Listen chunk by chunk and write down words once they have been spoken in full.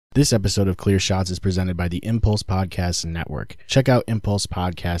This episode of Clear Shots is presented by the Impulse Podcast Network. Check out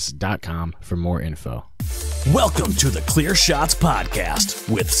impulsepodcasts.com for more info. Welcome to the Clear Shots Podcast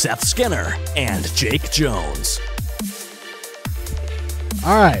with Seth Skinner and Jake Jones.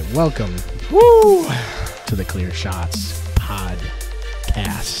 All right, welcome to the Clear Shots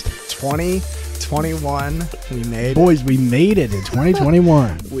Podcast. 2021, we made Boys, we made it in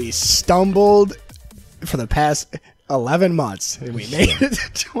 2021. We stumbled for the past 11 months, and we made it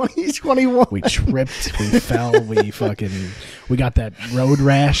to 2021. We tripped, we fell, we got that road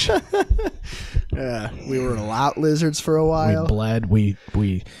rash. Yeah, we were lot lizards for a while. We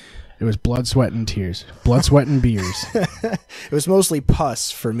bled, it was blood, sweat, and tears. Blood, sweat, and beers. It was mostly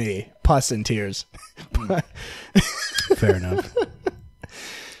pus for me. Pus and tears. Fair enough.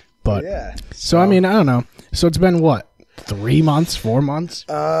 But, yeah. So, I mean, I don't know. So it's been what? 3 months? 4 months?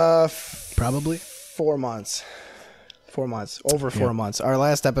 Probably 4 months. 4 months. Over 4 months. Our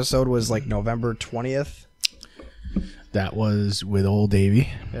last episode was like November 20th. That was with old Davey.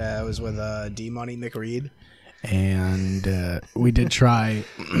 Yeah, it was with D-Money McReed. And we did try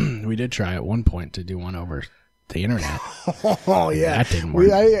at one point to do one over the internet. Oh yeah, that didn't work.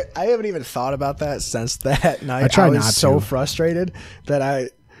 I haven't even thought about that since that night. I tried was not to. So frustrated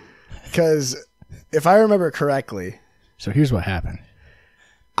that because if I remember correctly, so here's what happened.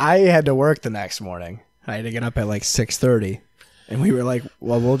 I had to work the next morning. I had to get up at like 6:30, and we were like,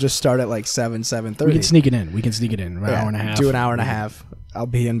 "Well, we'll just start at like 7:30. We can sneak it in. An hour and a half. Do an hour and a half. I'll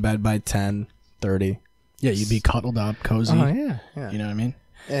be in bed by 10:30. Yeah, you'd be cuddled up, cozy. Oh yeah. You know what I mean?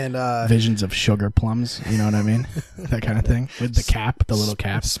 And visions of sugar plums. You know what I mean? That kind of thing with the cap, the little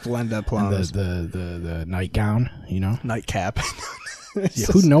cap, Splenda plums, and the nightgown. You know, nightcap. Yeah,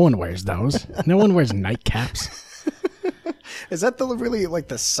 no one wears those. No one wears nightcaps. Is that really like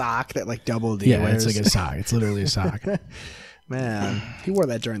the sock that like Double D it's wears? like a sock. It's literally a sock. Man, he wore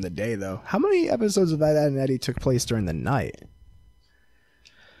that during the day though. How many episodes of That and Eddie took place during the night?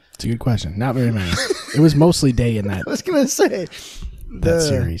 It's a good question. Not very many. It was mostly day in that. I was gonna say that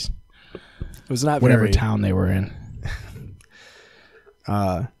series. It was not whatever very... town they were in.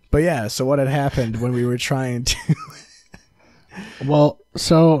 But yeah. So what had happened when we were trying to? Well,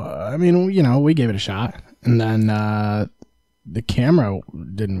 so I mean, you know, we gave it a shot, and then the camera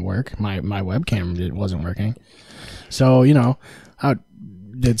didn't work. My webcam wasn't working. So you know, I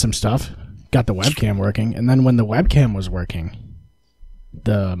did some stuff, got the webcam working, and then when the webcam was working,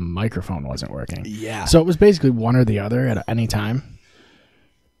 the microphone wasn't working. Yeah. So it was basically one or the other at any time.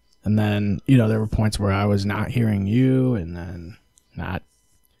 And then, you know, there were points where I was not hearing you and then not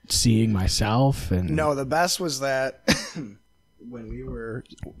seeing myself. And no, the best was that when we were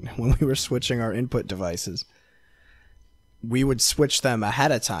switching our input devices, we would switch them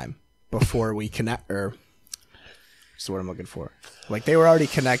ahead of time before we connect. Or what's the word I'm looking for? Like they were already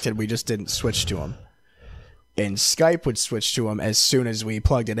connected, we just didn't switch to them. And Skype would switch to them as soon as we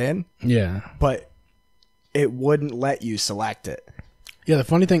plugged it in. Yeah. But it wouldn't let you select it. Yeah, the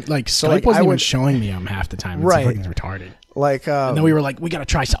funny thing, like, Skype like, wasn't even showing me half the time. It's right. fucking retarded. Like, and then we were like, we got to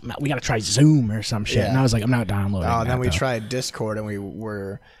try something. We got to try Zoom or some shit. Yeah. And I was like, I'm not downloading and then we tried Discord,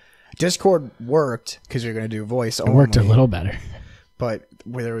 and Discord worked because you're going to do voice only. It worked a little better. But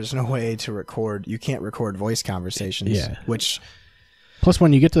there was no way to record. You can't record voice conversations. Yeah. Which... Plus,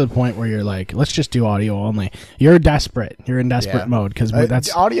 when you get to the point where you're like, let's just do audio only, you're desperate. You're in desperate mode because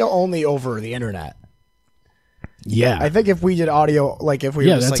that's audio only over the internet. Yeah, I think if we did audio, like if we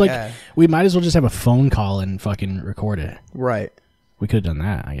were just that's we might as well just have a phone call and fucking record it. Right. We could have done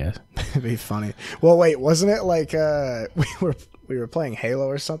that, I guess. It'd be funny. Well, wait, wasn't it like we were playing Halo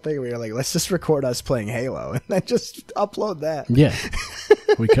or something? We were like, let's just record us playing Halo and then just upload that. Yeah,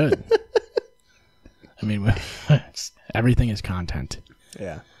 we could. I mean, everything is content.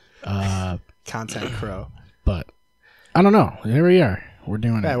 Yeah. Content crow. But I don't know. Here we are. We're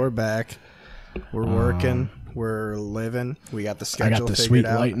doing it. Yeah, we're back. We're working. We're living. We got the schedule I got the figured sweet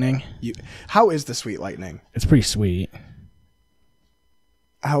out. lightning. How is the sweet lightning? It's pretty sweet.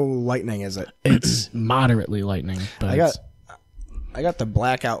 How lightning is it? It's moderately lightning. But I got the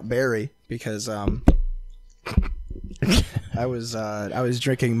blackout berry because I was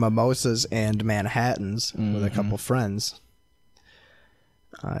drinking mimosas and Manhattans with a couple friends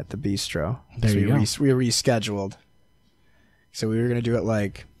at the bistro. There you go. We rescheduled. So we were gonna do it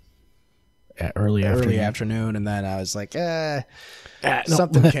like at early afternoon, and then I was like,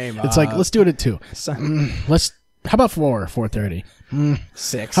 something came up. It's like, let's do it at 2. How about 4:30?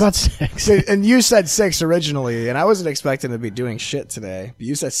 6. How about 6? And you said 6 originally, and I wasn't expecting to be doing shit today. But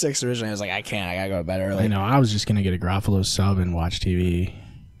you said 6 originally. I was like, I can't. I gotta go to bed early. I know. I was just gonna get a Garofalo sub and watch TV.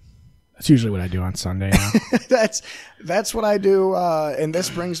 That's usually what I do on Sunday now. That's what I do. And this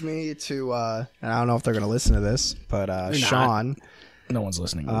brings me to, and I don't know if they're going to listen to this, but Sean. No one's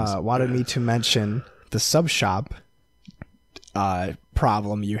listening to this. Wanted me to mention the sub shop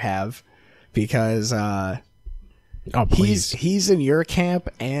problem you have because please. he's in your camp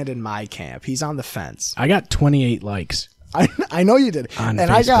and in my camp. He's on the fence. I got 28 likes. I know you did. On and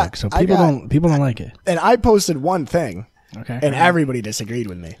Facebook, so people don't like it. And I posted one thing. Okay. And everybody disagreed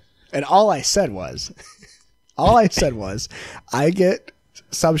with me. And all I said was I get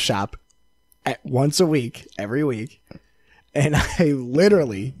sub shop at once a week, every week, and I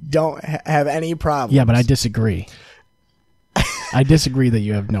literally don't have any problems. Yeah, but I disagree. I disagree that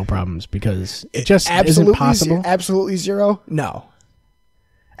you have no problems because it just isn't possible. Absolutely zero? No.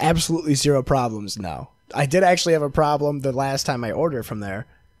 Absolutely zero problems? No. I did actually have a problem the last time I ordered from there.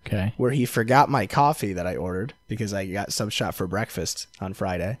 Okay. Where he forgot my coffee that I ordered because I got sub shop for breakfast on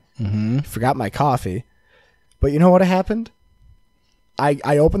Friday. Mm-hmm. Forgot my coffee. But you know what happened?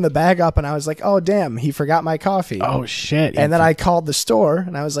 I opened the bag up and I was like, oh, damn, he forgot my coffee. Oh, shit. And then I called the store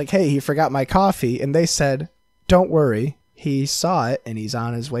and I was like, hey, he forgot my coffee. And they said, don't worry. He saw it and he's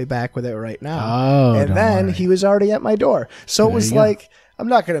on his way back with it right now. Oh, and then he was already at my door. So it was like, I'm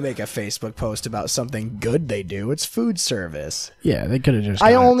not going to make a Facebook post about something good they do. It's food service. Yeah, they could have just...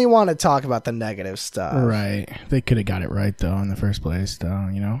 I only want to talk about the negative stuff. Right. They could have got it right, though, in the first place, though,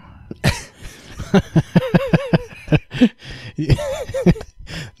 you know?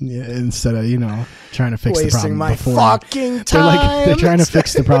 Yeah, instead of, trying to fix the problem my before... fucking time. They're trying to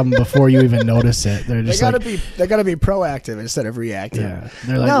fix the problem before you even notice it. They're just they gotta be proactive instead of reactive. Yeah.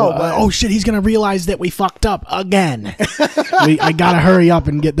 They're like, oh shit, he's gonna realize that we fucked up again. I gotta hurry up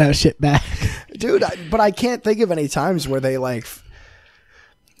and get that shit back. Dude, but I can't think of any times where they like...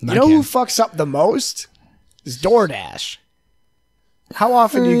 who fucks up the most? Is DoorDash. How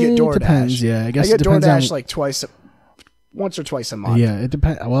often do you get DoorDash? Depends, yeah. I guess I get it depends DoorDash on... like once or twice a month. Yeah, it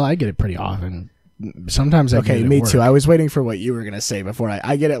depends. Well, I get it pretty often. Sometimes I get it at me work. too. I was waiting for what you were going to say before.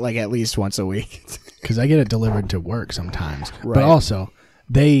 I get it like at least once a week. Because I get it delivered to work sometimes. Right. But also,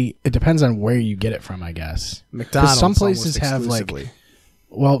 it depends on where you get it from, I guess. McDonald's some places have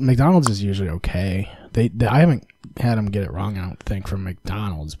McDonald's is usually okay. I haven't had them get it wrong, I don't think, from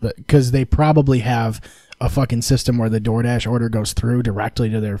McDonald's. But because they probably have a fucking system where the DoorDash order goes through directly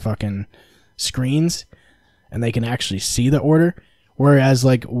to their fucking screens. And they can actually see the order. Whereas,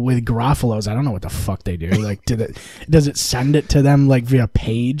 like, with Garofalo's, I don't know what the fuck they do. Like, does it send it to them, like, via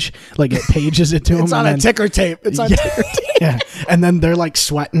page? Like, it pages it to them? It's on a ticker tape. It's on ticker tape. Yeah. And then they're, like,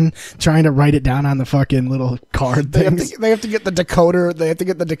 sweating, trying to write it down on the fucking little card things. They have to get the decoder. They have to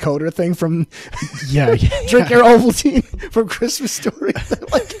get the decoder thing from Drink Your Ovaltine from Christmas Story.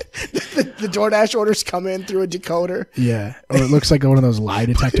 Like, the DoorDash orders come in through a decoder. Yeah. Or it looks like one of those lie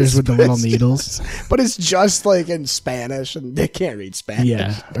detectors with the little needles. But it's just, like, in Spanish, and they can't read Spanish.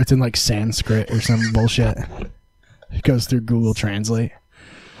 Yeah. Or it's in, like, Sanskrit or some bullshit. It goes through Google Translate.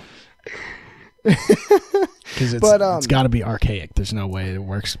 Because it's got to be archaic. There's no way it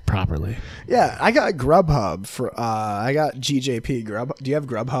works properly. Yeah, I got Grubhub for. I got GJP Grub. Do you have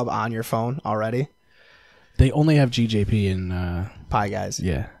Grubhub on your phone already? They only have GJP in Pie Guys.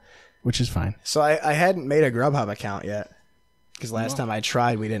 Yeah, which is fine. So I hadn't made a Grubhub account yet because last time I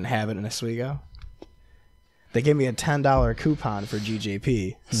tried, we didn't have it in Oswego. They gave me a $10 coupon for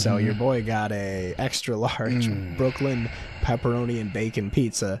GJP, so your boy got a extra large Brooklyn pepperoni and bacon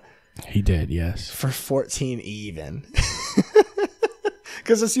pizza. He did, yes. For $14 even.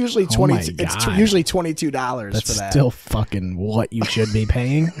 Because it's usually usually $22 for that. That's still fucking what you should be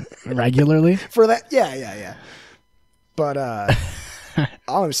paying regularly. For that, yeah. But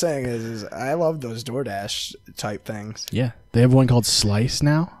all I'm saying is I love those DoorDash type things. Yeah. They have one called Slice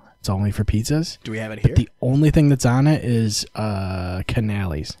now. It's only for pizzas. Do we have it here? But the only thing that's on it is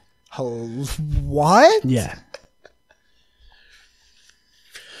canales. What? Yeah.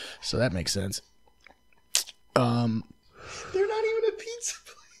 So that makes sense. They're not even a pizza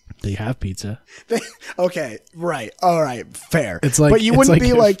place. They have pizza. Okay, right. All right, fair. It's like, but you wouldn't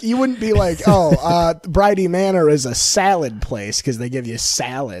be like, oh, Bridie Manor is a salad place because they give you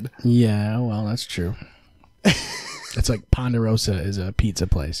salad. Yeah, well, that's true. It's like Ponderosa is a pizza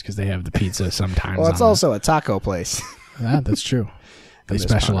place because they have the pizza sometimes. Well, it's also a taco place. Yeah, that's true. They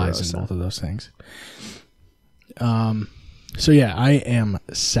specialize in both of those things. So yeah, I am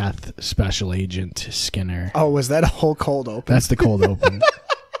Seth, Special Agent Skinner. Oh, was that a whole cold open? That's the cold open.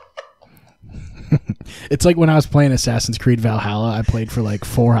 It's like when I was playing Assassin's Creed Valhalla, I played for like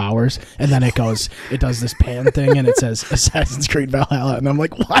 4 hours, and then it does this pan thing, and it says Assassin's Creed Valhalla, and I'm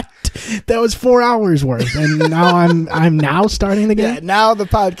like, what? That was 4 hours worth, and now I'm now starting the game. Yeah, now the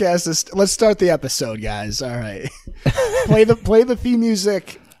podcast is. Let's start the episode, guys. All right, play the theme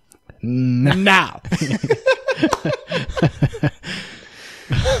music now.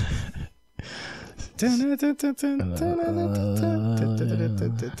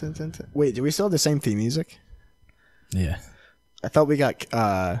 Wait, do we still have the same theme music? Yeah, I thought we got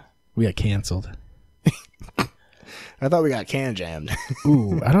canceled. I thought we got can jammed.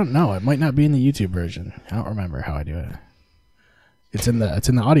 Ooh, I don't know. It might not be in the YouTube version. I don't remember how I do it. It's in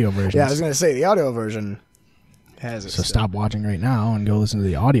the audio version. Yeah, I was gonna say the audio version has it. So still. stop watching right now and go listen to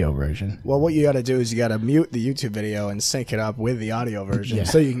the audio version. Well, what you got to do is you got to mute the YouTube video and sync it up with the audio version,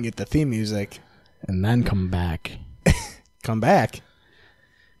 so you can get the theme music, and then come back. Come back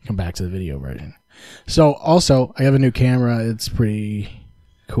to the video version. So also, I have a new camera. It's pretty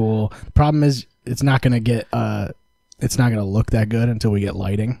cool. The problem is, it's not gonna get it's not gonna look that good until we get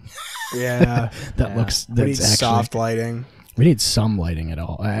lighting. Yeah, looks. We need soft lighting. We need some lighting at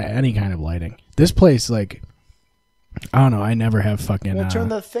all. Any kind of lighting. This place, like, I don't know. I never have fucking. Well, turn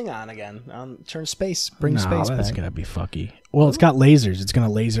the thing on again. Turn space. Bring space back. That's gonna be fucky. Well, it's got lasers. It's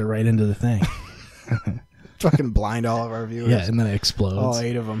gonna laser right into the thing. Fucking blind all of our viewers. Yeah, and then it explodes. All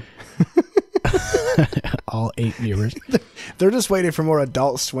 8 of them. All 8 viewers. They're just waiting for more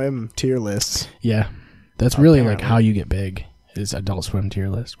Adult Swim tier lists. Yeah, that's really like how you get big. Is Adult Swim tier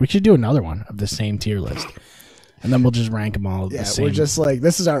list. We should do another one of the same tier list. And then we'll just rank them all the same. We're just like,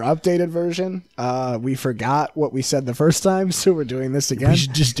 this is our updated version. We forgot what we said the first time, so we're doing this again. We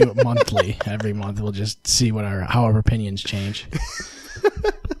should just do it monthly. Every month we'll just see how our opinions change.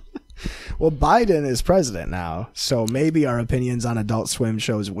 Well, Biden is president now, so maybe our opinions on Adult Swim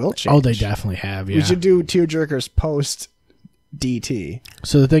shows will change. Oh, they definitely have, yeah. We should do Tearjerkers post DT.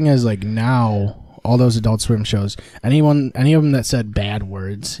 So the thing is, like, now, all those Adult Swim shows, any of them that said bad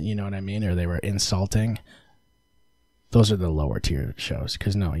words, you know what I mean, or they were insulting, those are the lower tier shows,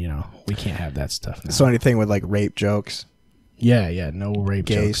 because we can't have that stuff now. So anything with, like, rape jokes? Yeah, no rape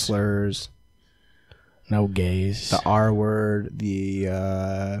gay jokes. slurs. No gays. The R word,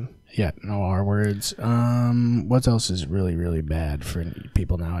 the... Yeah, no R words. What else is really, really bad for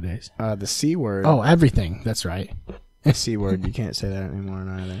people nowadays? The C word. Oh, everything. That's right. The C word. You can't say that anymore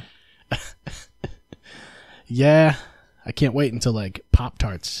either. Yeah. I can't wait until, like,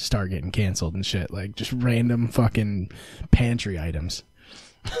 Pop-Tarts start getting canceled and shit. Like, just random fucking pantry items.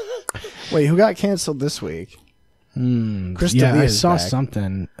 Wait, who got canceled this week? Yeah, I saw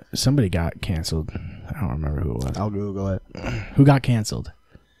something. Somebody got canceled. I don't remember who it was. I'll Google it. Who got canceled?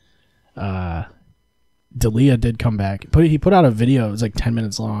 D'Elia did come back. He put out a video. It was like 10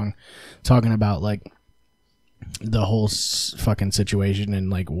 minutes long, talking about like the whole fucking situation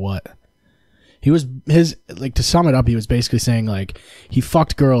and like what he was to sum it up. He was basically saying like he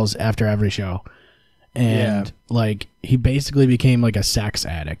fucked girls after every show, and like he basically became like a sex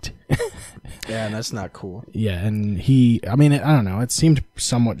addict. Yeah, and that's not cool. Yeah, and I don't know. It seemed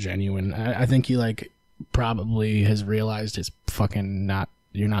somewhat genuine. I think he like probably has realized it's fucking not.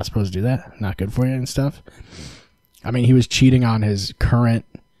 You're not supposed to do that. Not good for you and stuff. I mean, he was cheating on his current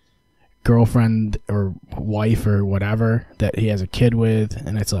girlfriend or wife or whatever that he has a kid with,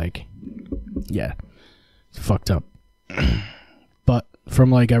 and it's like, yeah, it's fucked up. But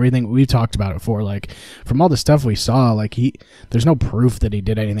from like everything we talked about it before, like from all the stuff we saw, like there's no proof that he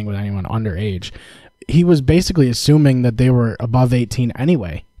did anything with anyone underage. He was basically assuming that they were above 18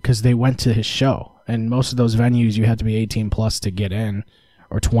 anyway, because they went to his show, and most of those venues you have to be 18 plus to get in.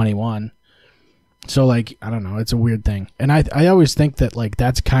 Or 21. So, like, I don't know. It's a weird thing. And I always think that, like,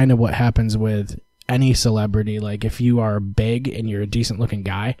 that's kind of what happens with any celebrity. Like, if you are big and you're a decent-looking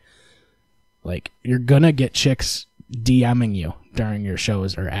guy, like, you're going to get chicks DMing you during your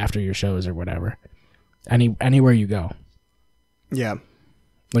shows or after your shows or whatever. Anywhere you go. Yeah.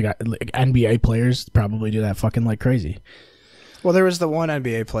 Like NBA players probably do that fucking like crazy. Well, there was the one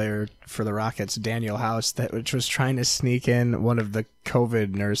NBA player for the Rockets, Daniel House, which was trying to sneak in one of the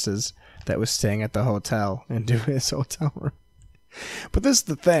COVID nurses that was staying at the hotel into his hotel room. But this is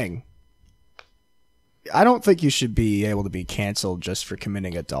the thing. I don't think you should be able to be canceled just for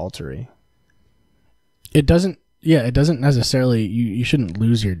committing adultery. It doesn't necessarily, you shouldn't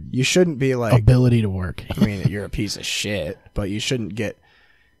lose your You shouldn't be like ability to work. I mean, you're a piece of shit, but you shouldn't get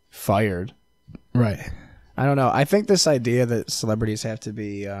fired. Right. I don't know. I think this idea that celebrities have to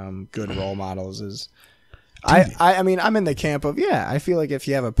be good role models is... I mean, I'm in the camp of, I feel like if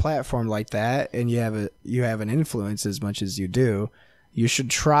you have a platform like that and you have an influence as much as you do, you should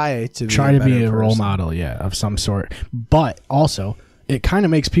try to be a role model, of some sort. But also, it kind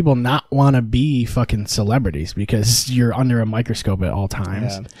of makes people not want to be fucking celebrities because you're under a microscope at all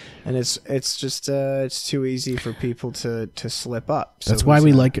times. Yeah. And it's just it's too easy for people to slip up. So that's why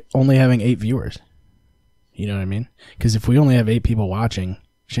we like only having 8 viewers. You know what I mean? Because if we only have 8 people watching,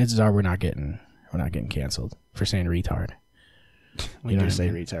 chances are we're not getting canceled for saying retard. We do say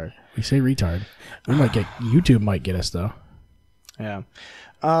retard. We say retard. We might get YouTube might get us though. Yeah.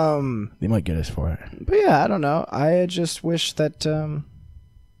 They might get us for it. But yeah, I don't know. I just wish that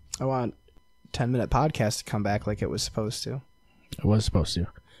I want 10-minute podcast to come back like it was supposed to. It was supposed to.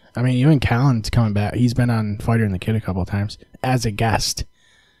 I mean, even Callan's coming back. He's been on Fighter and the Kid a couple of times as a guest.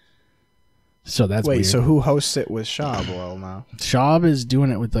 So that's Wait, weird. so who hosts it with Shaw Boyle now? Shaw is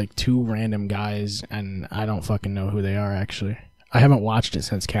doing it with like 2 random guys, and I don't fucking know who they are actually. I haven't watched it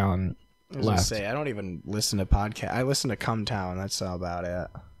since Callan left. I don't even listen to podcasts. I listen to Come Town. That's all about it.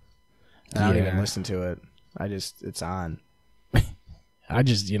 I don't even listen to it. It's on. I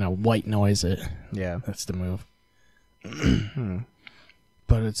just, white noise it. Yeah. That's the move.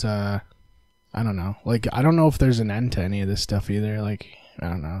 But it's, I don't know. Like, I don't know if there's an end to any of this stuff either. Like, I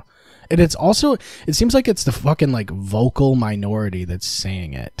don't know. And it's also, it seems like it's the fucking, like, vocal minority that's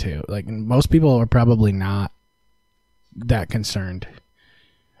saying it, too. Like, most people are probably not that concerned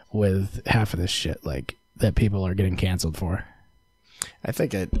with half of this shit, like, that people are getting canceled for. I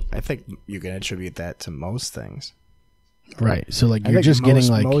think you can attribute that to most things. Right. So, like, you're just getting,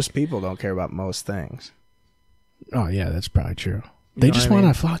 like... Most people don't care about most things. Oh, yeah, that's probably true. They just want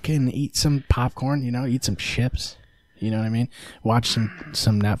to fucking eat some popcorn, eat some chips. You know what I mean? Watch some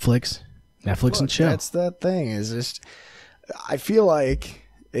Netflix. Netflix and chill. That's the thing. Is just, I feel like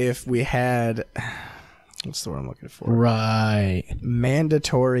if we had... What's the word I'm looking for? Right.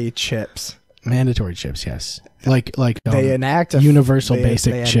 Mandatory chips. Mandatory chips, yes. Like they enact universal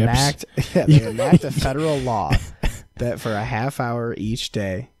basic chips. They enact a federal law that for a half hour each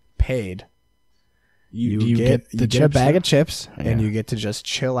day, paid, you get a bag of chips and you get to just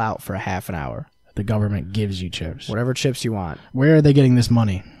chill out for half an hour. The government gives you chips. Whatever chips you want. Where are they getting this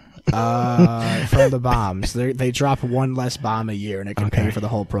money? From the bombs. They drop one less bomb a year and it can pay for the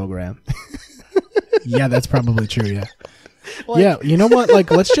whole program. Yeah, that's probably true, yeah. Yeah, you know what?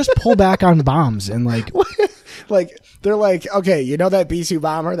 Like, let's just pull back on bombs and like... Like, they're like, okay, you know that B-2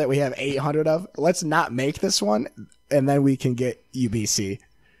 bomber that we have 800 of? Let's not make this one, and then we can get UBC,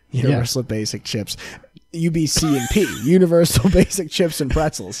 Universal Basic Chips. UBC and P, Universal Basic Chips and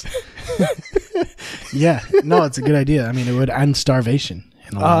Pretzels. Yeah, no, it's a good idea. I mean, it would end starvation.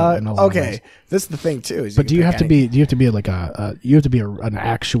 In a lot of ways. This is the thing too. Is but do you have to be an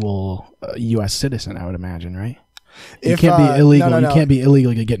actual U.S. citizen? I would imagine, right? You can't be illegal. No. You can't be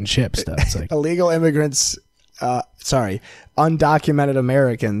illegally getting chips. Though. It's like illegal immigrants. Undocumented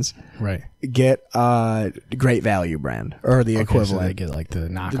Americans. Right. Get Great Value brand or the equivalent. So they get like the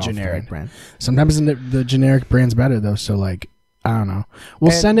knockoff, the generic brand. Sometimes the generic brand's better though. So like, I don't know.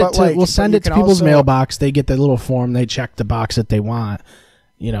 We'll send it to people's mailbox. They get the little form. They check the box that they want.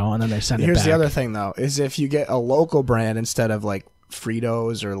 And then they send it back. Here's the other thing, though, is if you get a local brand instead of, like,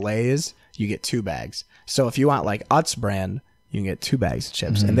 Fritos or Lay's, you get 2 bags. So if you want, like, Utz brand, you can get 2 bags of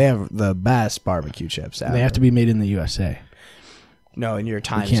chips. Mm-hmm. And they have the best barbecue chips ever. They have to be made in the USA. No, in your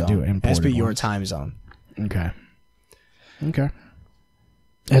time zone. You can't do imported. It has to be your time zone. Okay. It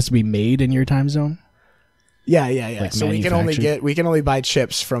has to be made in your time zone? Yeah. Like so we can only buy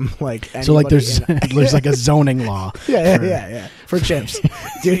chips from like anybody. So like there's like a zoning law. Yeah. For chips.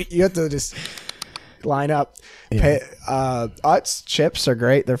 Dude, you have to just line up. Yeah. Utz chips are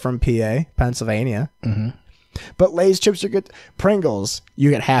great. They're from PA, Pennsylvania. Mm-hmm. But Lay's chips are good. Pringles,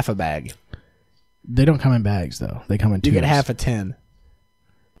 you get half a bag. They don't come in bags though. They come in tubes. You get half a tin.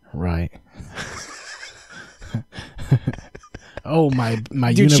 Right. Oh, my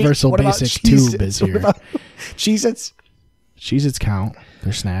Dude, universal basic tube is here. Cheez-Its? Cheez-Its count.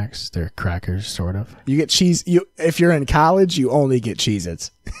 They're snacks. They're crackers, sort of. You get cheese. If you're in college, you only get Cheez-Its.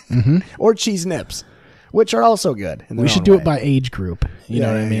 Mm-hmm. Or Cheese Nips, which are also good. We should do it by age group. You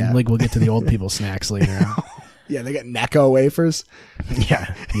know what I mean? Yeah. Like, we'll get to the old people snacks later on. Yeah, they got Necco wafers.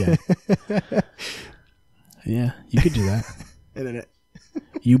 Yeah. Yeah, you could do that. And then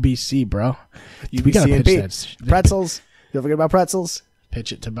UBC, bro. UBC we gotta pitch that. Pretzels. Don't forget about pretzels.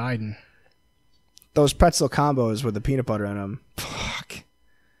 Pitch it to Biden. Those pretzel combos with the peanut butter in them. Fuck.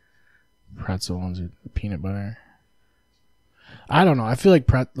 Pretzel ones with peanut butter. I don't know. I feel like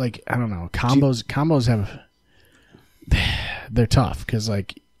I don't know. Combos have they're tough because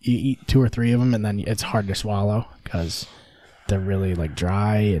like you eat 2 or 3 of them and then it's hard to swallow because they're really like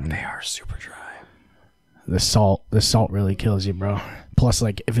dry and they are super dry. The salt really kills you, bro. Plus,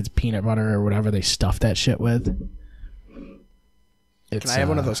 like if it's peanut butter or whatever they stuff that shit with. Can I have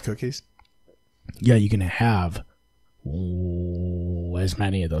one of those cookies? Yeah, you can have as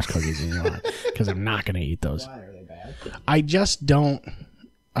many of those cookies as you want, because I'm not going to eat those. Why are they bad? I just don't.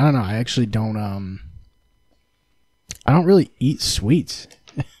 I don't know. I actually don't. I don't really eat sweets.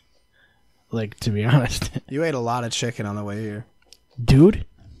 Like, to be honest. You ate a lot of chicken on the way here, dude.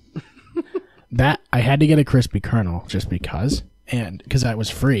 That I had to get a crispy kernel just because, and because that was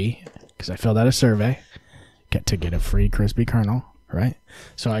free, because I filled out a survey, to get a free crispy kernel, right?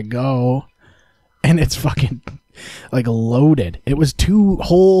 So I go, and it's fucking like loaded. It was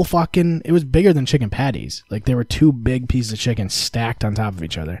it was bigger than chicken patties. Like, there were 2 big pieces of chicken stacked on top of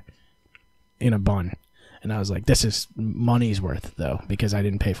each other in a bun. And I was like, this is money's worth, though, because I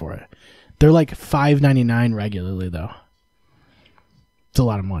didn't pay for it. They're like $5.99 regularly, though. It's a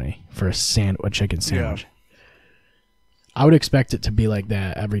lot of money for a chicken sandwich. Yeah. I would expect it to be like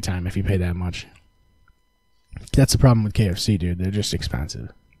that every time if you pay that much. That's the problem with KFC, dude. They're just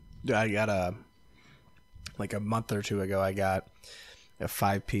expensive. I got a month or 2 ago, I got a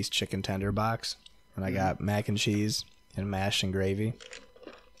 5-piece chicken tender box, and I got mac and cheese and mash and gravy.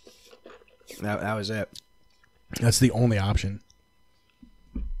 That was it. That's the only option,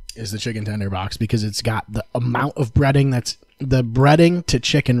 is the chicken tender box, because it's got the amount of breading the breading to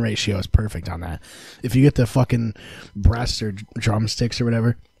chicken ratio is perfect on that. If you get the fucking breasts or drumsticks or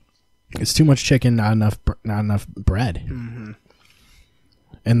whatever, it's too much chicken, not enough bread. Mm-hmm.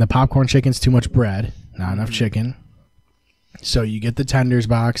 And the popcorn chicken's too much bread, not enough chicken. So you get the tenders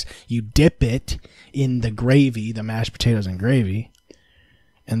box, you dip it in the gravy, the mashed potatoes and gravy,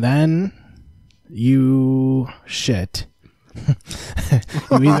 and then you shit.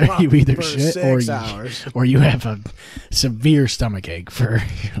 you either shit or you have a severe stomach ache for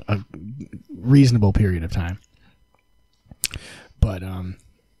a reasonable period of time. But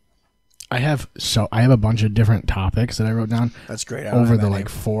I have a bunch of different topics that I wrote down. That's great. Over the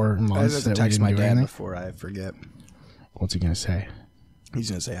 4 months I have to text my dad before I forget. What's he gonna say? He's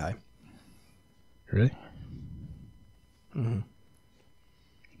gonna say hi. Really? Mm-hmm.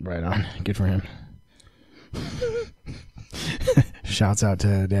 Right on. Good for him. Shouts out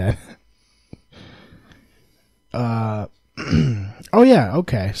to Dad. Oh yeah,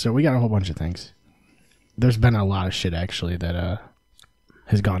 okay. So we got a whole bunch of things. There's been a lot of shit actually that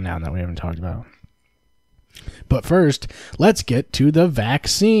has gone down that we haven't talked about. But first, let's get to the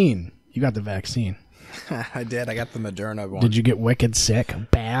vaccine. You got the vaccine. I did. I got the Moderna one. Did you get wicked sick?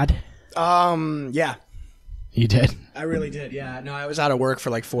 Bad? Yeah. You did? I really did, yeah. No, I was out of work for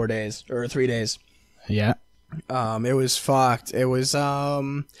like 4 days or 3 days. Yeah. It was fucked. It was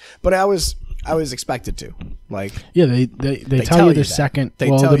but I was expected to. Like, yeah, they tell you the second. They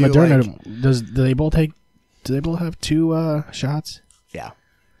tell the Moderna you, do they both have 2 shots? Yeah.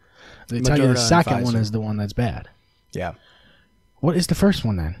 They tell you the second one is the one that's bad. Yeah. What is the first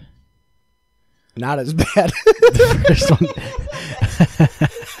one then? Not as bad. The first one.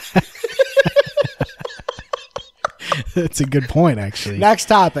 That's a good point, actually. Next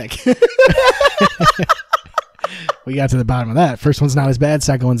topic. We got to the bottom of that. First one's not as bad.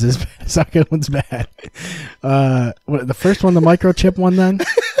 Second one's bad. The first one, the microchip one, then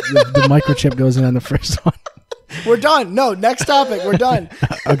the microchip goes in on the first one. We're done. No, next topic. We're done.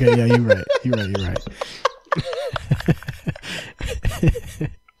 Okay, yeah, you're right. You're right.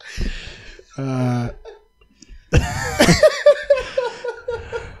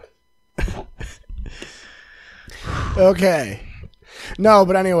 Okay. No,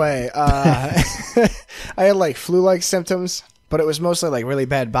 but anyway, I had like flu-like symptoms, but it was mostly like really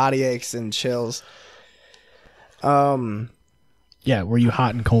bad body aches and chills. Yeah, were you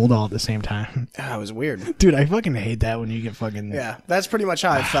hot and cold all at the same time? It was weird. Dude, I fucking hate that when you get fucking... Yeah, that's pretty much how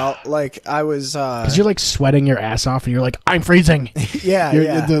I felt. Like, I was... Because you're, like, sweating your ass off, and you're like, I'm freezing! Yeah.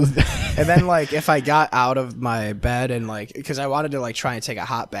 And then, like, if I got out of my bed and, like... Because I wanted to, like, try and take a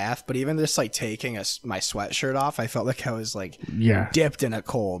hot bath, but even just, like, taking my sweatshirt off, I felt like I was, like... Yeah. Dipped in a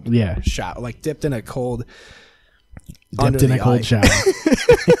cold... Yeah. Shower. Like, dipped in a cold... Dipped in a cold shower.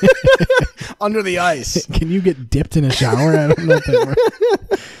 Under the ice. Can you get dipped in a shower? I don't know if that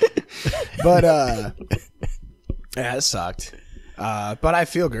works. But, yeah, it sucked. But I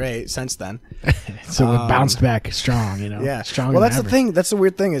feel great since then. So it bounced back strong, you know? Yeah. Stronger Well, that's than the ever. thing. That's the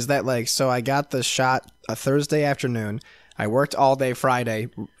weird thing is that, like, so I got the shot a Thursday afternoon. I worked all day Friday,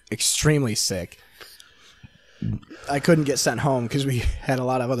 extremely sick. I couldn't get sent home because we had a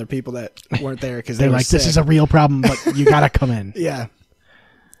lot of other people that weren't there because they're were like, sick. This is a real problem, but you gotta come in. Yeah.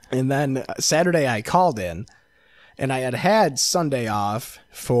 And then Saturday I called in, and I had Sunday off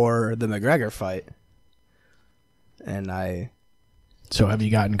for the McGregor fight. And So have you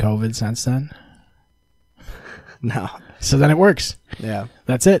gotten COVID since then? No. So then it works. Yeah.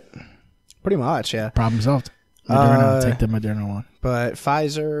 That's it. Pretty much, yeah. Problem solved. Moderna, take the Moderna one. But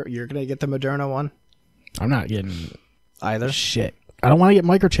Pfizer, you're going to get the Moderna one? I'm not getting Either? shit. I don't want to get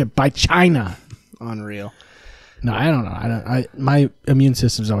microchipped by China. Unreal. No, I don't know. My immune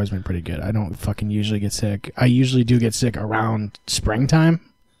system's always been pretty good. I don't fucking usually get sick. I usually do get sick around springtime,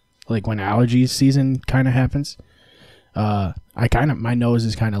 like when allergies season kind of happens. My nose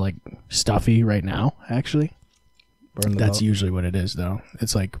is kind of like stuffy right now, actually. That's usually what it is, though.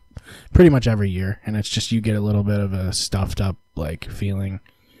 It's like pretty much every year, and it's just you get a little bit of a stuffed up like feeling.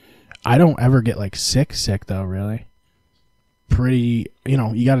 I don't ever get like sick though, really. You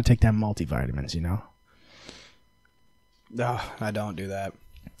got to take them multivitamins, No, I don't do that.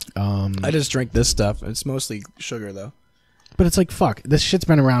 I just drink this stuff. It's mostly sugar, though. But it's like, fuck, this shit's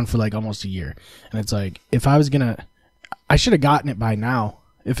been around for like almost a year. And it's like, if I was gonna, I should have gotten it by now.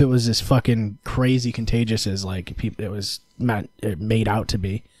 If it was as fucking crazy contagious as like it was made out to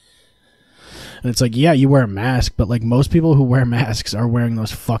be. And it's like, yeah, you wear a mask, but like most people who wear masks are wearing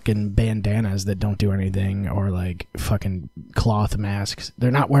those fucking bandanas that don't do anything, or like fucking cloth masks. They're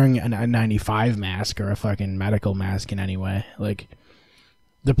not wearing an N95 mask or a fucking medical mask in any way. Like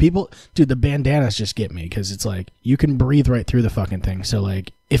the people, dude, the bandanas just get me because it's like you can breathe right through the fucking thing. So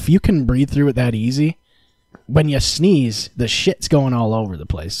like if you can breathe through it that easy, when you sneeze, the shit's going all over the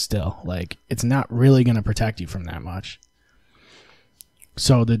place still. Like it's not really going to protect you from that much.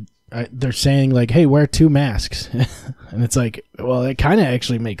 So they're saying like, hey, wear 2 masks. And it's like, well, it kind of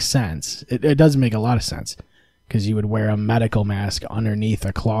actually makes sense. It does make a lot of sense because you would wear a medical mask underneath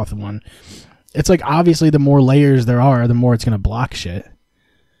a cloth one. It's like, obviously the more layers there are, the more it's going to block shit.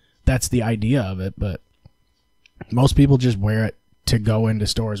 That's the idea of it. But most people just wear it to go into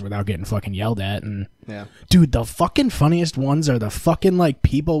stores without getting fucking yelled at. And yeah, dude, the fucking funniest ones are the fucking like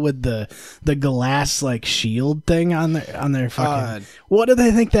people with the glass like shield thing on their fucking. What do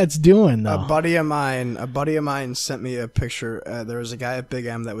they think that's doing though? A buddy of mine sent me a picture. There was a guy at Big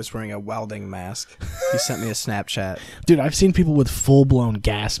M that was wearing a welding mask. He sent me a Snapchat. Dude, I've seen people with full blown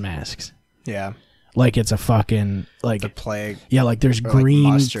gas masks. Yeah. Like it's a fucking like the plague. Yeah, like there's or green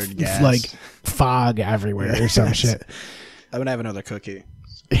like mustard gas. like fog everywhere or some shit. I'm gonna have another cookie.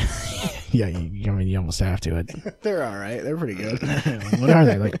 Yeah, you almost have to. They're all right. They're pretty good. What are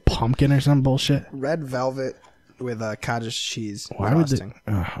they, like pumpkin or some bullshit? Red velvet with cottage cheese. Why frosting.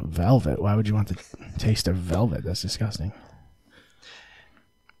 would velvet? Why would you want the taste of velvet? That's disgusting.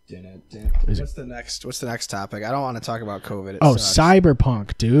 What's the next topic? I don't want to talk about COVID.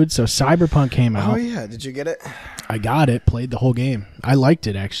 Cyberpunk, dude. So Cyberpunk came out. Oh yeah, did you get it? I got it. Played the whole game. I liked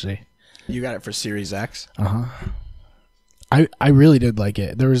it actually. You got it for Series X. I really did like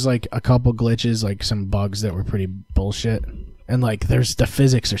it. There was like a couple glitches, like some bugs that were pretty bullshit, and like the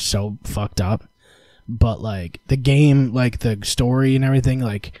physics are so fucked up. But like the game, like the story and everything,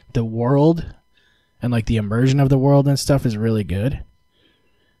 like the world and like the immersion of the world and stuff is really good.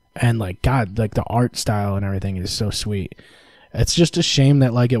 And like God, like the art style and everything is so sweet. It's just a shame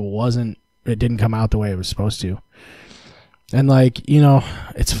that like it didn't come out the way it was supposed to. And like,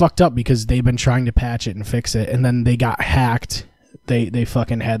 it's fucked up because they've been trying to patch it and fix it, and then they got hacked. They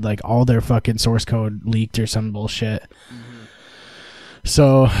fucking had like all their fucking source code leaked or some bullshit. Mm-hmm.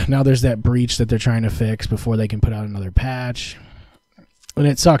 So now there's that breach that they're trying to fix before they can put out another patch. And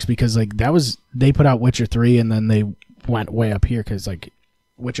it sucks because like they put out Witcher 3 and then they went way up here because like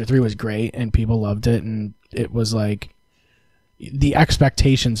Witcher 3 was great and people loved it, and it was like the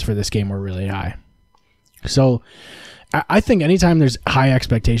expectations for this game were really high. So I think anytime there's high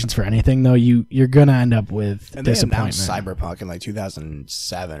expectations for anything, though, you're gonna end up with and disappointment. They announced Cyberpunk in like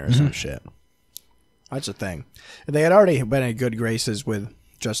 2007 or some shit. That's the thing. They had already been in good graces with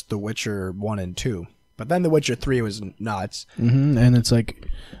just The Witcher 1 and 2, but then The Witcher 3 was nuts. Mm-hmm. And it's like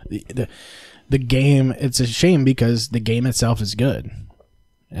the game. It's a shame because the game itself is good,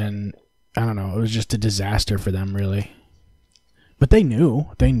 and I don't know. It was just a disaster for them, really. But they knew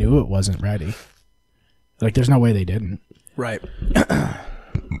it wasn't ready. Like, there's no way they didn't. Right.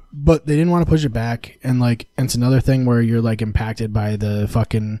 But they didn't want to push it back. And, like, it's another thing where you're, like, impacted by the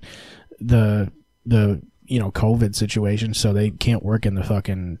fucking, the COVID situation. So they can't work in the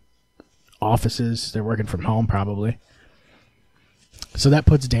fucking offices. They're working from home, probably. So that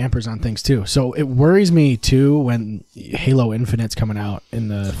puts dampers on things, too. So it worries me, too, when Halo Infinite's coming out in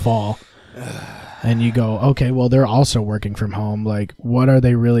the fall. And you go, okay, well, they're also working from home. Like, what are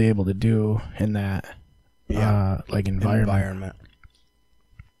they really able to do in that? Like environment.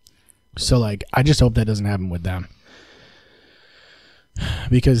 So like I just hope that doesn't happen with them,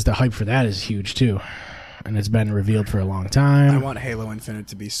 because the hype for that is huge too, and it's been revealed for a long time. I want Halo Infinite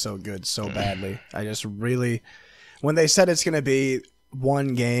to be so good so badly. I just really when they said it's going to be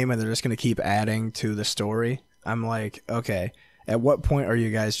one game and they're just going to keep adding to the story, I'm like, okay, at what point are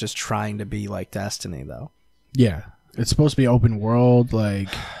you guys just trying to be like Destiny, though? Yeah. It's supposed to be open world, like,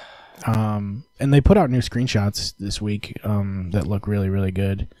 and they put out new screenshots this week that look really, really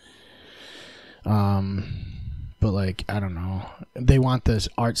good. But, like, I don't know. They want this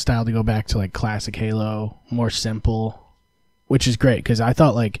art style to go back to, like, classic Halo, more simple, which is great, because I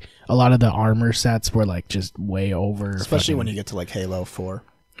thought, like, a lot of the armor sets were, like, just way over. Especially when you get to, like, Halo 4.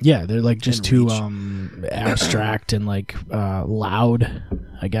 Yeah, they're, like, just too abstract and, like, loud,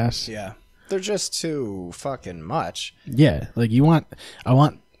 I guess. Yeah. They're just too fucking much. Yeah, like,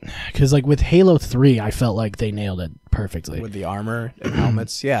 because, like, with Halo 3, I felt like they nailed it perfectly. With the armor and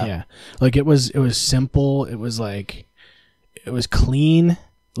helmets, yeah. Yeah. Like, it was simple. It was, like, it was clean.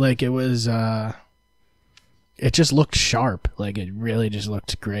 Like, it was, it just looked sharp. Like, it really just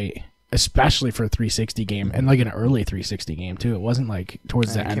looked great. Especially for a 360 game. And, like, an early 360 game, too. It wasn't, like,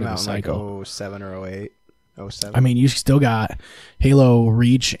 towards the end of the cycle. Like 07 or 08. 07. I mean, you still got Halo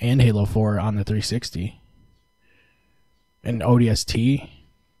Reach and Halo 4 on the 360. And ODST.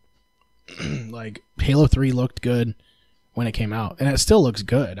 Like, Halo 3 looked good when it came out, and it still looks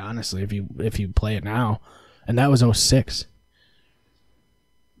good, honestly, if you play it now. And that was 06.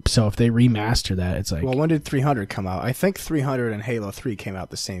 So if they remaster that, it's like, well, when did 300 come out? I think 300 and Halo 3 came out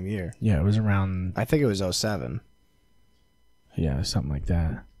the same year. Yeah, it was around, I think it was 07. Yeah, something like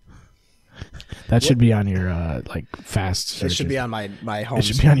that. That should be on your like fast searches. It should be on my home. It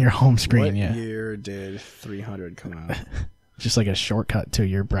should be on your home screen. What yeah. year did 300 come out? Just like a shortcut to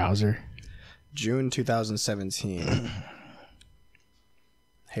your browser. June 2017.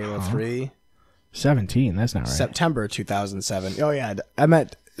 Halo 3. 17. That's not right. September 2007. Oh yeah, I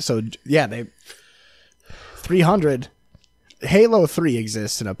meant so. Yeah, 300. Halo 3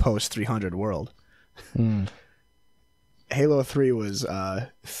 exists in a post 300 world. Halo 3 was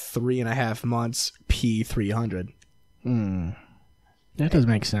 3.5 months P300. That does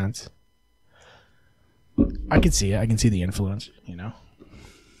make sense. I can see it. I can see the influence, you know.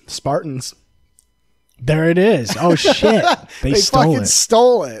 Spartans. There it is. Oh shit. They stole fucking it.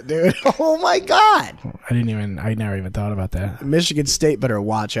 Stole it, dude. Oh my god. I never even thought about that. Michigan State better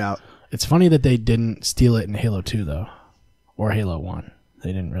watch out. It's funny that they didn't steal it in Halo 2 though. Or Halo 1.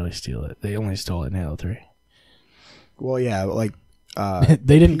 They didn't really steal it. They only stole it in Halo 3. Well, yeah, like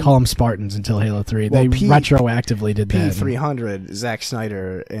they didn't call them Spartans until Halo 3. Well, they retroactively did that. P300, Zack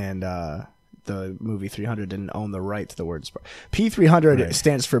Snyder and the movie 300 didn't own the right to the word Spartan. P300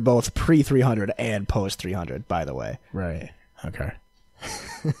 stands for both pre-300 and post-300, by the way. Right. Okay.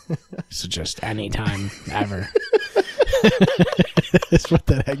 So just any time ever. That's what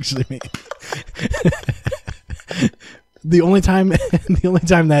that actually means. The only time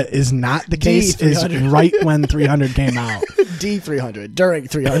that is not the case is right when 300 came out. D300, during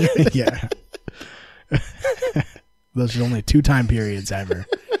 300. Yeah. Those are only 2 time periods ever.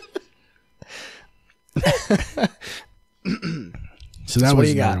 So that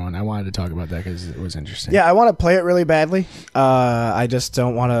was the other one. I wanted to talk about that because it was interesting. Yeah, I want to play it really badly. I just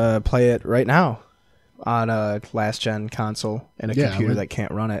don't want to play it right now on a last-gen console and a computer that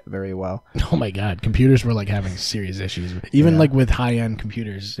can't run it very well. Oh my god, computers were like having serious issues. Even like with high-end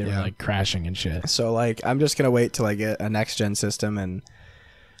computers, they were like crashing and shit. So like, I'm just gonna wait till I get a next-gen system, and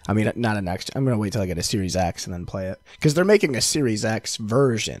I mean not a next. I'm gonna wait till I get a Series X and then play it because they're making a Series X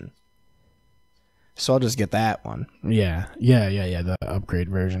version. So I'll just get that one. Yeah. The upgrade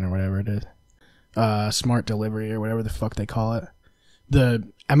version or whatever it is. Smart delivery or whatever the fuck they call it. The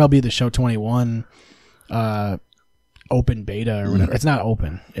MLB The Show 21 open beta or whatever. It's not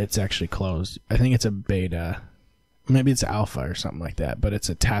open. It's actually closed. I think it's a beta. Maybe it's alpha or something like that. But it's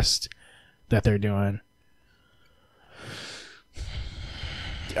a test that they're doing.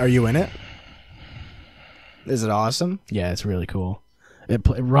 Are you in it? Is it awesome? Yeah, it's really cool. It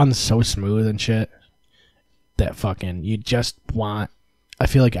runs so smooth and shit. That fucking, you just want, I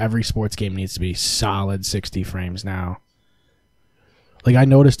feel like every sports game needs to be solid 60 frames now. Like, I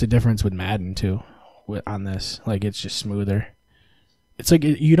noticed a difference with Madden, too, on this. Like, it's just smoother. It's like,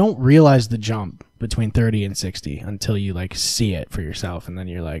 you don't realize the jump between 30 and 60 until you, like, see it for yourself, and then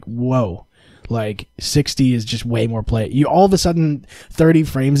you're like, whoa. Like, 60 is just way more play. You, all of a sudden, 30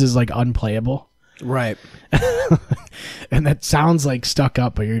 frames is, like, unplayable. Right. And that sounds like stuck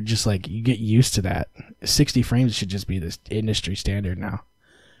up, but you're just like, you get used to that. 60 frames should just be this industry standard now.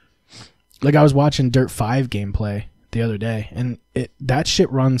 Like, I was watching Dirt 5 gameplay the other day, and that shit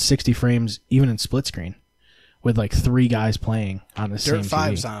runs 60 frames even in split screen with like 3 guys playing on the same TV. Dirt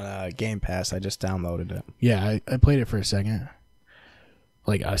 5's on Game Pass. I just downloaded it. Yeah, I played it for a second.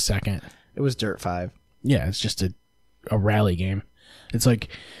 Like a second. It was Dirt 5. Yeah, it's just a a rally game. It's like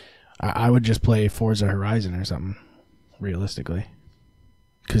I would just play Forza Horizon or something, realistically,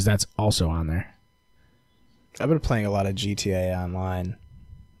 because that's also on there. I've been playing a lot of GTA Online,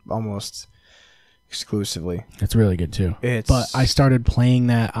 almost exclusively. It's really good too. But I started playing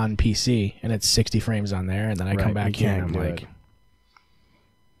that on PC, and it's 60 frames on there, and then I come back here and I'm like,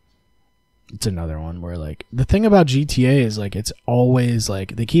 it's another one where like the thing about GTA is like it's always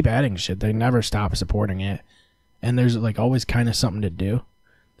like they keep adding shit. They never stop supporting it, and there's like always kind of something to do.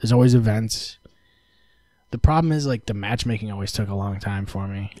 There's always events. The problem is like the matchmaking always took a long time for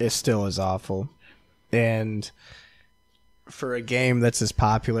me. It still is awful, and for a game that's as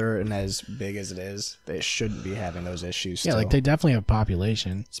popular and as big as it is, they shouldn't be having those issues. Yeah, still. like they definitely have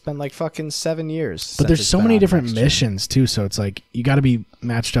population. It's been like fucking 7 years. But there's so many different missions too, so it's like you got to be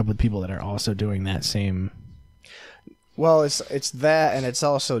matched up with people that are also doing that same. Well, it's that, and it's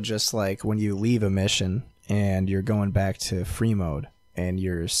also just like when you leave a mission and you're going back to free mode and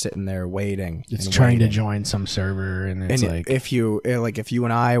you're sitting there waiting. It's trying to join some server, and it's like if you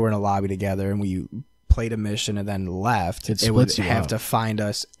and I were in a lobby together and we played a mission and then left, it would have to find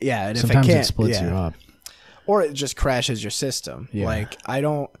us. Yeah, and sometimes if it can't, it splits you up, or it just crashes your system. Yeah. Like I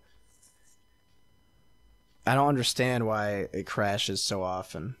don't understand why it crashes so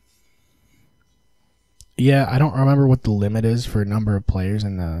often. Yeah, I don't remember what the limit is for number of players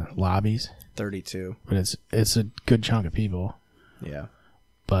in the lobbies. 32, but it's a good chunk of people. Yeah,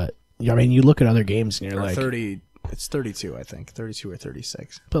 but I mean, you look at other games and you're or like 30. It's 32, I think. 32 or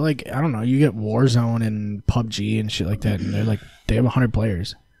 36. But like, I don't know, you get Warzone and PUBG and shit like that, and they have 100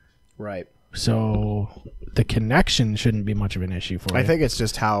 players. Right. So the connection shouldn't be much of an issue for you. I think it's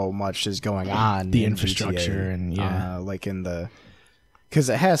just how much is going on. The in infrastructure GTA, and like in the, because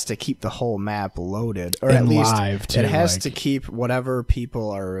it has to keep the whole map loaded, or and at least live too, it has to keep whatever people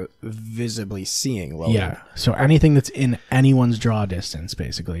are visibly seeing loaded. Yeah. So anything that's in anyone's draw distance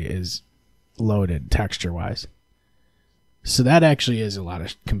basically is loaded texture wise. So that actually is a lot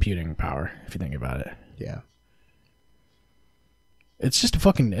of computing power if you think about it. Yeah. It's just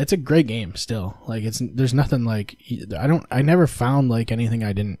it's a great game still. Like there's nothing like, I never found like anything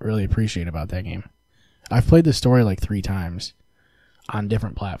I didn't really appreciate about that game. I've played the story like 3 times on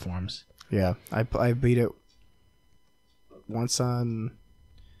different platforms. Yeah. I beat it once on,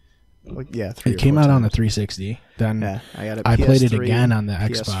 like, 3 It came out on the 360. Then yeah, I got it. I played it again on the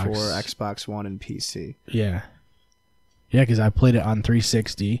PS4, Xbox. Xbox One, and PC. Yeah. Yeah, because I played it on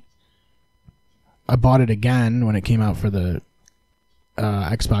 360. I bought it again when it came out for the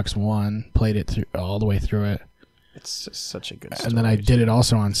Xbox One. Played it all the way through it. It's just such a good story. And then I did it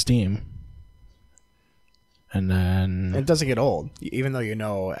also on Steam. And then it doesn't get old, even though you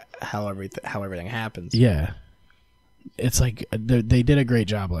know how everything happens. Yeah. It's like they did a great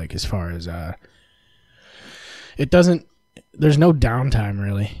job, like, as far as it doesn't, there's no downtime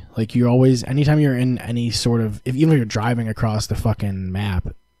really. Like, you're always, anytime you're in any sort of, even if you're driving across the fucking map,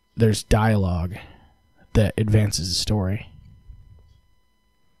 there's dialogue that advances the story.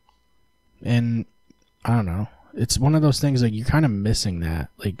 And I don't know, it's one of those things, like, you're kind of missing that.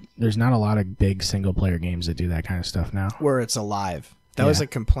 Like, there's not a lot of big single player games that do that kind of stuff now, where it's alive. That was a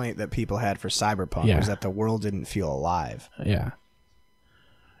complaint that people had for Cyberpunk, was that the world didn't feel alive. Yeah,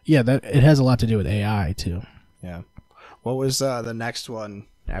 that it has a lot to do with AI too. Yeah. What was the next one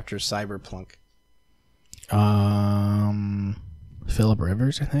after Cyberpunk? Philip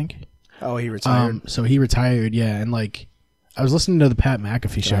Rivers, I think. Oh, he retired. So he retired, yeah, and like I was listening to the Pat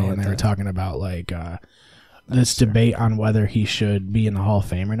McAfee show, and they were talking about like this debate on whether he should be in the Hall of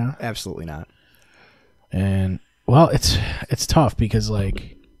Fame or not. Absolutely not. And well, it's tough because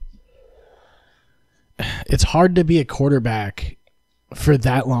like it's hard to be a quarterback for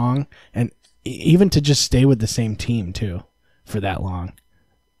that long, and even to just stay with the same team too for that long,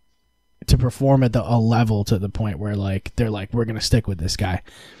 to perform at a level to the point where like they're like, we're gonna stick with this guy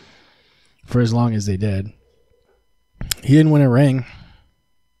for as long as they did. He didn't win a ring.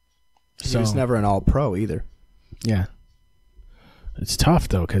 He was never an All-Pro either. Yeah. It's tough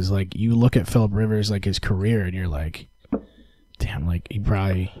though, because like you look at Philip Rivers, like his career, and you're like, damn, like he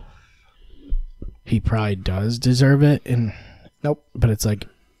probably does deserve it. And nope. But it's like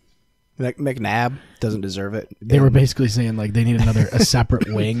McNabb doesn't deserve it. They were basically saying like they need a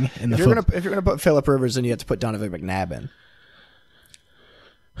separate wing in the. If you're gonna put Philip Rivers in, you have to put Donovan McNabb in.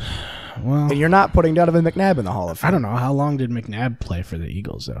 Well, and you're not putting Donovan McNabb in the Hall of Fame. I don't know, how long did McNabb play for the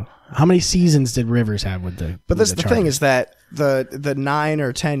Eagles though? How many seasons did Rivers have with the? But that's the thing, is that the 9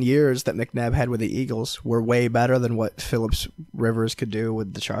 or 10 years that McNabb had with the Eagles were way better than what Phillips Rivers could do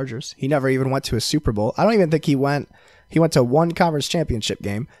with the Chargers. He never even went to a Super Bowl. I don't even think he went. He went to one conference championship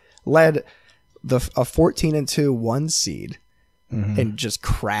game, led a 14-2 1 seed and just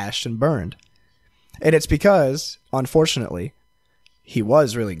crashed and burned. And it's because, unfortunately, he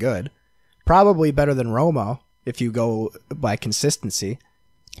was really good. Probably better than Romo if you go by consistency.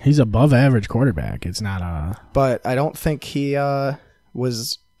 He's above average quarterback. It's not But I don't think he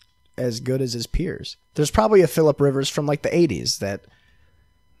was as good as his peers. There's probably a Phillip Rivers from like the 80s that...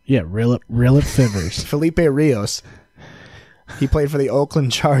 Yeah, Rillip Fivers. Felipe Rios. He played for the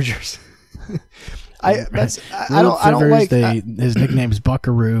Oakland Chargers. I don't like his nickname's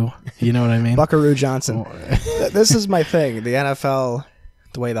Buckaroo. You know what I mean? Buckaroo Johnson. This is my thing. The NFL,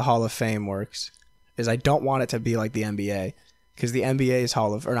 the way the Hall of Fame works, is I don't want it to be like the NBA, because the NBA's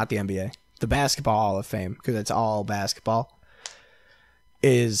not the NBA, the Basketball Hall of Fame, because it's all basketball,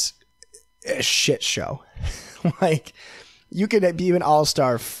 is a shit show. Like, you could be an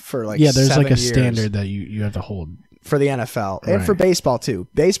all-star for like 7 there's like a years standard that you have to hold for the NFL and for baseball too.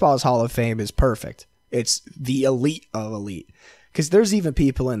 Baseball's Hall of Fame is perfect. It's the elite of elite. Because there's even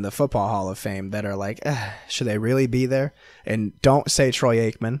people in the Football Hall of Fame that are like, should they really be there? And don't say Troy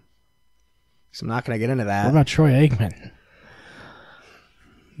Aikman, because I'm not going to get into that. What about Troy Aikman?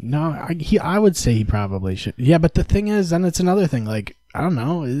 No, I would say he probably should. Yeah, but the thing is, then it's another thing. Like, I don't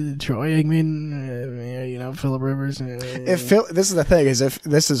know, Troy Aikman, Phillip Rivers. This is the thing,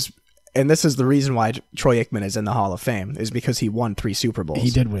 this is the reason why Troy Aikman is in the Hall of Fame, is because he won 3 Super Bowls.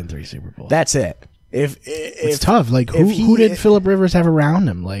 He did win 3 Super Bowls. That's it. It's tough. Like, who did Phillip Rivers have around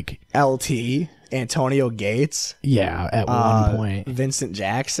him? Like LT, Antonio Gates. Yeah, at one point. Vincent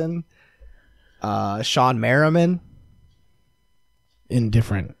Jackson, Sean Merriman. In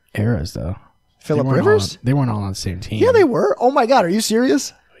different eras, though. Phillip Rivers? They weren't all on the same team. Yeah, they were. Oh my God, are you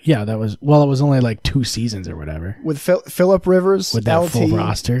serious? Yeah, it was only like 2 seasons or whatever. With Phillip Rivers, with that LT, full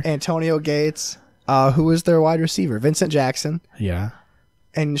roster. Antonio Gates, who was their wide receiver? Vincent Jackson. Yeah.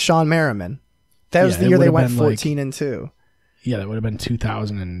 And Sean Merriman. That was the year they went 14-2. Yeah, that would have been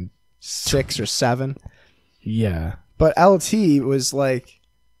 2006 or 7. Yeah. But LT was like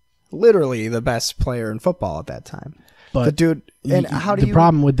literally the best player in football at that time. But the dude, and how do the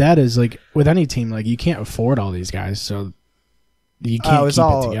problem with that is, like, with any team, like, you can't afford all these guys, so you can't keep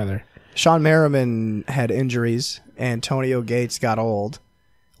it together. Sean Merriman had injuries. Antonio Gates got old.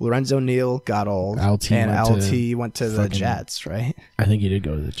 Lorenzo Neal got old. LT went to the Jets, right? I think he did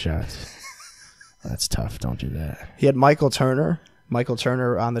go to the Jets. That's tough. Don't do that. He had Michael Turner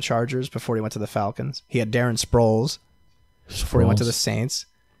on the Chargers before he went to the Falcons. He had Darren Sproles before he went to the Saints.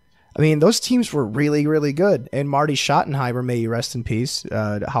 I mean, those teams were really, really good. And Marty Schottenheimer, may he rest in peace,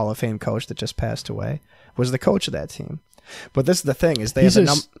 Hall of Fame coach that just passed away, was the coach of that team. But this is the thing, is he's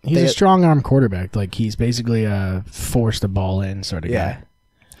a strong arm quarterback. Like, he's basically a force the ball in sort of guy.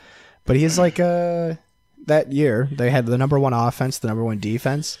 But he's like that year they had the number 1 offense, the number 1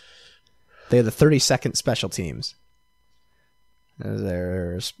 defense. They had the 32nd special teams.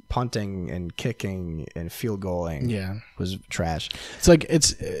 There's punting and kicking and field goaling. Yeah, was trash. It's like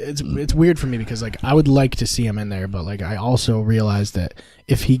it's weird for me, because like I would like to see him in there, but like I also realize that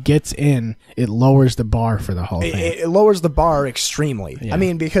if he gets in, it lowers the bar for the Hall of Fame. It lowers the bar extremely. Yeah. I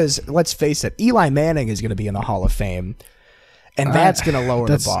mean, because let's face it, Eli Manning is going to be in the Hall of Fame, and that's going to lower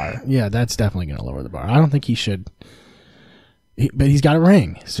the bar. Yeah, that's definitely going to lower the bar. I don't think he should. But he's got a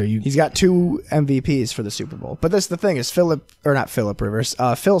ring, so he's got 2 MVPs for the Super Bowl. But this the thing is, Phil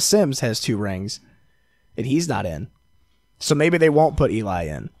Simms has 2 rings, and he's not in. So maybe they won't put Eli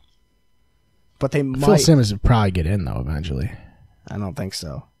in. But they might. Phil Simms would probably get in, though, eventually. I don't think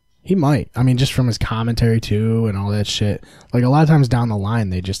so. He might. I mean, just from his commentary too and all that shit. Like, a lot of times down the line,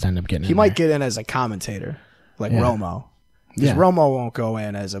 they just end up getting. He might get in as a commentator, like Romo. Because Romo won't go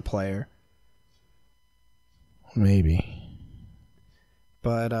in as a player. Maybe.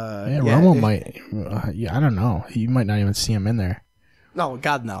 But Romo might. I don't know. You might not even see him in there. No,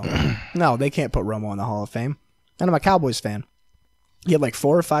 God, no. No, they can't put Romo in the Hall of Fame. And I'm a Cowboys fan. He had like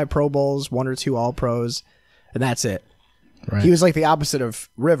 4 or 5 Pro Bowls, 1 or 2 All-Pros, and that's it. Right. He was like the opposite of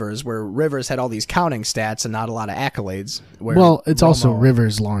Rivers, where Rivers had all these counting stats and not a lot of accolades. Well, it's also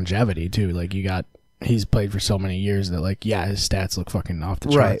Rivers' longevity too. Like, he's played for so many years that, like, his stats look fucking off the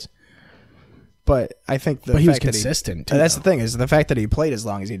charts. Right. But I think he was consistent too. That's the thing, is the fact that he played as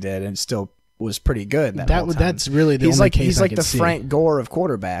long as he did and still was pretty good. That's really the only case he's I like can the see. Frank Gore of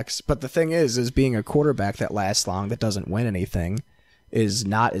quarterbacks. But the thing is being a quarterback that lasts long, that doesn't win anything, is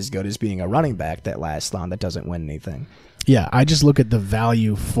not as good as being a running back that lasts long, that doesn't win anything. Yeah, I just look at the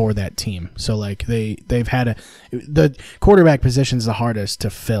value for that team. So, like, they've had the quarterback position is the hardest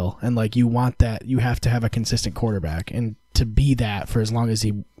to fill, and like, you want that, you have to have a consistent quarterback, and to be that for as long as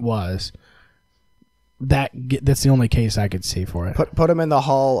he was, that's the only case I could see for it. Put him in the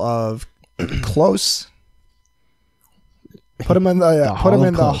Hall of close. Put him in the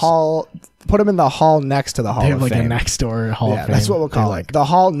hall. Put him in the hall next to the Hall They of have like Fame. a next door Hall of Fame. That's what we'll call it. The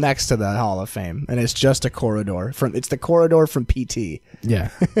hall next to the Hall of Fame, and it's just a corridor. It's the corridor from PT. Yeah.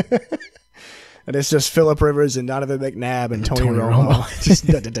 And it's just Phillip Rivers and Donovan McNabb and Tony Romo. Just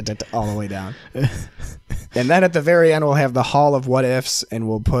all the way down. And then at the very end, we'll have the Hall of What Ifs, and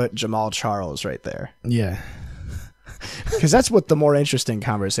we'll put Jamal Charles right there. Yeah. Because that's what the more interesting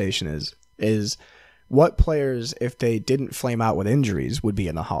conversation is what players, if they didn't flame out with injuries, would be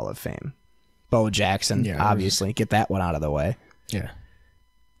in the Hall of Fame. Bo Jackson, obviously. Get that one out of the way. Yeah.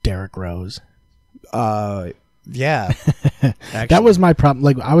 Derrick Rose. Yeah. That was my problem.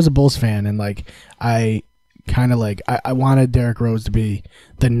 Like, I was a Bulls fan, and like I kind of like I wanted Derrick Rose to be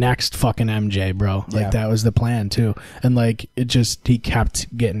the next fucking MJ, bro. Like that was the plan too. And like he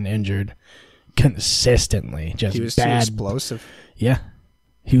kept getting injured consistently. Just he was bad. too explosive. Yeah.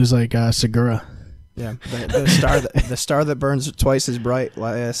 He was like Segura. Yeah. The star that burns twice as bright,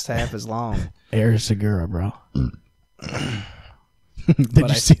 lasts half as long. Air Segura, bro. Did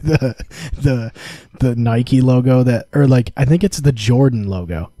you see the Nike logo I think it's the Jordan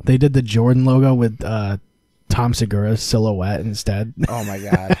logo. They did the Jordan logo with Tom Segura's silhouette instead. Oh my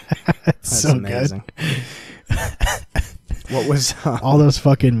god. That's so amazing. What was all those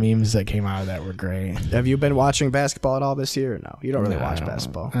fucking memes that came out of that were great. Have you been watching basketball at all this year or no? You don't really watch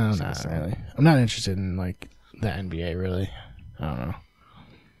basketball. No, not really. I'm not interested in like the NBA really. I don't know.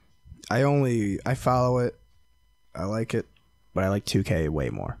 I follow it. I like it. But I like 2K way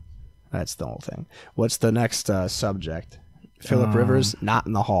more. That's the whole thing. What's the next subject? Phillip Rivers, not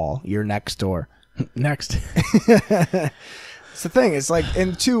in the hall. You're next door. Next. It's the thing. It's like,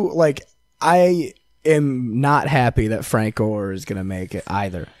 I am not happy that Frank Gore is going to make it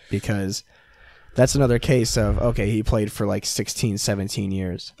either. Because that's another case of, okay, he played for like 16, 17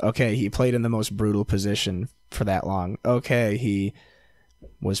 years. Okay, he played in the most brutal position for that long. Okay, he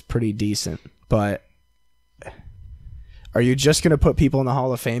was pretty decent. But are you just going to put people in the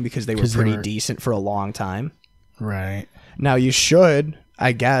Hall of Fame because they were pretty decent for a long time? Right. Now, you should,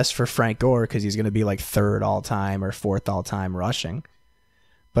 I guess, for Frank Gore, because he's going to be like third all-time or fourth all-time rushing.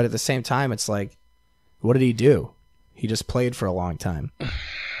 But at the same time, it's like, what did he do? He just played for a long time.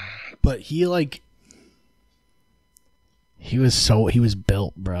 But he was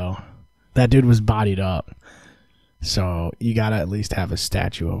built, bro. That dude was bodied up. So you got to at least have a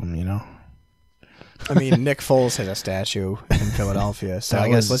statue of him, you know? I mean, Nick Foles has a statue in Philadelphia, so I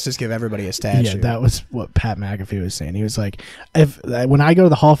guess let's just give everybody a statue. Yeah, that was what Pat McAfee was saying. He was like, when I go to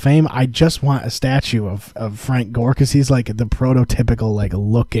the Hall of Fame, I just want a statue of Frank Gore because he's like the prototypical like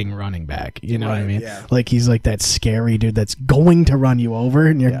looking running back. You know what I mean? Yeah. Like he's like that scary dude that's going to run you over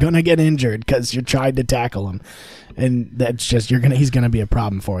and you're gonna get injured because you're trying to tackle him, and that's just he's gonna be a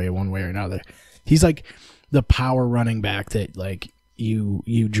problem for you one way or another. He's like the power running back that like you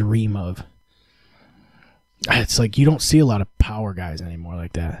dream of. It's like you don't see a lot of power guys anymore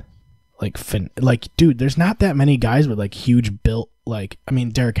like that. Like dude, there's not that many guys with like huge built. Like I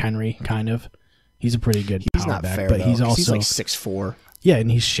mean, Derrick Henry, kind of. He's a pretty good. He's power not back, fair, but though, he's also like 6'4". Yeah, and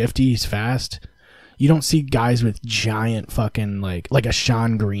he's shifty. He's fast. You don't see guys with giant fucking like a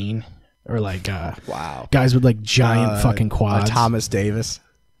Sean Green or like wow guys with like giant fucking quads. Thomas Davis,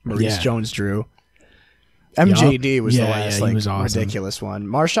 Maurice Jones-Drew. MJD was the last like awesome. Ridiculous one.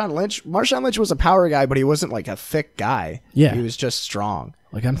 Marshawn Lynch was a power guy, but he wasn't like a thick guy. Yeah, he was just strong.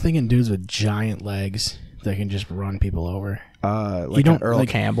 Like I'm thinking dudes with giant legs that can just run people over. Like an Earl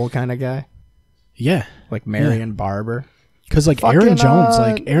Campbell kind of guy. Yeah, like Marion Barber. Because like Aaron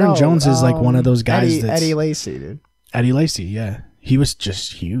Jones is like one of those guys. Eddie Lacy, dude. Eddie Lacy, yeah, he was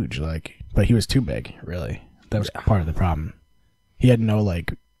just huge, but he was too big. Really, that was part of the problem. He had no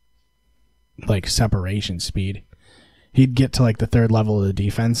like separation speed. He'd get to like the third level of the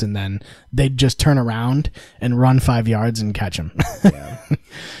defense and then they'd just turn around and run 5 yards and catch him. Yeah.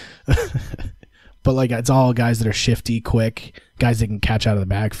 But like it's all guys that are shifty, quick, guys that can catch out of the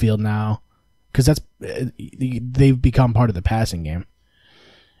backfield now, because they've become part of the passing game,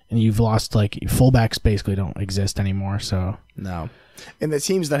 and you've lost like fullbacks basically don't exist anymore. So no, and the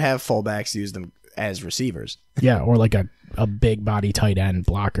teams that have fullbacks use them as receivers. Yeah, or like a big body tight end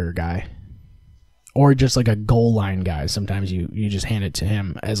blocker guy. Or just like a goal line guy. Sometimes you just hand it to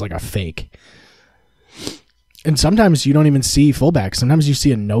him as like a fake. And sometimes you don't even see fullbacks. Sometimes you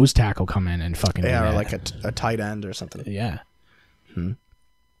see a nose tackle come in and fucking or like a tight end or something. Yeah.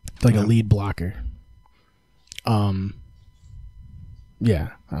 Like a lead blocker. Yeah, I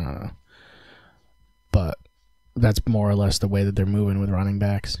don't know. But that's more or less the way that they're moving with running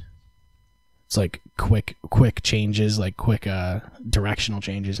backs. It's like quick changes, like quick directional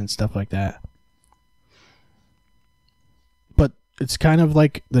changes and stuff like that. But it's kind of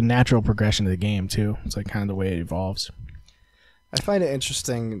like the natural progression of the game too. It's like kind of the way it evolves. I find it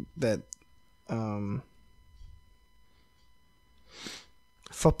interesting that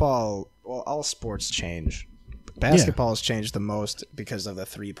football, well, all sports change. Basketball has changed the most because of the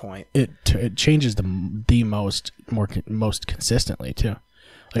 3-point. It changes the most consistently too.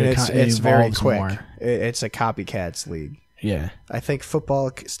 Like It's very evolves quick. more. It's a copycats league. Yeah. I think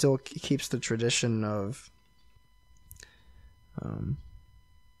football still keeps the tradition of. I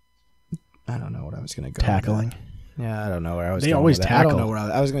don't know what I was going to go Tackling. Yeah, I don't know where I was. They going always with that. tackle. I don't know where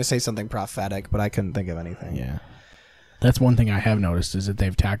I was going to say something prophetic, but I couldn't think of anything. Yeah. That's one thing I have noticed is that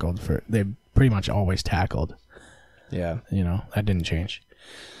they've pretty much always tackled. Yeah. You know, that didn't change.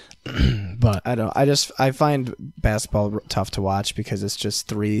 But I find basketball tough to watch because it's just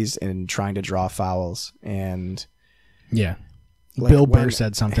threes and trying to draw fouls. And yeah. like Bill Burr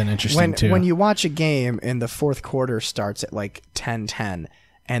said something interesting too. When you watch a game and the fourth quarter starts at like 10:10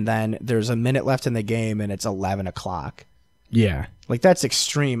 and then there's a minute left in the game and it's 11 o'clock. Yeah. Like that's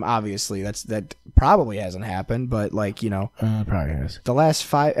extreme, obviously. That probably hasn't happened, but like, you know, probably has. the last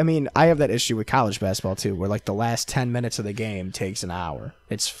five. I mean, I have that issue with college basketball too, where like the last 10 minutes of the game takes an hour.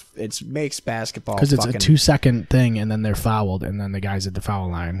 It makes basketball because it's a 2-second thing, and then they're fouled, and then the guy's at the foul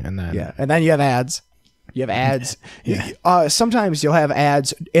line, and then yeah, and then you have ads. You have ads. Yeah. Sometimes you'll have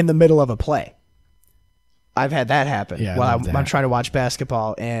ads in the middle of a play. I've had that happen. Yeah, while I'm trying to watch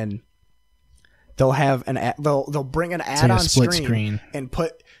basketball, and they'll have an ad, they'll bring an ad like a on split screen and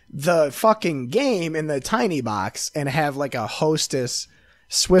put the fucking game in the tiny box and have like a Hostess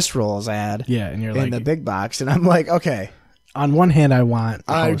Swiss rolls ad. Yeah, and you're in like the big box, and I'm like, okay. On one hand,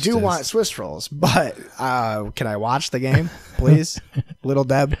 I do want Swiss rolls, but can I watch the game, please? Little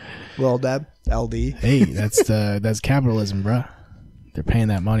Deb, LD. Hey, that's capitalism, bro. They're paying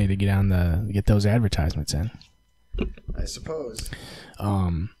that money to get those advertisements in. I suppose.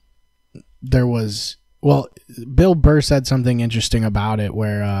 Bill Burr said something interesting about it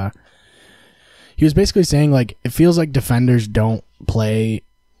where he was basically saying like it feels like defenders don't play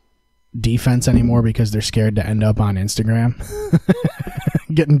defense anymore because they're scared to end up on Instagram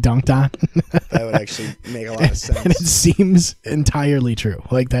getting dunked on. That would actually make a lot of sense. And it seems entirely true.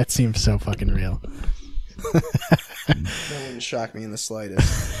 Like that seems so fucking real. That wouldn't shock me in the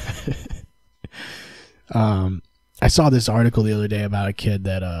slightest. I saw this article the other day about a kid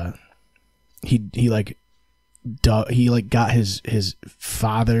that he got his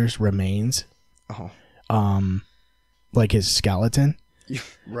father's remains, like his skeleton,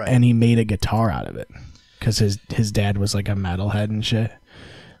 right? And he made a guitar out of it because his dad was like a metalhead and shit,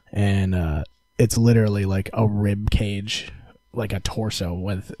 and it's literally like a rib cage, like a torso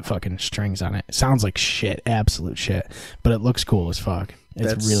with fucking strings on it. It sounds like shit, absolute shit, but it looks cool as fuck.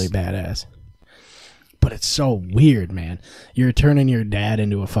 It's really badass. But it's so weird, man. You're turning your dad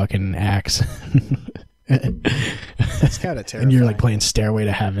into a fucking axe. It's kind of terrifying. And you're like playing Stairway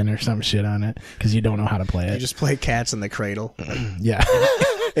to Heaven or some shit on it because you don't know how to play it. You just play Cats in the Cradle. Yeah.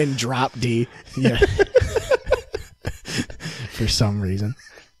 In drop D. Yeah. For some reason.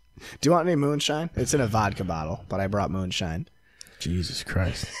 Do you want any moonshine? It's in a vodka bottle, but I brought moonshine. Jesus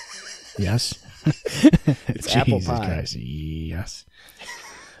Christ. Yes. It's Jesus apple pie. Christ. Yes.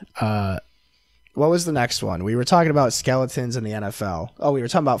 What was the next one? We were talking about skeletons in the NFL. Oh, we were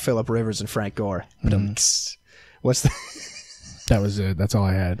talking about Phillip Rivers and Frank Gore. What's the... That was it. That's all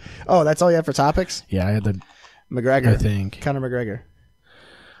I had. Oh, that's all you had for topics? Yeah, I had the McGregor. I think. Conor McGregor.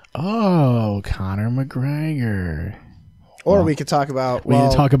 Oh, Conor McGregor. Or we could talk about... We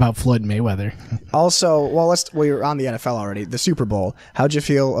need to talk about Floyd Mayweather. Also, we were on the NFL already. The Super Bowl. How'd you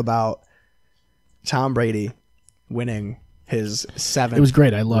feel about Tom Brady winning his 7th? It was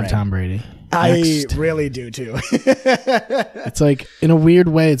great. I love Tom Brady. I really do too. It's like, in a weird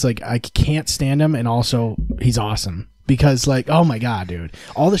way, it's like I can't stand him, and also he's awesome. Because, like, oh my God, dude.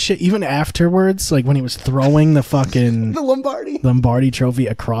 All the shit, even afterwards, like when he was throwing the fucking... the Lombardi trophy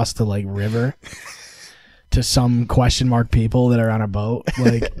across the, like, river to some question mark people that are on a boat.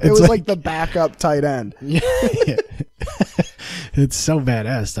 Like it was like the backup tight end. Yeah. It's so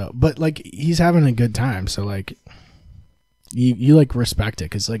badass, though. But, like, he's having a good time, so, like... You like respect it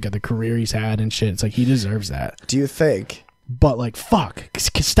because like the career he's had and shit. It's like he deserves that. Do you think? But like fuck,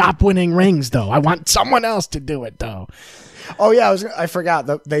 stop winning rings though. I want someone else to do it though. Oh yeah, I forgot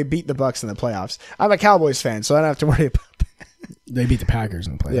that they beat the Bucks in the playoffs. I'm a Cowboys fan, so I don't have to worry about that. They beat the Packers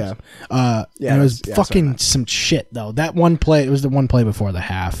in the playoffs. Yeah. And it was fucking some shit though. That one play, it was the one play before the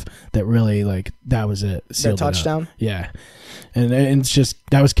half that really that was it. The touchdown? Yeah. And it's just,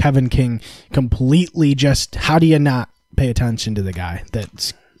 that was Kevin King completely just, how do you not pay attention to the guy?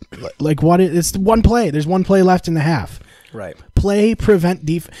 That's it's one play. There's one play left in the half. Right. Play, prevent,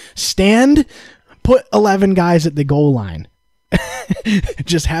 stand, put 11 guys at the goal line.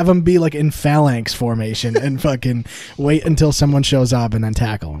 Just have them be like in phalanx formation and fucking wait until someone shows up and then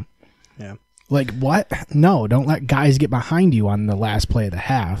tackle them. Yeah. Like, what? No, don't let guys get behind you on the last play of the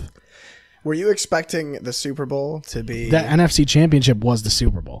half. Were you expecting the Super Bowl to be... That NFC Championship was the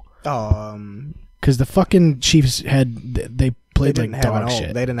Super Bowl. Because the fucking Chiefs they played like dog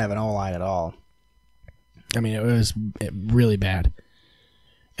shit. They didn't have an O-line at all. I mean, it was really bad.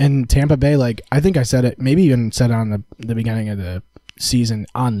 And Tampa Bay, I think I said it, maybe even said it on the beginning of the season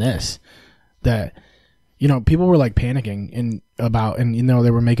on this, that, people were panicking and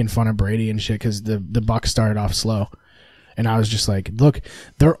they were making fun of Brady and shit because the Bucs started off slow. And I was just like, look,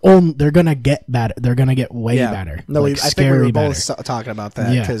 they're going to get better. They're going to get way better. No, I think we were both talking about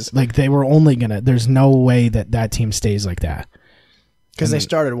that. Yeah, because they were only going to, there's no way that team stays like that. Because they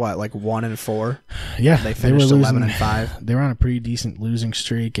started 1-4. Yeah, they finished 11-5. They were on a pretty decent losing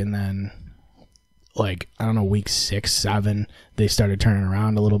streak, and then I don't know, week 6, 7, they started turning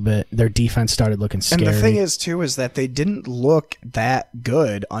around a little bit. Their defense started looking scary. And the thing is too is that they didn't look that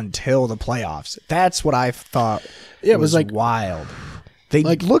good until the playoffs. That's what I thought. Yeah, it was wild. They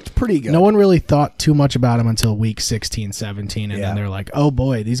looked pretty good. No one really thought too much about them until week 16, 17, and then they're like, oh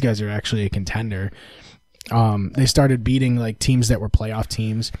boy, these guys are actually a contender. They started beating teams that were playoff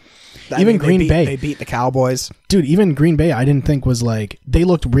teams. Green Bay. They beat the Cowboys. Dude, even Green Bay I didn't think was they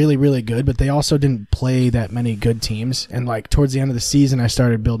looked really, really good, but they also didn't play that many good teams. And towards the end of the season I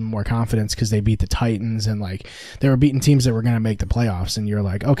started building more confidence because they beat the Titans and they were beating teams that were going to make the playoffs, and you're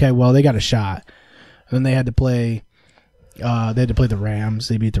like, okay, well, they got a shot. And then they had to play the Rams.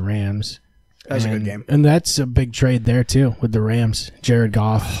 They beat the Rams. That was a good game. And that's a big trade there too with the Rams. Jared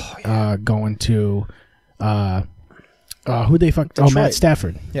Goff going to who'd they fuck? Detroit. Oh, Matt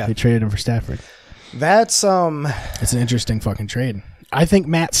Stafford. Yeah, they traded him for Stafford. That's it's an interesting fucking trade. I think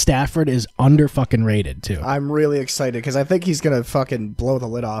Matt Stafford is under fucking rated too. I'm really excited because I think he's gonna fucking blow the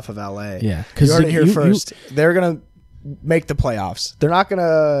lid off of LA. Yeah, because you heard it here first. They're gonna make the playoffs. They're not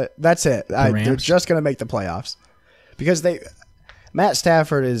gonna. That's it. They're just gonna make the playoffs because Matt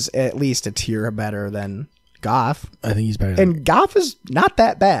Stafford is at least a tier better than Goff. I think he's better. And Goff is not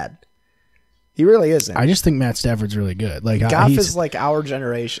that bad. He really isn't. I just think Matt Stafford's really good. Goff is our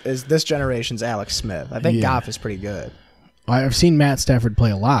generation, is this generation's Alex Smith. I think Goff is pretty good. I've seen Matt Stafford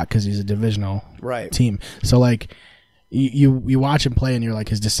play a lot because he's a divisional team. So you watch him play and you're like,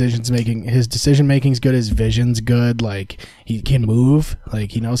 his decision making's good, his vision's good. He can move.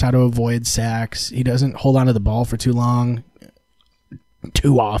 He knows how to avoid sacks. He doesn't hold on to the ball for too long,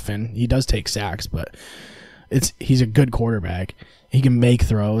 too often. He does take sacks, but he's a good quarterback. He can make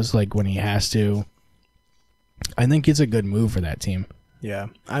throws when he has to. I think it's a good move for that team. Yeah,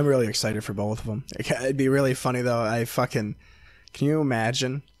 I'm really excited for both of them. It'd be really funny though. Can you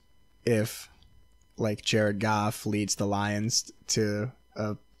imagine if Jared Goff leads the Lions to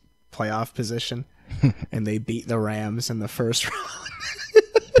a playoff position and they beat the Rams in the first round?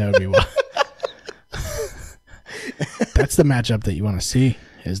 That would be wild. That's the matchup that you want to see,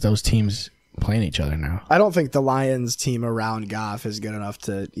 is those teams playing each other now. I don't think the Lions team around Goff is good enough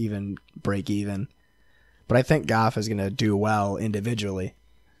to even break even. But I think Goff is going to do well individually.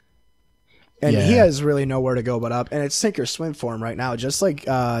 And he has really nowhere to go but up. And it's sink or swim for him right now. Just like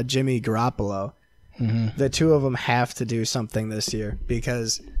Jimmy Garoppolo. Mm-hmm. The two of them have to do something this year.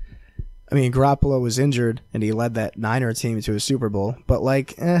 Because, Garoppolo was injured and he led that Niner team to a Super Bowl. But,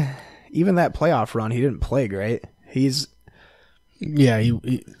 even that playoff run, he didn't play great. He's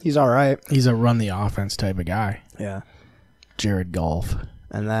all right. He's a run the offense type of guy. Yeah. Jared Goff.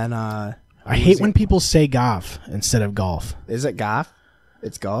 And then I hate when people say Goff instead of golf. Is it Goff?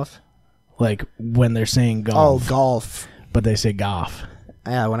 It's golf? When they're saying golf. Oh, golf. But they say Goff.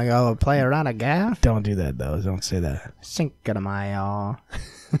 Yeah, I want to go play around a golf. Don't do that though. Don't say that. Cinco de Mayo.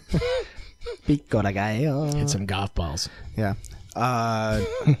 Pico de gallo. Hit some golf balls. Yeah.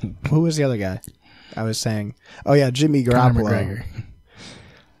 Who was the other guy? I was saying, Jimmy Garoppolo.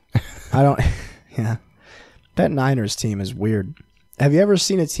 Yeah. That Niners team is weird. Have you ever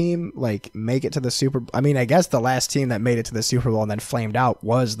seen a team make it to the Super Bowl? I guess the last team that made it to the Super Bowl and then flamed out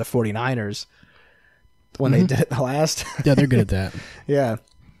was the 49ers when they did it the last. Yeah, they're good at that. Yeah.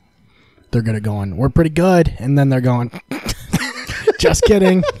 They're good at going, we're pretty good. And then they're going, just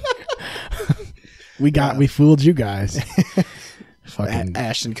kidding. We fooled you guys. Fucking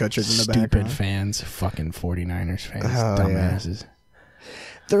Ashton Kutcher's in the stupid background. fans. Fucking 49ers fans. Oh, Dumbasses.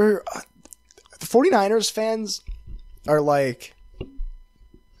 They're the 49ers fans are like.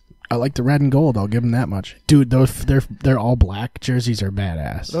 I like the red and gold. I'll give them that much, dude. Those they're all black jerseys are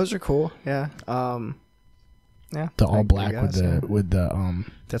badass. Those are cool. Yeah. Yeah. The all black guess, with the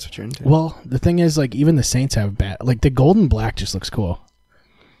That's what you're into. Well, the thing is, like, even the Saints have like the gold and black just looks cool.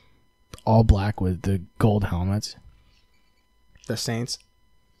 All black with the gold helmets. The Saints.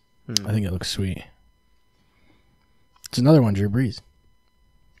 I think it looks sweet. It's another one, Drew Brees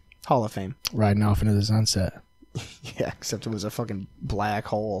Hall of Fame. riding off into the sunset. Yeah, except it was a fucking black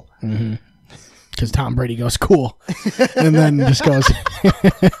hole. Because Tom Brady goes cool, and then just goes,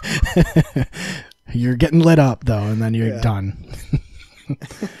 "You're getting lit up though," and then you're done.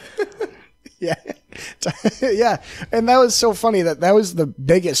 Yeah. Yeah. And that was so funny that was the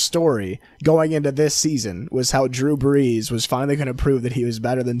biggest story going into this season was how Drew Brees was finally going to prove that he was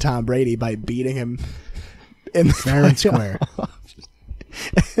better than Tom Brady by beating him in the Fair and square.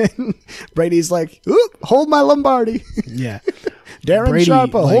 And Brady's like, "Ooh, hold my Lombardi." Yeah. Darren Brady,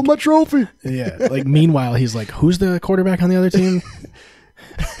 Sharpa, like- hold my trophy. Yeah. Like, meanwhile, he's like, "Who's the quarterback on the other team?"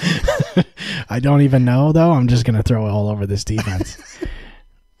 I don't even know, though. I'm just gonna throw it all over this defense.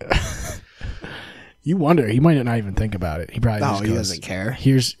 You wonder. He might not even think about it. He probably just he goes, doesn't care.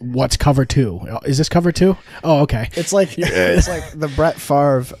 Here's what's cover 2. Is this cover 2? Oh, okay. It's like the Brett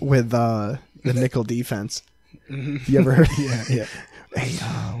Favre with the nickel defense. You ever heard? Yeah. Hey,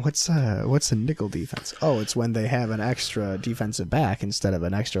 what's a nickel defense? Oh, it's when they have an extra defensive back instead of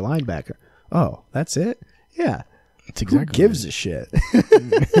an extra linebacker. Oh, that's it? Yeah. It's exactly. Who gives a shit?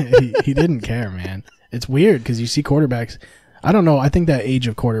 He didn't care, man. It's weird because you see quarterbacks. I don't know. I think that age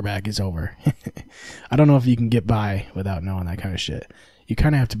of quarterback is over. I don't know if you can get by without knowing that kind of shit. You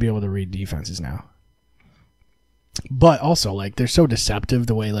kind of have to be able to read defenses now. But also, like, they're so deceptive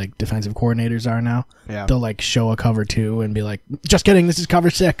the way, like, defensive coordinators are now. Yeah. They'll, like, show a cover 2 and be like, "Just kidding, this is cover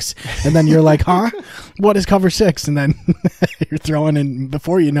 6." And then you're like, "Huh? What is cover 6?" And then you're throwing in,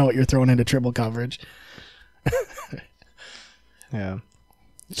 before you know it, you're throwing into triple coverage. Yeah.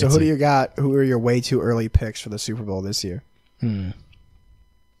 So who do you got? Who are your way too early picks for the Super Bowl this year? Do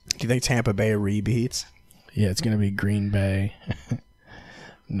you think Tampa Bay repeats? Yeah, it's gonna be Green Bay.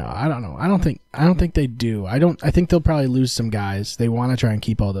 No, I don't know. I don't think they do. I think they'll probably lose some guys. They want to try and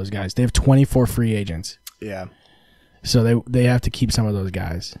keep all those guys. They have 24 free agents. Yeah. So they have to keep some of those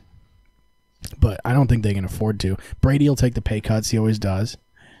guys. But I don't think they can afford to. Brady will take the pay cuts. He always does.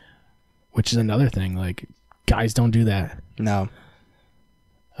 Which is another thing. Like, guys don't do that. No.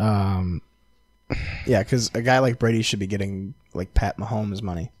 Yeah, because a guy like Brady should be getting like Pat Mahomes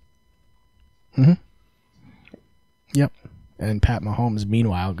money. Yep. And Pat Mahomes,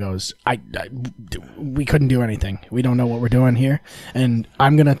 meanwhile, goes, we couldn't do anything. We don't know what we're doing here. And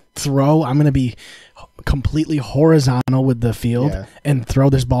I'm going to be completely horizontal with the field and throw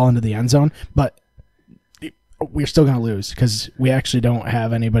this ball into the end zone. But we're still going to lose because we actually don't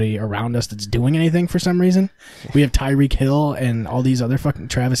have anybody around us that's doing anything for some reason. We have Tyreek Hill and all these other fucking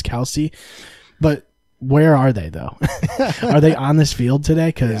Travis Kelce. But where are they, though? Are they on this field today?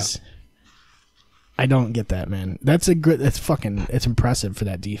 Because... Yeah. I don't get that, man. It's impressive for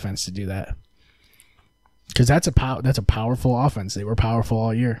that defense to do that. Because that's a powerful offense. They were powerful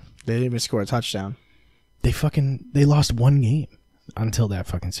all year. They didn't even score a touchdown. They lost one game until that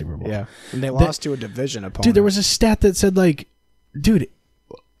fucking Super Bowl. Yeah. And they lost to a division opponent. Dude, there was a stat that said, like, dude,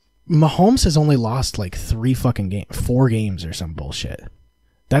 Mahomes has only lost like 4 games or some bullshit.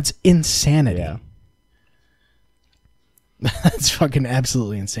 That's insanity. Yeah. That's fucking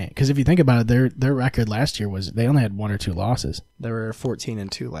absolutely insane. Because if you think about it, their record last year was they only had 1 or 2 losses. They were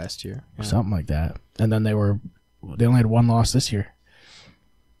 14-2 last year, something like that. And then they only had 1 loss this year.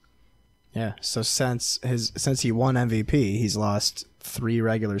 Yeah. So since he won MVP, he's lost 3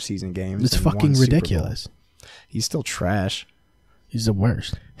 regular season games. It's fucking ridiculous. He's still trash. He's the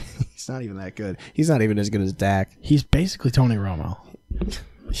worst. He's not even that good. He's not even as good as Dak. He's basically Tony Romo.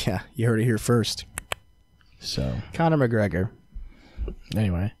 Yeah, you heard it here first. So Conor McGregor.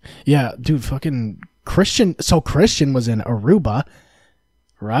 Anyway, yeah, dude, fucking Christian. So Christian was in Aruba,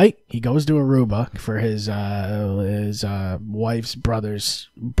 right? He goes to Aruba for his wife's brother's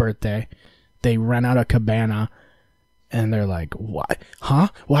birthday. They rent out a cabana, and they're like, "What? Huh?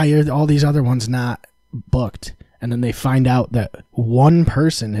 Why are all these other ones not booked?" And then they find out that one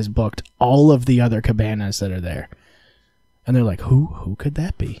person has booked all of the other cabanas that are there, and they're like, "Who could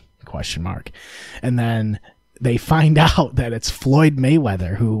that be?" ? And then they find out that it's Floyd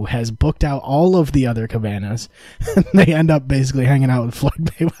Mayweather who has booked out all of the other cabanas. And they end up basically hanging out with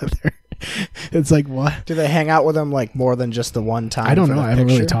Floyd Mayweather. It's like, what? Do they hang out with him like more than just the one time? I don't for know. the I haven't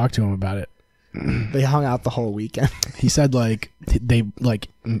really picture? talked to him about it. They hung out the whole weekend. He said like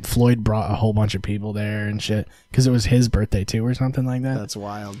Floyd brought a whole bunch of people there and shit because it was his birthday too or something like that. That's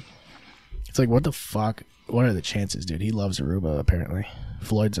wild. It's like, what the fuck? What are the chances, dude? He loves Aruba apparently.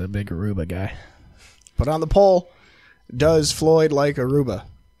 Floyd's a big Aruba guy. Put on the poll. Does Floyd like Aruba?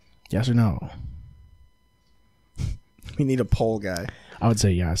 Yes or no? We need a poll guy. I would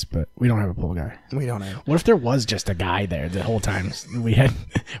say yes, but we don't have a poll guy. We don't have. What if there was just a guy there the whole time? We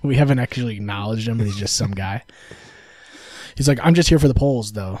haven't actually acknowledged him, but he's just some guy. He's like, I'm just here for the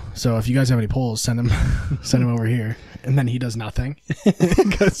polls, though. So if you guys have any polls, send them over here. And then he does nothing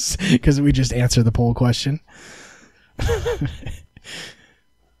because we just answer the poll question.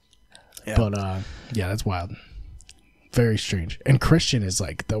 Yeah. But yeah, that's wild. Very strange. And Christian is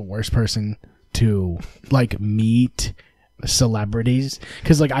like the worst person to like meet celebrities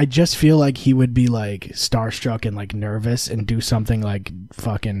because like I just feel like he would be like starstruck and like nervous and do something like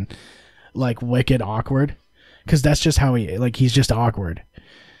fucking like wicked awkward because that's just how he's just awkward.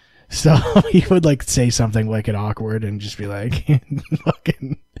 So he would like say something wicked awkward and just be like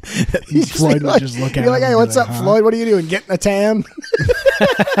fucking Floyd would just look at him like, hey, what's up, Floyd? What are you doing? Getting a tan?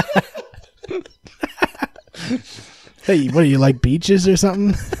 Hey, what do you like, beaches or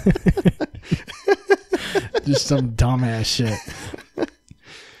something? Just some dumbass shit.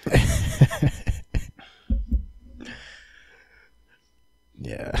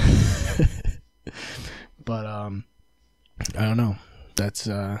 Yeah. But I don't know. That's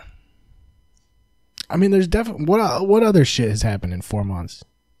I mean, there's definitely what other shit has happened in 4 months?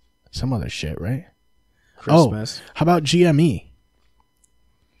 Some other shit, right? Christmas. Oh, how about GME?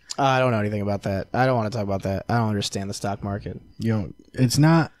 I don't know anything about that. I don't want to talk about that. I don't understand the stock market. You know, it's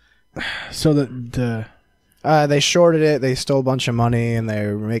not. So the they shorted it. They stole a bunch of money, and they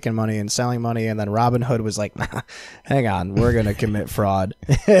were making money and selling money. And then Robinhood was like, nah, "Hang on, we're gonna commit fraud."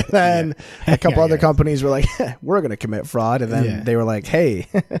 And then a couple other companies were like, "We're gonna commit fraud." And then they were like, "Hey,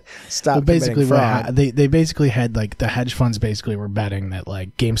 stop committing fraud." They basically had like the hedge funds basically were betting that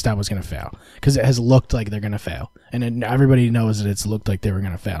like GameStop was gonna fail because it has looked like they're gonna fail, and everybody knows that it's looked like they were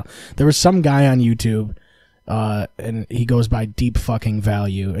gonna fail. There was some guy on YouTube. And he goes by Deep Fucking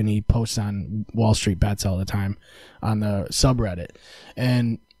Value, and he posts on Wall Street Bets all the time on the subreddit.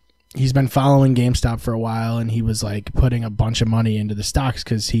 And he's been following GameStop for a while, and he was like putting a bunch of money into the stocks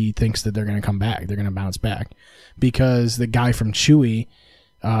because he thinks that they're going to come back. They're going to bounce back because the guy from Chewy,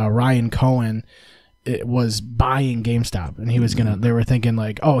 Ryan Cohen, it was buying GameStop, and he was they were thinking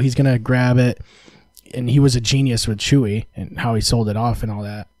like, oh, he's going to grab it. And he was a genius with Chewy and how he sold it off and all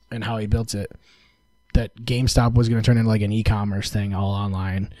that and how he built it. That GameStop was going to turn into like an e-commerce thing all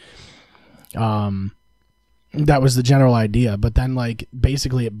online. That was the general idea. But then like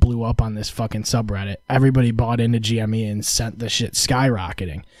basically it blew up on this fucking subreddit. Everybody bought into GME and sent the shit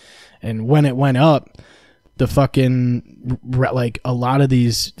skyrocketing. And when it went up, the fucking like a lot of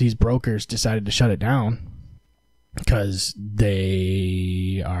these brokers decided to shut it down because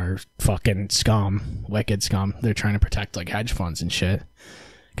they are fucking scum, wicked scum. They're trying to protect like hedge funds and shit.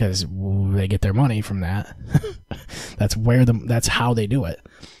 Because they get their money from that. That's how they do it.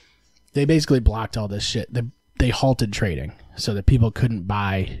 They basically blocked all this shit. They halted trading so that people couldn't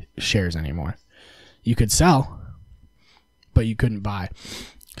buy shares anymore. You could sell, but you couldn't buy.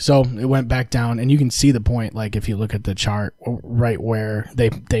 So it went back down, and you can see the point. Like if you look at the chart, right where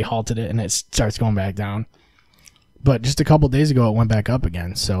they halted it, and it starts going back down. But just a couple days ago, it went back up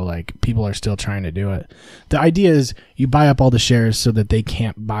again. So, like, people are still trying to do it. The idea is you buy up all the shares so that they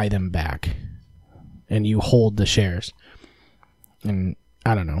can't buy them back. And you hold the shares. And,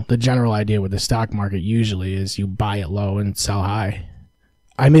 I don't know. The general idea with the stock market usually is you buy it low and sell high.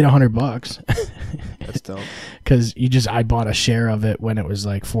 I made $100. That's dope. Because I bought a share of it when it was,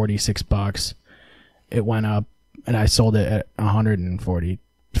 like, $46. It went up, and I sold it at $144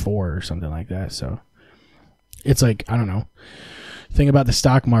 or something like that, so... It's like, I don't know. The thing about the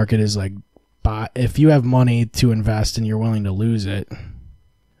stock market is like, if you have money to invest and you're willing to lose it,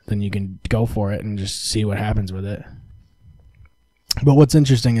 then you can go for it and just see what happens with it. But what's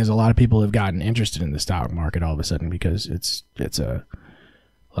interesting is a lot of people have gotten interested in the stock market all of a sudden because it's a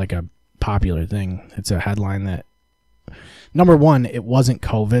popular thing. It's a headline that, number one, it wasn't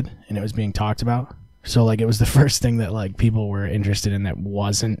COVID and it was being talked about. So like it was the first thing that like people were interested in that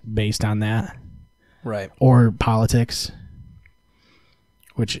wasn't based on that. Right. Or politics,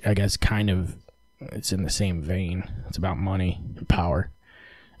 which I guess kind of it's in the same vein. It's about money and power.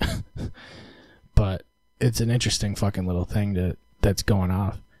 But it's an interesting fucking little thing that's going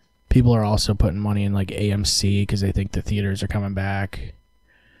off. People are also putting money in like AMC because they think the theaters are coming back.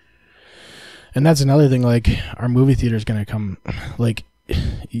 And that's another thing, like, our movie theater's going to come, like,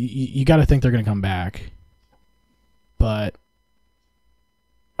 you got to think they're going to come back. But,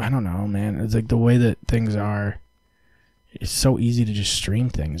 I don't know, man. It's like the way that things are, it's so easy to just stream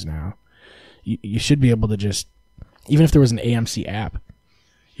things now. You should be able to just, even if there was an AMC app,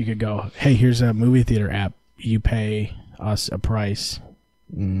 you could go, hey, here's a movie theater app. You pay us a price,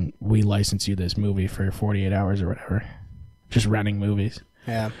 and we license you this movie for 48 hours or whatever. Just renting movies.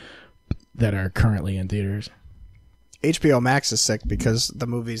 Yeah. That are currently in theaters. HBO Max is sick because the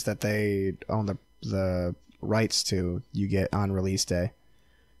movies that they own the rights to, you get on release day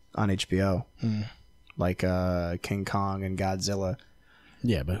on HBO. Like King Kong and Godzilla.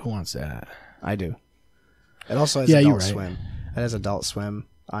 Yeah, but who wants that? I do. It also has Adult Swim. It has Adult Swim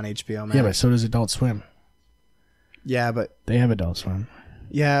on HBO Max. Yeah, but so does Adult Swim. Yeah, but they have Adult Swim.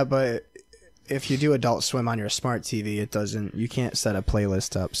 Yeah, but if you do Adult Swim on your smart TV, it doesn't. You can't set a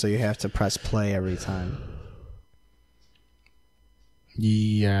playlist up, so you have to press play every time.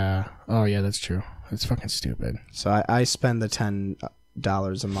 Yeah. Oh, yeah, that's true. It's fucking stupid. So I spend the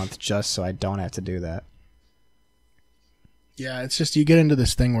 $10 a month just so I don't have to do that. Yeah, it's just you get into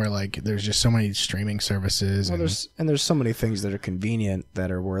this thing where like there's just so many streaming services. Well, there's so many things that are convenient that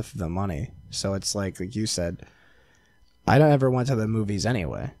are worth the money. So it's like you said, I don't ever went to the movies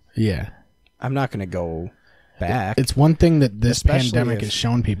anyway. Yeah. I'm not going to go back. It's one thing that this Especially pandemic has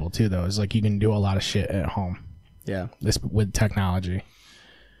shown people too, though, is like you can do a lot of shit at home. Yeah. This with technology.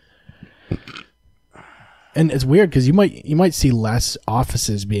 And it's weird because you might see less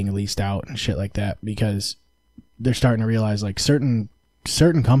offices being leased out and shit like that because they're starting to realize like certain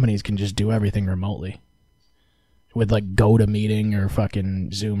companies can just do everything remotely with like GoToMeeting or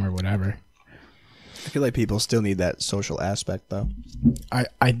fucking Zoom or whatever. I feel like people still need that social aspect though. I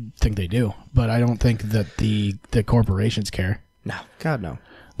think they do, but I don't think that the corporations care. No, God no.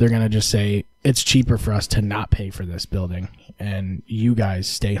 They're gonna just say it's cheaper for us to not pay for this building, and you guys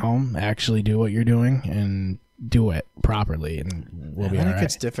stay home, actually do what you're doing, and do it properly, and we'll be all right. I think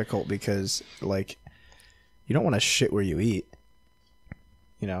it's difficult because like you don't want to shit where you eat.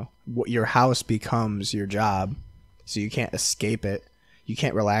 You know, your house becomes your job, so you can't escape it. You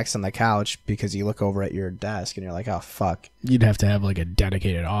can't relax on the couch because you look over at your desk and you're like, oh, fuck. You'd have to have like a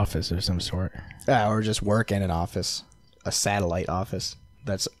dedicated office of some sort. Yeah, or just work in an office, a satellite office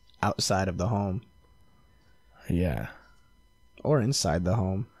that's outside of the home. Yeah. Or inside the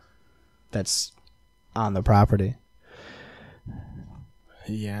home that's on the property.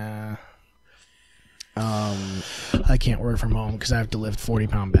 Yeah. I can't work from home because I have to lift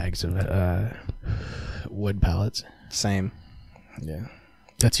 40-pound bags of wood pallets. Same. Yeah.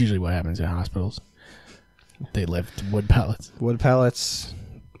 That's usually what happens in hospitals. They lift wood pallets. Wood pallets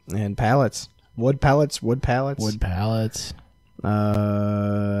and pallets. Wood pallets, wood pallets. Wood pallets.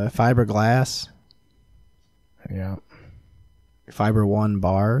 Fiberglass. Yeah. Fiber One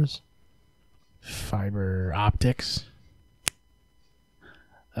bars. Fiber optics.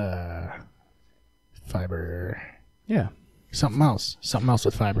 Fiber. Yeah. Something else. Something else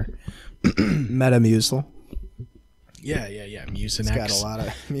with fiber. Metamucil. Yeah. Mucinex. It's got a lot of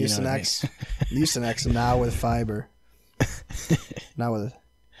Mucinex. Mucinex now with fiber. Not with.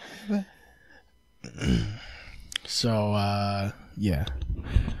 So, yeah.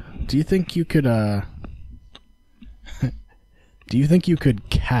 Do you think you could? Do you think you could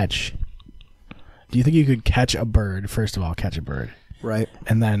catch? Do you think you could catch a bird? First of all, catch a bird, right?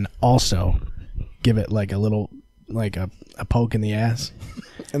 And then also give it like a little, like a poke in the ass.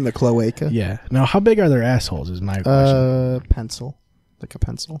 In the cloaca? Yeah. Now, how big are their assholes is my question. Pencil. Like a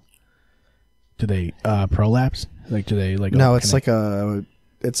pencil. Do they prolapse? Like, do they like... No, it's like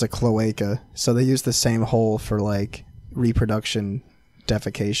it's a cloaca. So they use the same hole for like reproduction,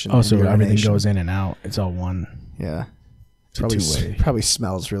 defecation. Oh, so everything goes in and out. It's all one. Yeah. It's probably two-way. Probably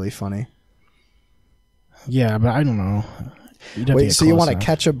smells really funny. Yeah, but I don't know. Wait, so you want to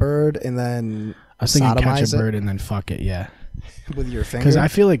catch a bird and then I was thinking catch a bird and then fuck it, yeah. With your finger? Because I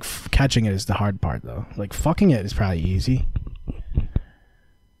feel like catching it is the hard part, though. Like, fucking it is probably easy.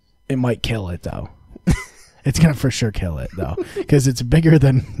 It might kill it, though. It's going to for sure kill it, though. Because it's bigger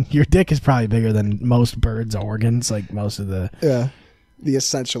than... Your dick is probably bigger than most birds' organs, like most of the... Yeah, the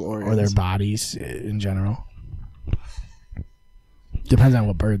essential organs. Or their bodies in general. Depends on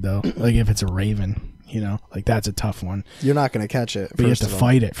what bird, though. Like, if it's a raven, you know? Like, that's a tough one. You're not going to catch it. But you have to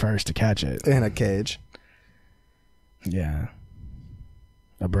fight it first to catch it. In a cage. Yeah.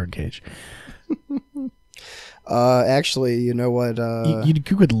 A bird cage. Actually, you know what? You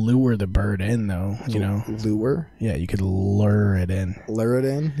could lure the bird in, though. You know, lure. Yeah, you could lure it in. Lure it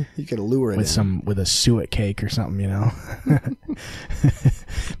in. You could lure it with a suet cake or something. You know,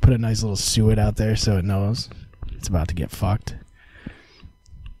 put a nice little suet out there so it knows it's about to get fucked.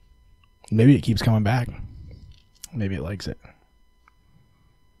 Maybe it keeps coming back. Maybe it likes it.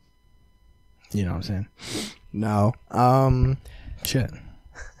 You know what I'm saying? No. Shit.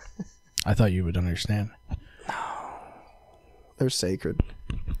 I thought you would understand. They're sacred.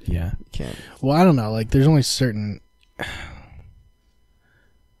 Yeah. You can't. Well, I don't know. Like, there's only certain.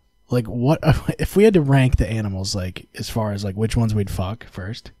 Like, what if we had to rank the animals? Like, as far as like which ones we'd fuck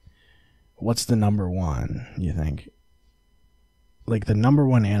first? What's the number one? You think? Like the number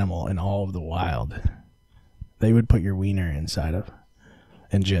one animal in all of the wild, they would put your wiener inside of,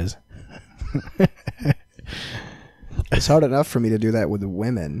 and jizz. It's hard enough for me to do that with the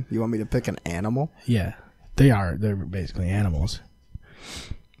women. You want me to pick an animal? Yeah, they are. They're basically animals.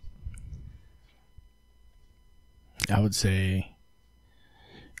 I would say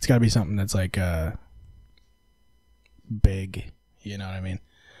it's got to be something that's like big. You know what I mean?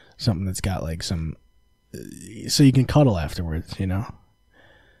 Something that's got like some, so you can cuddle afterwards. You know.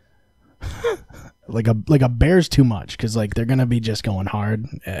 Like a bear's too much because like they're gonna be just going hard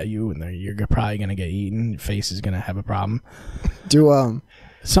at you and you're probably gonna get eaten. Your face is gonna have a problem. Something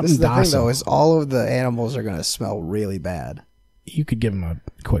This is the thing though is all of the animals are gonna smell really bad. You could give them a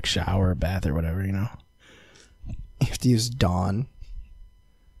quick shower, bath, or whatever. You know. You have to use Dawn.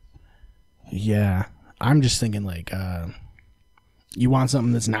 Yeah, I'm just thinking like you want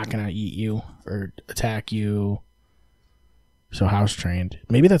something that's not gonna eat you or attack you. So house trained.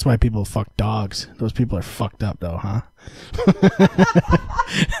 Maybe that's why people fuck dogs. Those people are fucked up though, huh?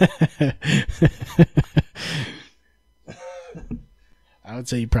 I would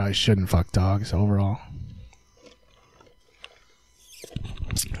say you probably shouldn't fuck dogs overall.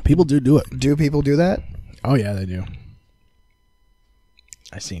 People do it. Do people do that? Oh yeah, they do.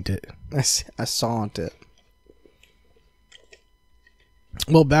 I seen it. I saw it.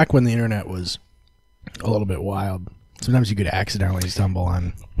 Well, back when the internet was a little bit wild, sometimes you could accidentally stumble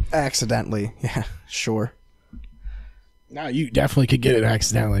on. Accidentally, yeah, sure. No, you definitely could get it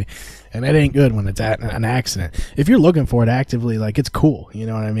accidentally, and it ain't good when it's an accident. If you're looking for it actively, like it's cool, you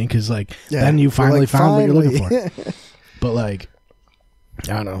know what I mean? Because like then you finally found what you're looking for. But like,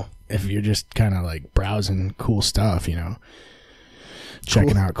 I don't know, if you're just kind of like browsing cool stuff, you know,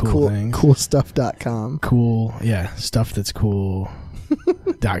 checking out cool things, coolstuff.com. Cool, yeah, stuff that's cool.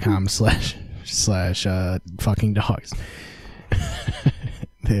 .com / fucking dogs.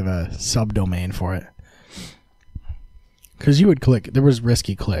 They have a subdomain for it. Because you would click, there was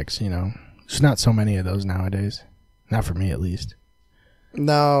risky clicks, you know. There's not so many of those nowadays. Not for me, at least.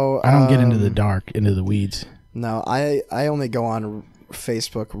 No. I don't get into the dark, into the weeds. No, I only go on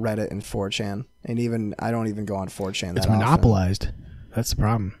Facebook, Reddit, and 4chan. And even, I don't even go on 4chan that It's monopolized. Often. That's the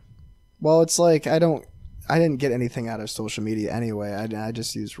problem. Well, it's like, I didn't get anything out of social media anyway. I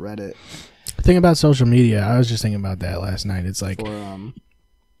just use Reddit. The thing about social media, I was just thinking about that last night. It's like for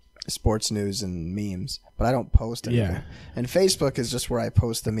sports news and memes, but I don't post anything. Yeah. And Facebook is just where I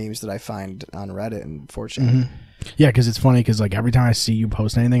post the memes that I find on Reddit and 4chan. Mm-hmm. Yeah, because it's funny because like every time I see you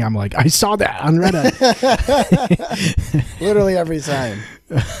post anything, I'm like, I saw that on Reddit. Literally every time.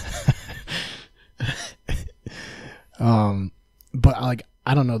 But like,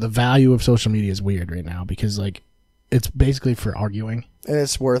 I don't know, the value of social media is weird right now because like it's basically for arguing. And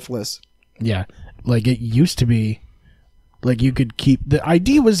it's worthless. Yeah. Like it used to be like you could the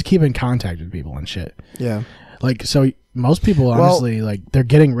idea was to keep in contact with people and shit. Yeah. Like so most people honestly like they're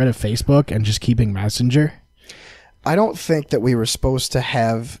getting rid of Facebook and just keeping Messenger. I don't think that we were supposed to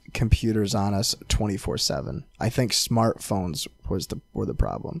have computers on us 24/7. I think smartphones were the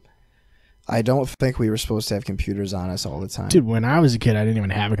problem. I don't think we were supposed to have computers on us all the time. Dude, when I was a kid, I didn't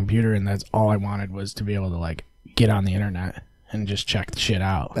even have a computer, and that's all I wanted was to be able to like get on the internet and just check the shit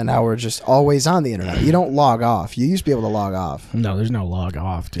out. And now we're just always on the internet. You don't log off. You used to be able to log off. No, there's no log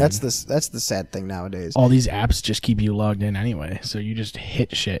off, dude. That's the sad thing nowadays. All these apps just keep you logged in anyway, so you just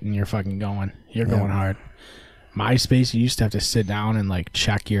hit shit and you're fucking going. You're going hard. MySpace, you used to have to sit down and like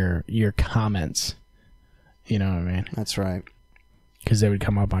check your comments. You know what I mean? That's right. Because they would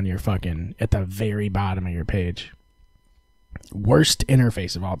come up on your fucking, at the very bottom of your page. Worst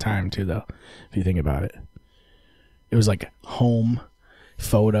interface of all time, too, though, if you think about it. It was like home,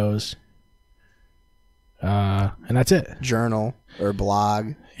 photos, and that's it. Journal or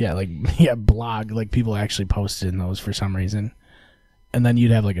blog. Yeah, blog. Like people actually posted in those for some reason. And then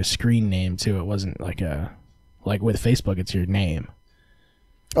you'd have like a screen name, too. It wasn't like like with Facebook, it's your name.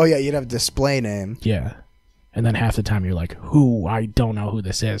 Oh, yeah, you'd have a display name. Yeah. And then half the time you're like, who? I don't know who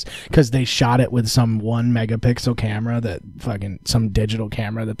this is. Because they shot it with some 1 megapixel camera that fucking, some digital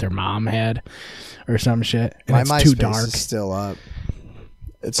camera that their mom had or some shit. And My it's MySpace too dark. is still up.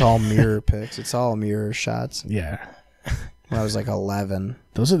 It's all mirror pics. It's all mirror shots. Yeah. When I was like 11.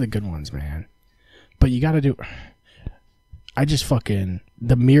 Those are the good ones, man. But you got to do. I just fucking.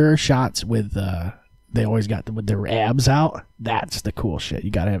 The mirror shots with. They always got with their abs out. That's the cool shit.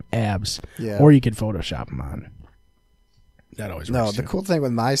 You got to have abs. Yeah. Or you could Photoshop them on. That always works. No, the too. cool thing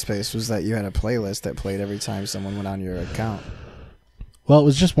with MySpace was that you had a playlist that played every time someone went on your account. Well, it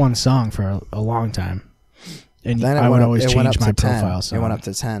was just one song for a long time. And Then I would always it went change up my to 10. profile song. It went up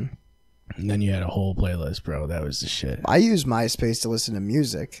to 10. And then you had a whole playlist, bro. That was the shit. I used MySpace to listen to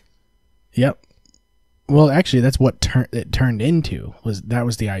music. Yep. Well, actually, that's what it turned into. That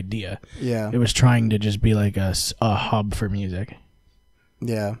was the idea. Yeah. It was trying to just be like a hub for music.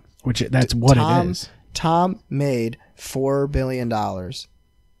 Yeah. Which that's what it is. Tom made $4 billion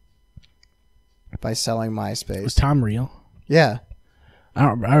by selling MySpace. Was Tom real? Yeah. I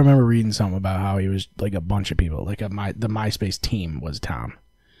remember reading something about how he was like a bunch of people. Like the MySpace team was Tom.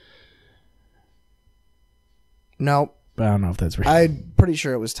 Nope. But I don't know if that's real. I'm pretty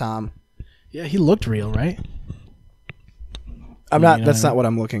sure it was Tom. Yeah, he looked real, right? I'm not. That's not what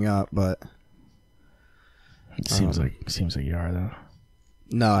I'm looking up, but It seems like you are though.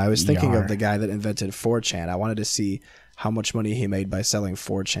 no, I was thinking Yar. of the guy that invented 4chan. I wanted to see how much money he made by selling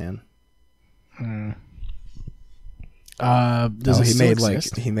 4chan. Does it he still made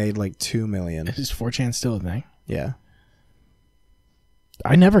exist? he made like 2 million. Is 4chan still a thing? Yeah.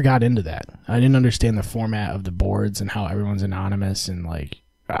 I never got into that. I didn't understand the format of the boards and how everyone's anonymous and like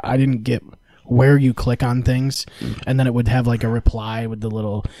I didn't get where you click on things and then it would have like a reply with the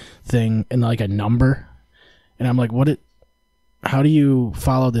little thing and like a number. And I'm like, how do you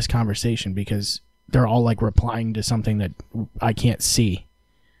follow this conversation? Because they're all like replying to something that I can't see.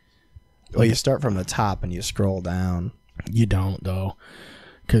 Well, you start from the top and you scroll down. You don't though.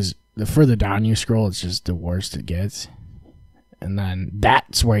 Because the further down you scroll, it's just the worse it gets. And then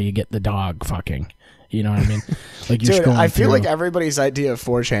that's where you get the dog fucking. You know what I mean? Like you're Dude, scrolling I feel through. like everybody's idea of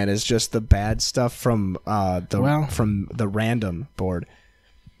 4chan is just the bad stuff from the random board.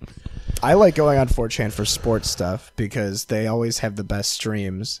 I like going on 4chan for sports stuff because they always have the best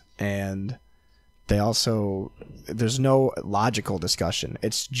streams and they also there's no logical discussion.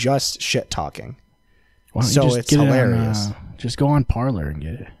 It's just shit talking. Why don't you So just it's get it on, hilarious. just go on Parler and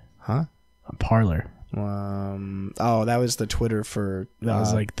get it. Huh? On Parler. That was the Twitter for That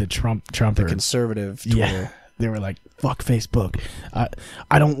was like the Trumper. the conservative Twitter. Yeah, they were like, "Fuck Facebook."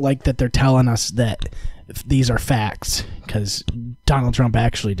 I don't like that they're telling us that these are facts because Donald Trump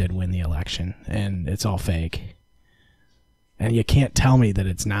actually did win the election, and it's all fake. And you can't tell me that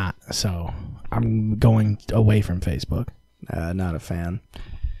it's not. So I'm going away from Facebook. Not a fan.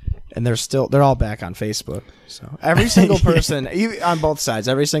 And they're all back on Facebook. So every single person, even on both sides,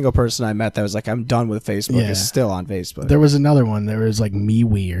 every single person I met that was like, I'm done with Facebook is still on Facebook. There was another one. There was like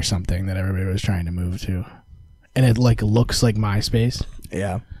MeWe or something that everybody was trying to move to. And it like looks like MySpace.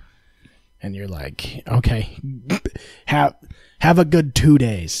 Yeah. And you're like, okay, have a good 2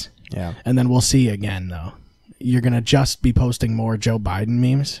 days. Yeah. And then we'll see you again, though. You're going to just be posting more Joe Biden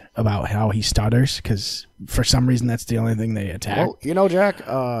memes about how he stutters because for some reason that's the only thing they attack. Well, you know, Jack,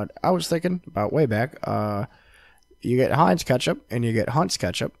 I was thinking about way back, you get Heinz ketchup and you get Hunt's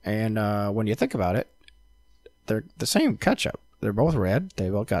ketchup. And when you think about it, they're the same ketchup. They're both red. They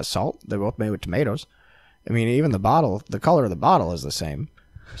both got salt. They're both made with tomatoes. I mean, even the color of the bottle is the same.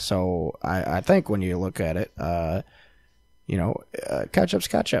 So I think when you look at it, ketchup's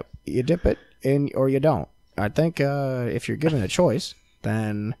ketchup. You dip it in or you don't. I think if you're given a choice,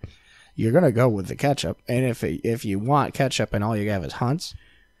 then you're gonna go with the ketchup. And if you want ketchup and all you have is Hunt's,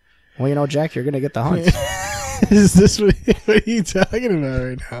 well, you know, Jack, you're gonna get the Hunt's. Is this what are you talking about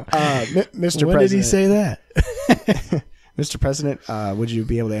right now? Mr. When President, did he say that? Mr. President, would you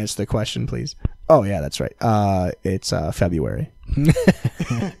be able to answer the question, please? Oh yeah, that's right. It's February.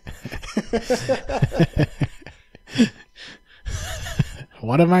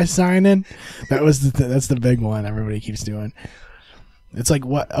 What am I signing? That's the big one everybody keeps doing. It's like,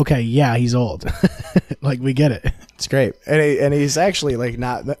 what? Okay, yeah, he's old. Like, we get it. It's great, and he's actually like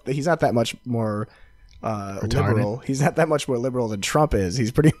he's not that much more liberal. He's not that much more liberal than Trump is.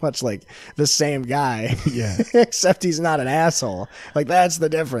 He's pretty much like the same guy. Yeah. Except he's not an asshole. Like, that's the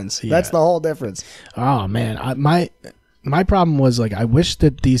difference. Yeah. That's the whole difference. Oh man, my problem was like I wish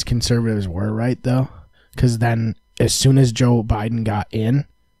that these conservatives were right though, because then as soon as Joe Biden got in,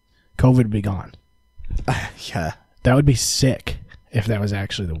 COVID would be gone. Yeah. That would be sick. if that was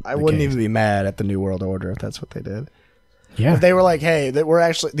actually the I wouldn't case. even be mad at the New World Order if that's what they did. Yeah. If they were like, hey, that we're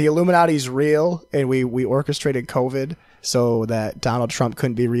actually, the Illuminati's real, and we orchestrated COVID so that Donald Trump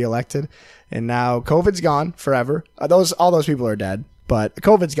couldn't be reelected, and now COVID's gone forever. All those people are dead, but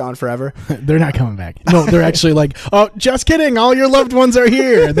COVID's gone forever. They're not coming back. No, they're actually like, oh, just kidding. All your loved ones are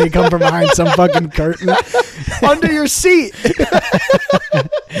here. They come from behind some fucking curtain. Under your seat.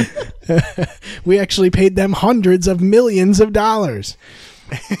 We actually paid them hundreds of millions of dollars.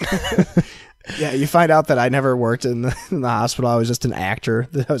 Yeah, you find out that I never worked in the hospital. I was just an actor.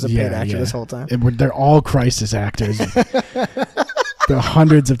 I was a paid actor this whole time. They're all crisis actors. They're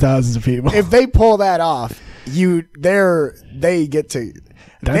hundreds of thousands of people. If they pull that off, they get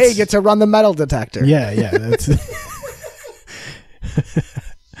to run the metal detector. Yeah, that's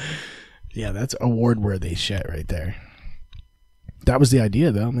yeah, that's award-worthy shit right there. That was the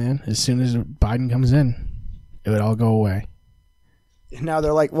idea, though, man. As soon as Biden comes in, it would all go away. Now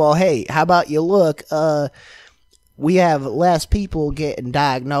they're like, well, hey, how about you look? We have less people getting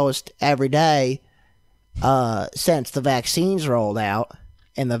diagnosed every day since the vaccines rolled out.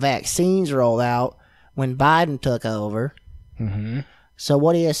 And the vaccines rolled out when Biden took over. Mm-hmm. So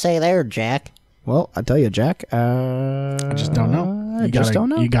what do you say there, Jack? Well, I tell you, Jack, I just don't know. Don't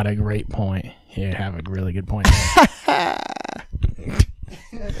know. You got a great point. You have a really good point there.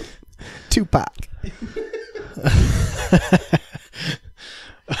 Tupac.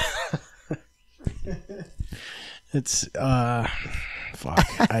 It's fuck.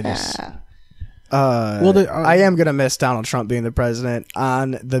 I just I am gonna miss Donald Trump being the president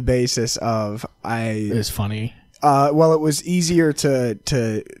on the basis of it's funny. Well, it was easier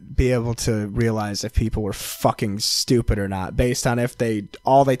to be able to realize if people were fucking stupid or not based on if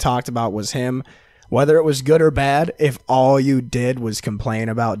all they talked about was him, whether it was good or bad. If all you did was complain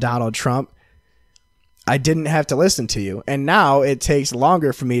about Donald Trump, I didn't have to listen to you. And now it takes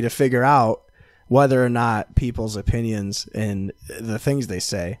longer for me to figure out whether or not people's opinions and the things they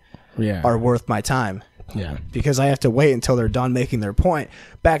say are worth my time. Yeah. Because I have to wait until they're done making their point.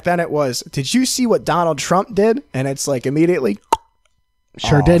 Back then it was, did you see what Donald Trump did? And it's like immediately.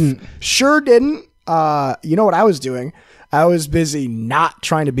 Sure didn't. Sure didn't. You know what I was doing? I was busy not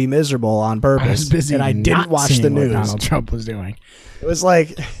trying to be miserable on purpose. I was busy and I didn't watch the news. What Donald Trump was doing. It was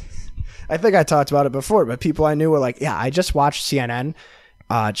like, I think I talked about it before, but people I knew were like, yeah, I just watched CNN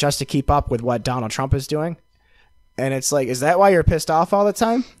just to keep up with what Donald Trump is doing. And it's like, is that why you're pissed off all the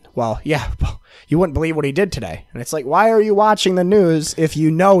time? Well, yeah, you wouldn't believe what he did today. And it's like, why are you watching the news if you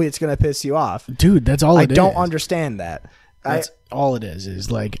know it's going to piss you off? Dude, that's all I it is. don't understand that. That's all it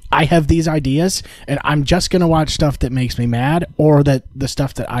is like, I have these ideas and I'm just going to watch stuff that makes me mad or that the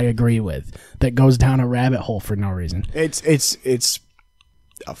stuff that I agree with that goes down a rabbit hole for no reason. It's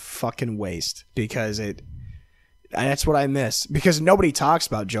a fucking waste because that's what I miss because nobody talks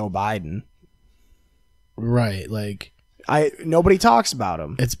about Joe Biden. Right. Like, nobody talks about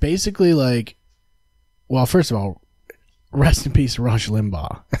him. It's basically like, well, first of all, rest in peace, Rush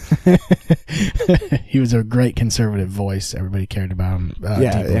Limbaugh. He was a great conservative voice. Everybody cared about him.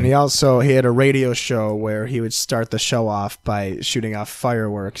 Deeply. And he had a radio show where he would start the show off by shooting off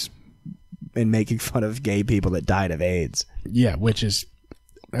fireworks and making fun of gay people that died of AIDS. Yeah, which is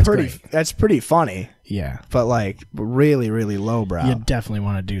that's pretty funny. Yeah, but like really, really lowbrow. You definitely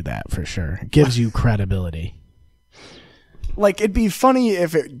want to do that for sure. It gives you credibility. Like, it'd be funny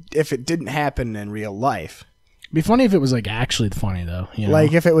if it didn't happen in real life. It'd be funny if it was like actually funny though. You know?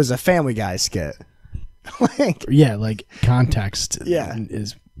 Like if it was a Family Guy skit. Like context. Yeah,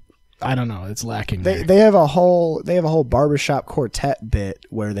 is, I don't know. It's lacking. They have a whole barbershop quartet bit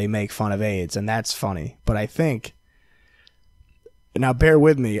where they make fun of AIDS, and that's funny. But I think, now bear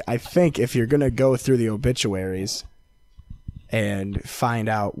with me, I think if you're gonna go through the obituaries and find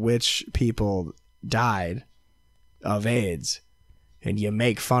out which people died of AIDS and you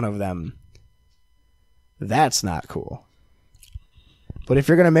make fun of them, that's not cool. But if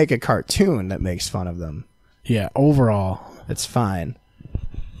you're going to make a cartoon that makes fun of them, yeah, overall, it's fine.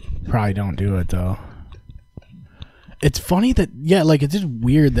 Probably don't do it though. It's funny that, yeah, like it's just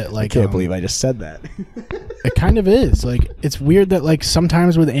weird that like I can't believe I just said that. It kind of is. Like it's weird that like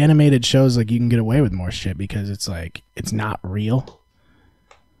sometimes with animated shows like you can get away with more shit because it's like it's not real.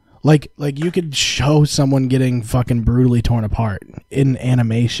 Like you could show someone getting fucking brutally torn apart in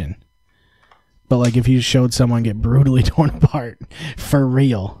animation. But like if you showed someone get brutally torn apart for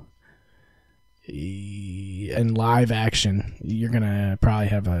real in live action, you're going to probably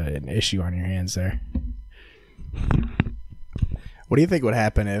have an issue on your hands there. What do you think would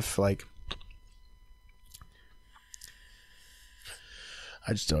happen if like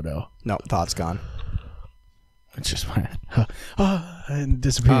I just don't know. No, thought's gone. It just went and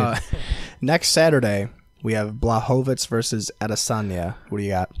disappeared. Next Saturday, we have Blachowicz versus Adesanya. What do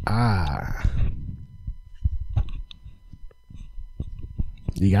you got?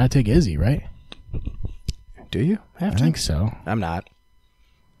 You gotta take Izzy, right? Do you have I to? think so. I'm not.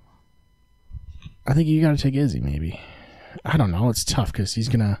 I think you gotta take Izzy, maybe. I don't know. It's tough because it's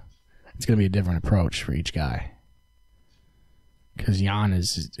gonna be a different approach for each guy. Because Jan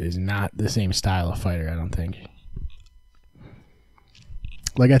is not the same style of fighter, I don't think.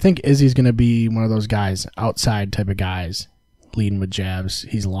 Like, I think Izzy's gonna be one of those guys, outside type of guys, leading with jabs.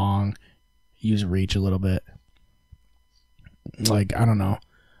 He's long, use reach a little bit. Like, I don't know.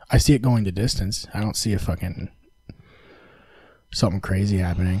 I see it going the distance. I don't see something crazy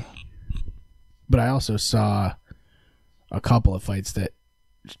happening. But I also saw a couple of fights that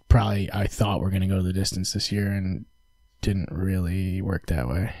probably I thought were going to go the distance this year and didn't really work that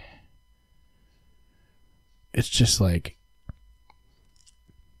way. It's just like,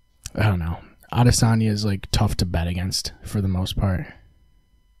 I don't know. Adesanya is like tough to bet against for the most part.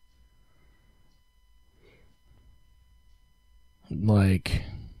 Like,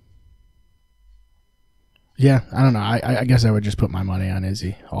 yeah, I don't know. I guess I would just put my money on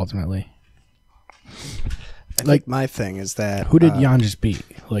Izzy ultimately. I think my thing is that who did Jan just beat?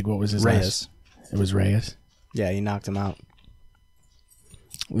 Like, what was his Reyes? last? It was Reyes. Yeah, he knocked him out.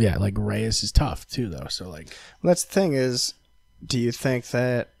 Yeah, like Reyes is tough too, though. So like, well, that's the thing is, do you think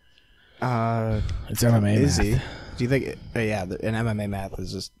that it's MMA Izzy? math. Do you think? An MMA math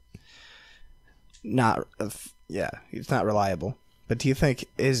is just not. It's not reliable. But do you think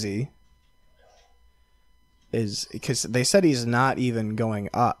Izzy is, because they said he's not even going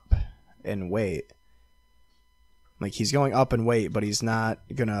up in weight. Like, he's going up in weight, but he's not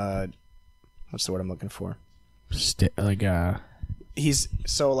gonna. What's the word I'm looking for? He's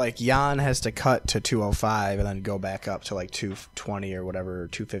so like Jan has to cut to 205 and then go back up to like 220 or whatever, or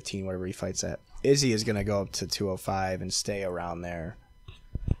 215, whatever he fights at. Izzy is gonna go up to 205 and stay around there.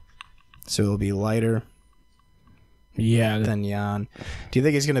 So it'll be lighter. Yeah. Than Jan. Do you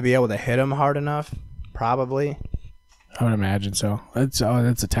think he's gonna be able to hit him hard enough? Probably. I would imagine so. That's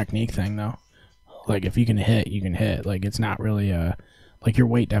a technique thing, though. Like, if you can hit, you can hit. Like, it's not really like, your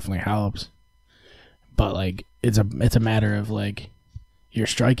weight definitely helps, but like it's a matter of like your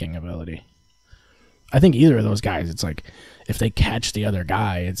striking ability. I think either of those guys, it's like if they catch the other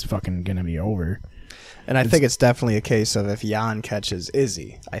guy, it's fucking gonna be over. And I think it's definitely a case of if Jan catches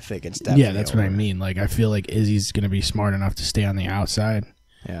Izzy, I think it's definitely that's over. what I mean. Like, I feel like Izzy's gonna be smart enough to stay on the outside.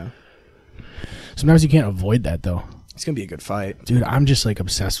 Yeah. Sometimes you can't avoid that, though. It's gonna be a good fight, dude. I'm just like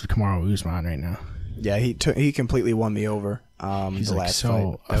obsessed with Kamaru Usman right now. Yeah, he completely won me over. He's the like last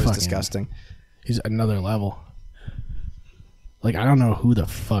so fight. That was disgusting. He's another level. Like, I don't know who the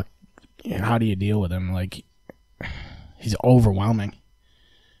fuck. How do you deal with him? Like, he's overwhelming,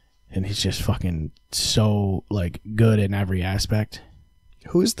 and he's just fucking so like good in every aspect.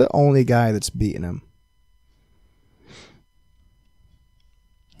 Who's the only guy that's beaten him?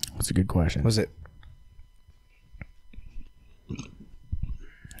 That's a good question. Was it?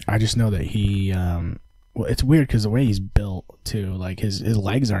 I just know that he. Well, it's weird because the way he's built too. Like, his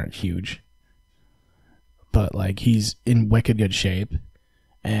legs aren't huge, but like he's in wicked good shape,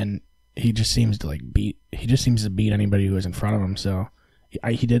 and he just seems to beat anybody who is in front of him. So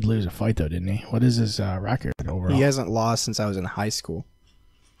he did lose a fight though, didn't he? What is his record overall? He hasn't lost since I was in high school.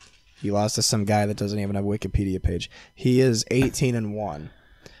 He lost to some guy that doesn't even have a Wikipedia page. He is 18-1.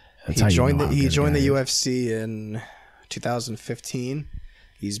 He joined the UFC in 2015.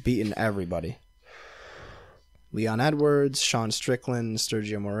 He's beaten everybody. Leon Edwards, Sean Strickland,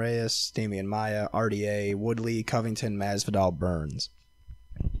 Sergio Moraes, Damian Maia, RDA, Woodley, Covington, Masvidal, Burns.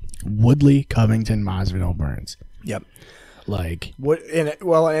 Woodley, Covington, Masvidal, Burns. Yep. Like, and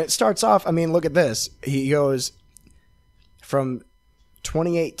it starts off, I mean, look at this. He goes from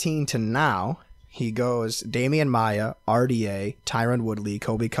 2018 to now. He goes Damian Maia, RDA, Tyron Woodley,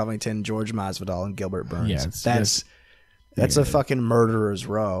 Kobe Covington, George Masvidal, and Gilbert Burns. Yeah, that's a fucking murderer's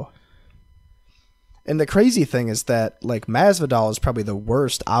row. And the crazy thing is that, like, Masvidal is probably the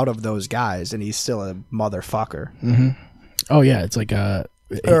worst out of those guys, and he's still a motherfucker. Mm-hmm. Oh yeah, it's like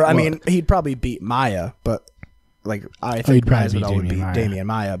he'd probably beat Maia, but like I think Masvidal would beat Damian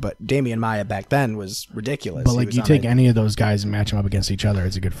Maia, but Damian Maia back then was ridiculous. But like, you take any of those guys and match them up against each other,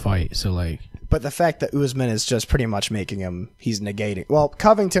 it's a good fight. So like, but the fact that Usman is just pretty much making him, he's negating. Well,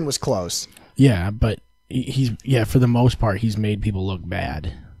 Covington was close. Yeah, but he's for the most part he's made people look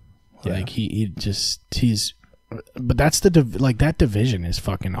bad. Like but that's that division is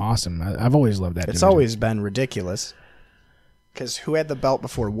fucking awesome. I've always loved that. It's always been ridiculous. Because who had the belt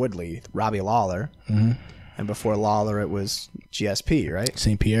before Woodley? Robbie Lawler. Mm-hmm. And before Lawler, it was GSP, right?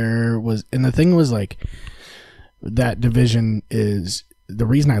 St. Pierre was, and the thing was like that division is the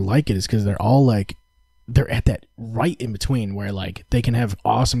reason I like it is because they're all like they're at that right in between where like they can have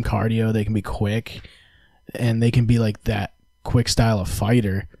awesome cardio, they can be quick, and they can be like that quick style of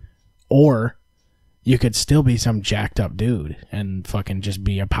fighter, or you could still be some jacked up dude and fucking just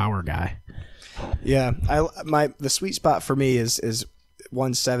be a power guy. Yeah, the sweet spot for me is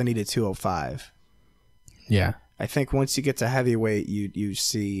 170 to 205. Yeah. I think once you get to heavyweight, you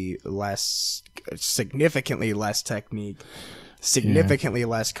see significantly less technique, significantly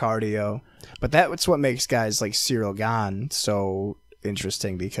less cardio. But that's what makes guys like Cyril Gane so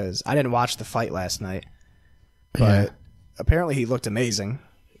interesting, because I didn't watch the fight last night, but apparently he looked amazing.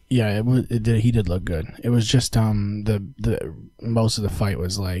 Yeah, he did look good. It was just the most of the fight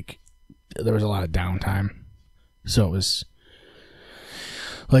was like there was a lot of downtime, so it was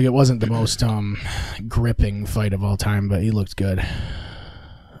like it wasn't the most gripping fight of all time, but he looked good.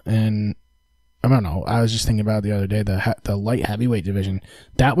 And I don't know, I was just thinking about it the other day, the light heavyweight division,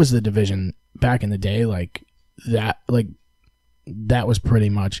 that was the division back in the day, that was pretty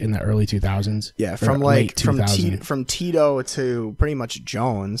much in the early 2000s. Yeah, from Tito to pretty much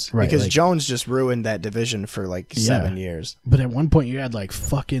Jones, right? Because Jones just ruined that division for 7 years. But at one point, you had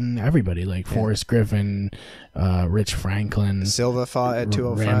fucking everybody, Forrest Griffin, Rich Franklin, Silva fought at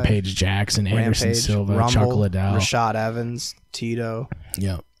 205, Rampage Jackson, Anderson Silva, Rumble, Chuck Liddell, Rashad Evans, Tito,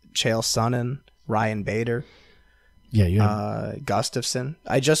 Chael Sonnen, Ryan Bader. Yeah, you had Gustafson.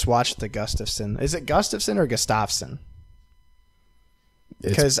 I just watched the Gustafson. Is it Gustafson or Gustafson?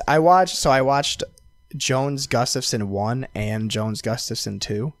 Because I watched Jones Gustafson 1 and Jones Gustafson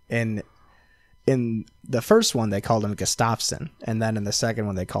 2, and in the first one they called him Gustafson, and then in the second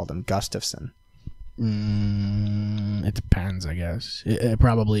one they called him Gustafson. It depends, I guess. It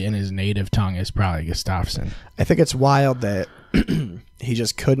probably in his native tongue is probably Gustafson. I think it's wild that he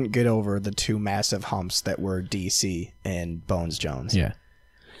just couldn't get over the two massive humps that were DC and Bones Jones. Yeah,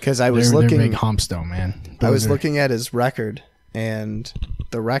 because they're big humps though, man. I was looking at his record. And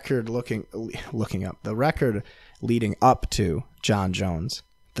the record looking up the record leading up to John Jones,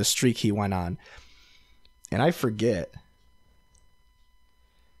 the streak he went on, and I forget.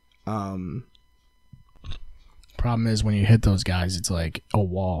 Problem is when you hit those guys, it's like a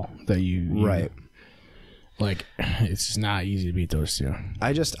wall that you right. It's not easy to beat those two.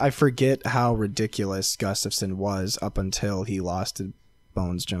 I forget how ridiculous Gustafson was up until he lost to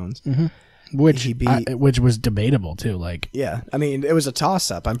Bones Jones. Mm-hmm. Which was debatable too. Yeah, I mean, it was a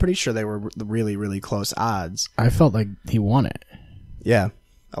toss-up. I'm pretty sure they were really, really close odds. I felt like he won it. Yeah,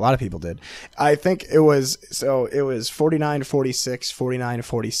 a lot of people did. I think it was 49-46,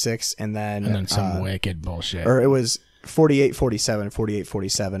 49-46, and then some wicked bullshit. Or it was 48-47,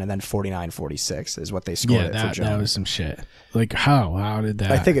 48-47, and then 49-46 is what they scored it for Jones. That was some shit. How did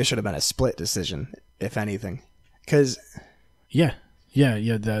that? I think it should have been a split decision, if anything, because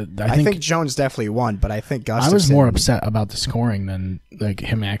I think Jones definitely won, but I think Gustafson... I was more upset about the scoring than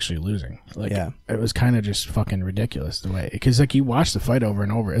him actually losing. It was kind of just fucking ridiculous the way, because you watch the fight over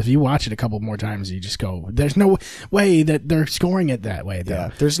and over. If you watch it a couple more times, you just go, "There's no way that they're scoring it that way." Though.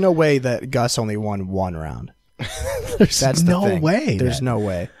 Yeah, there's no way that Gus only won one round. That's no way. There's no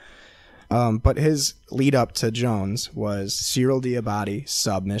way. But his lead up to Jones was Cyril Diabate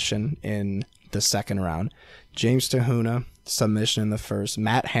submission in the second round, James Tahuna submission in the first,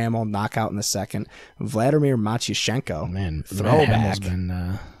 Matt Hamill knockout in the second, Vladimir Matyushenko throwback.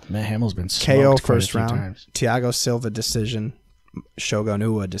 Matt Hamill's been KO first round times. Thiago Silva decision, Shogun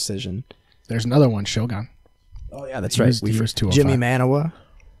Ua decision. There's another one, Shogun. Oh yeah, that's right. He was 205. Jimmy Manawa,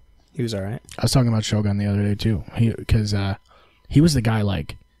 he was all right. I was talking about Shogun the other day too, because he was the guy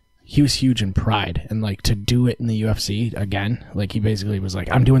he was huge in Pride, and to do it in the UFC again, he basically was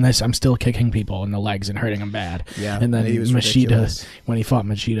I'm doing this, I'm still kicking people in the legs and hurting them bad. Yeah, and then he was Machida, ridiculous. when he fought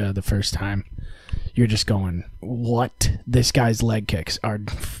Machida the first time, you're just going, what? This guy's leg kicks are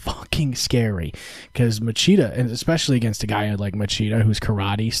fucking scary, because Machida, and especially against a guy like Machida who's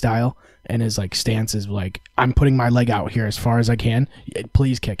karate style, and his stance is I'm putting my leg out here as far as I can,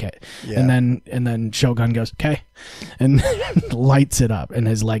 please kick it. Yeah. And then Shogun goes, okay, and lights it up, and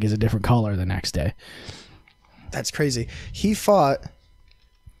his leg is a different color the next day. That's crazy. He fought,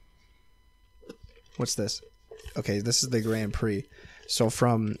 what's this? Okay, this is the Grand Prix. So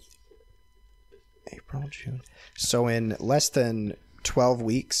from April, June. So in less than 12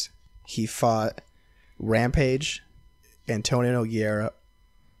 weeks, he fought Rampage, Antonio Nogueira,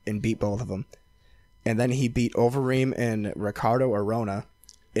 and beat both of them. And then he beat Overeem and Ricardo Arona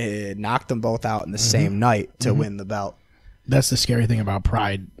and knocked them both out in the same night to win the belt. That's the scary thing about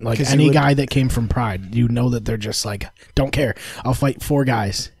Pride. Like 'Cause any guy that came from Pride, you know that they're just like, don't care. I'll fight 4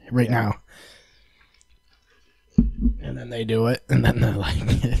 guys right now. And then they do it, and then they're like,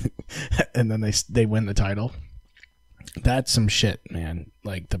 and then they win the title. That's some shit, man.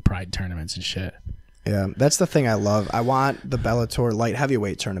 Like the Pride tournaments and shit. Yeah, that's the thing I love. I want the Bellator light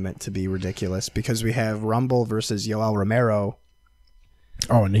heavyweight tournament to be ridiculous because we have Rumble versus Yoel Romero.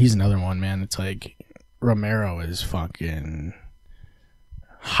 Oh, and he's another one, man. It's like Romero is fucking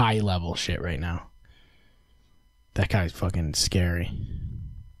high level shit right now. That guy's fucking scary.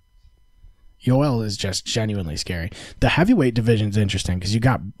 Yoel is just genuinely scary. The heavyweight division is interesting because you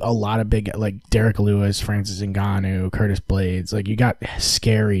got a lot of big, like Derek Lewis, Francis Ngannou, Curtis Blades. Like you got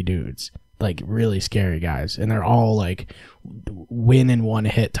scary dudes. Like really scary guys, and they're all like win in one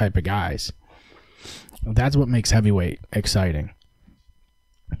hit type of guys. That's what makes heavyweight exciting.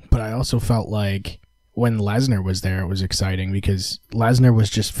 But I also felt like when Lesnar was there, it was exciting because Lesnar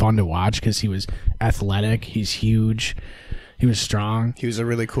was just fun to watch because he was athletic, he's huge, he was strong, He was a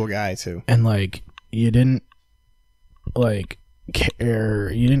really cool guy too. and like you didn't like care,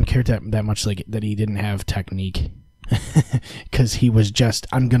 that much like that he didn't have technique. Because he was just,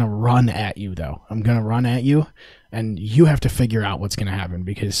 I'm going to run at you, though. I'm going to run at you, and you have to figure out what's going to happen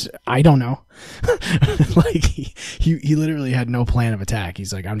because I don't know. Like, he literally had no plan of attack.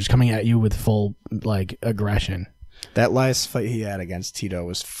 He's like, I'm just coming at you with full, like, aggression. That last fight he had against Tito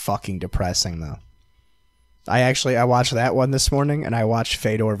was fucking depressing, though. I watched that one this morning, and I watched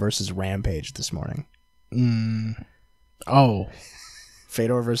Fedor versus Rampage this morning. Oh.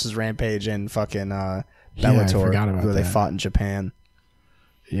 Fedor versus Rampage in fucking... Yeah, I Bellator, forgot about where that. they fought in Japan.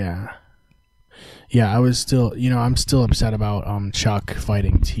 Yeah. Yeah, I was still, I'm still upset about Chuck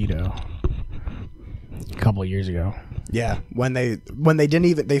fighting Tito a couple of years ago. Yeah, when they didn't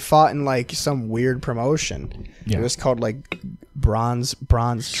even, they fought in like some weird promotion. Yeah. It was called like Bronze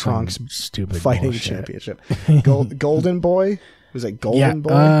Trunks stupid Fighting bullshit. Championship. Golden Boy? Was it Golden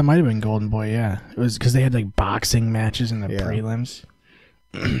Boy? Yeah, it might have been Golden Boy, yeah. It was because they had like boxing matches in the prelims.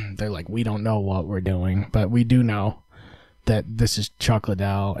 They're like, we don't know what we're doing, but we do know that this is Chuck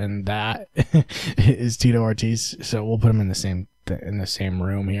Liddell and that is Tito Ortiz. So we'll put them in the same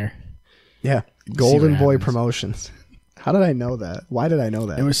room here. Yeah, Golden Boy happens. Promotions. How did I know that? Why did I know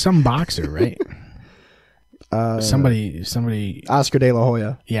that? It was some boxer, right? Somebody. Oscar De La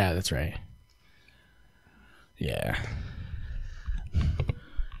Hoya. Yeah, that's right. Yeah.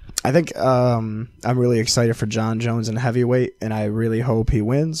 I think I'm really excited for John Jones in heavyweight, and I really hope he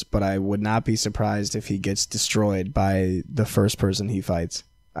wins, but I would not be surprised if he gets destroyed by the first person he fights.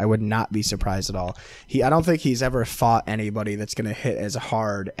 I would not be surprised at all. I don't think he's ever fought anybody that's going to hit as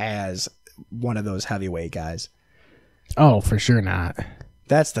hard as one of those heavyweight guys. Oh, for sure not.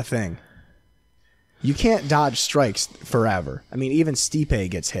 That's the thing. You can't dodge strikes forever. I mean, even Stipe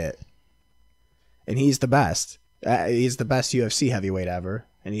gets hit, and he's the best. He's the best UFC heavyweight ever.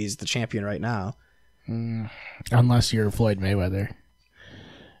 And he's the champion right now. Unless you're Floyd Mayweather.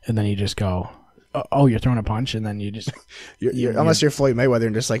 And then you just go, oh, you're throwing a punch? And then you just... unless you're Floyd Mayweather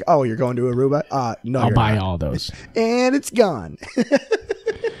and just like, oh, you're going to Aruba? No, I'll buy not. all those. And it's gone.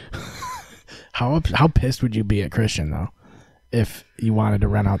 How pissed would you be at Christian, though? If you wanted to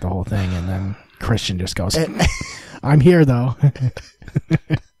rent out the whole thing and then Christian just goes, I'm here, though.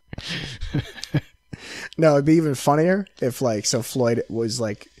 No, it'd be even funnier if so Floyd was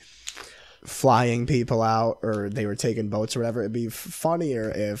like flying people out or they were taking boats or whatever. It'd be funnier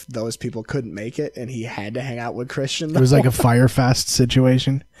if those people couldn't make it and he had to hang out with Christian. It was like a Fire Fest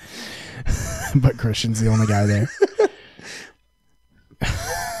situation. But Christian's the only guy there.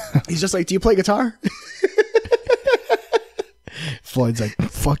 He's just like, do you play guitar? Floyd's like,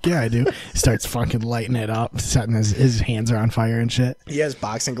 fuck yeah, I do. Starts fucking lighting it up, setting his hands are on fire and shit. He has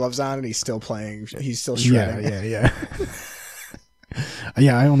boxing gloves on and he's still playing. He's still shredding. Yeah.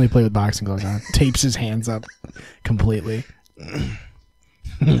 Yeah, I only play with boxing gloves on. Tapes his hands up completely.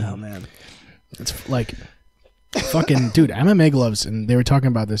 Oh, man. It's like, fucking, dude, MMA gloves, and they were talking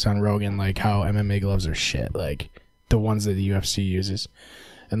about this on Rogan, like how MMA gloves are shit, like the ones that the UFC uses.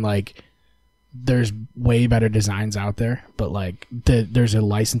 And like, there's way better designs out there, but like there's a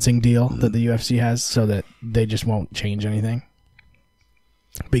licensing deal that the UFC has so that they just won't change anything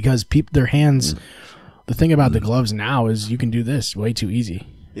because their hands, the thing about the gloves now is you can do this way too easy.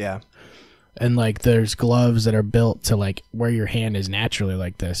 Yeah. And like there's gloves that are built to like where your hand is naturally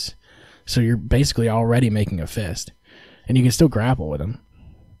like this. So you're basically already making a fist and you can still grapple with them.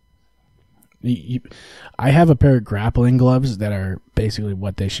 I have a pair of grappling gloves that are basically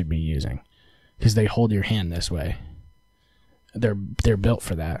what they should be using. Because they hold your hand this way. They're built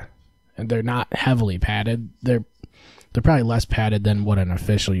for that. And they're not heavily padded. They're They're probably less padded than what an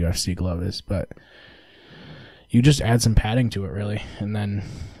official UFC glove is, but you just add some padding to it, really, and then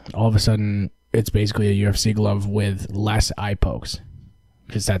all of a sudden it's basically a UFC glove with less eye pokes,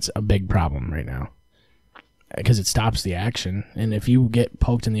 because that's a big problem right now. Because it stops the action, and if you get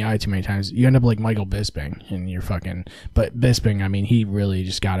poked in the eye too many times, you end up like Michael Bisping, and you're fucking. But Bisping, I mean, he really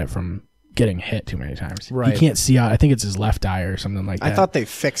just got it from getting hit too many times. Right. He can't see out. I think it's his left eye or something like that. I thought they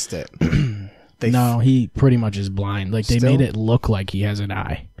fixed it. No, he pretty much is blind. Like, they Still? made it look like he has an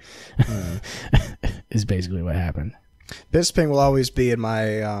eye. Is basically what happened. Bisping will always be in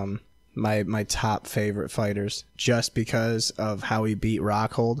my my top favorite fighters, just because of how he beat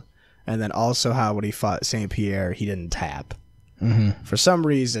Rockhold, and then also how when he fought St. Pierre, he didn't tap. Mm-hmm. For some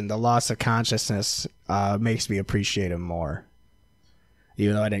reason, the loss of consciousness makes me appreciate him more,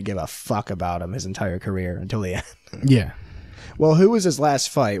 even though I didn't give a fuck about him his entire career until the end. Yeah. Well, who was his last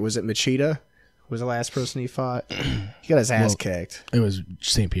fight? Was it Machida? Was the last person he fought? He got his ass kicked. It was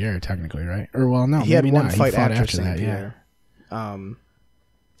St. Pierre, technically, right? Or, well, no, He had maybe one not. fight He fought after that, St. Pierre.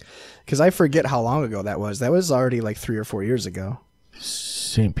 Because I forget how long ago that was. That was already like 3 or 4 years ago.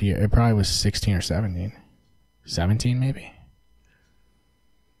 St. Pierre, it probably was 16 or 17. 17, maybe?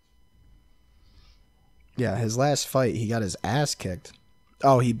 Yeah, his last fight, he got his ass kicked.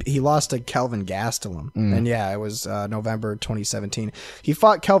 Oh, he lost to Kelvin Gastelum. And yeah, it was November 2017. He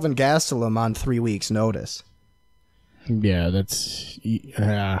fought Kelvin Gastelum on 3 weeks' notice. Yeah, that's...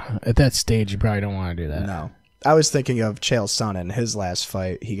 at that stage, you probably don't want to do that. No. I was thinking of Chael Sonnen. His last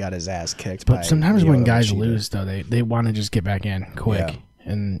fight, he got his ass kicked. But sometimes when Lyoto guys Machida. lose, though, they want to just get back in quick.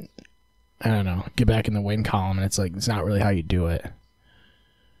 Yeah. And, I don't know, get back in the win column, and it's like, it's not really how you do it.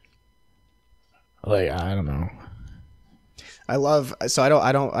 Like, I don't know.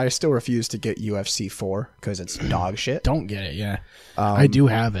 I still refuse to get UFC 4 because it's dog shit. Don't get it, yeah. I do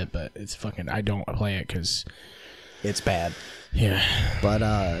have it, but it's fucking... I don't play it because... It's bad. Yeah. But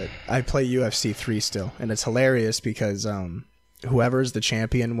I play UFC 3 still, and it's hilarious because whoever's the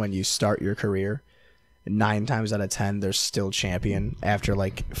champion when you start your career, 9 times out of 10, they're still champion after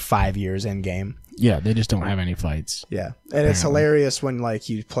like 5 years in game. Yeah, they just don't have any fights. Yeah, and it's hilarious when like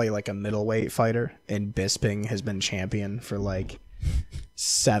you play like a middleweight fighter, and Bisping has been champion for like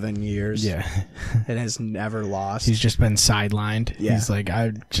 7 years. Yeah. And has never lost. He's just been sidelined. Yeah. He's like,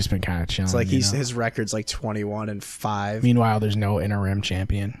 I've just been kind of chilling. It's like you know? his record's like 21-5. Meanwhile, there's no interim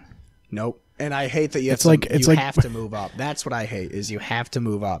champion. Nope. And I hate that you have have to move up. That's what I hate, is you have to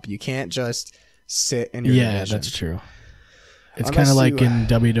move up. You can't just sit in your division. That's true. It's Unless kind of like you, in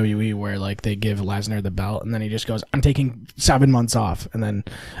WWE where like they give Lesnar the belt and then he just goes, "I'm taking 7 months off," and then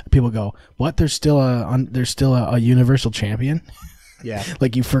people go, "What? There's still a Universal Champion." Yeah.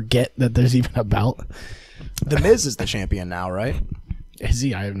 Like you forget that there's even a belt. The Miz is the champion now, right? Is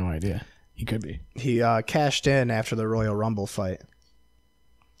he? I have no idea. He could be. He cashed in after the Royal Rumble fight.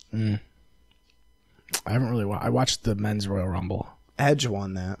 I haven't really. I watched the men's Royal Rumble. Edge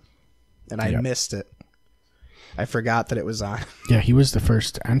won that, and I missed it. I forgot that it was on. Yeah, he was the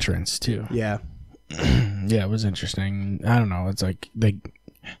first entrance too. Yeah. Yeah, it was interesting. I don't know. It's like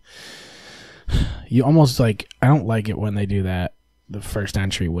you almost like. I don't like it when they do that. The first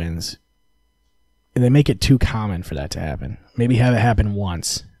entry wins. And they make it too common for that to happen. Maybe have it happen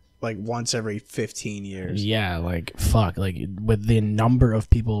once. Like once every 15 years. Yeah, like fuck. Like with the number of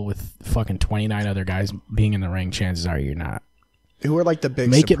people with fucking 29 other guys being in the ring, chances are you're not. Who were like the big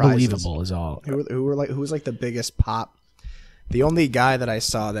Make surprises? it believable is all. Who was like the biggest pop? The only guy that I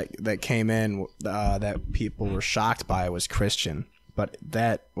saw that came in that people were shocked by was Christian, but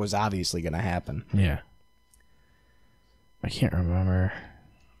that was obviously going to happen. Yeah. I can't remember.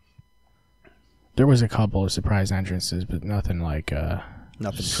 There was a couple of surprise entrances, but nothing like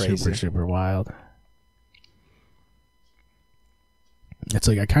Nothing crazy. super wild. It's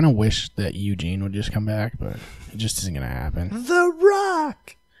like I kind of wish that Eugene would just come back, but it just isn't gonna happen. The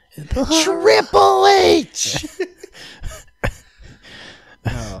Rock, Triple H.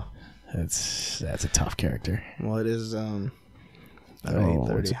 Oh, That's a tough character. well, it is. At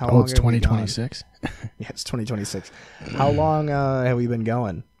 8:30. It's How long? 2026. Yeah, it's 2026. How long have we been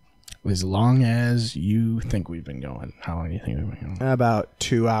going? As long as you think we've been going. How long do you think we've been going? About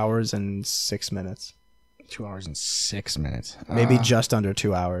 2 hours and 6 minutes. 2 hours and 6 minutes. Maybe just under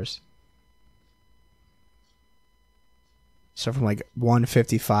 2 hours. So from like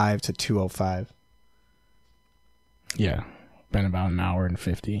 1:55 to 2:05. Yeah, been about an hour and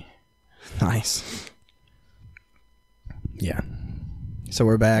 50. Nice. Yeah, So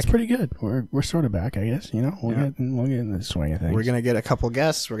we're back. it's pretty good. We're sort of back, I guess. You know, we'll get in the swing of things. We're gonna get a couple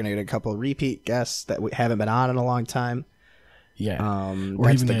guests. We're gonna get a couple repeat guests that we haven't been on in a long time. Yeah,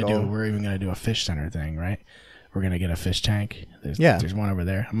 That's the goal. we're even gonna do a fish center thing, right? we're gonna get a fish tank. There's one over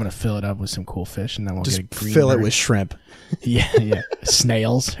there. I'm gonna fill it up with some cool fish, and then we'll Just get a green fill it bird. with shrimp. yeah,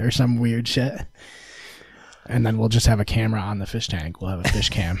 snails or some weird shit. And then we'll just have a camera on the fish tank. We'll have a fish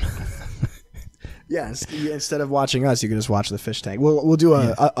cam. Yeah, instead of watching us, you can just watch the fish tank. We'll do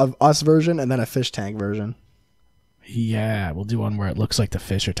a us version and then a fish tank version. Yeah, we'll do one where it looks like the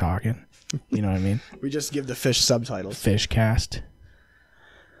fish are talking. You know what I mean? We just give the fish subtitles. Fish cast.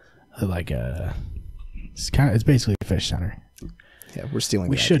 Like it's basically a fish center. Yeah, we're stealing.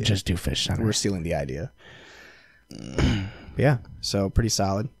 We the should idea. just do fish center. We're stealing the idea. Yeah, so pretty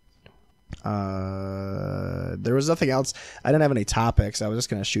solid. There was nothing else. I didn't have any topics. I was just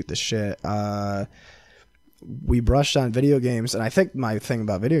gonna shoot the shit. We brushed on video games, and I think my thing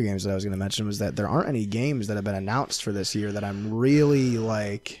about video games that I was gonna mention was that there aren't any games that have been announced for this year that I'm really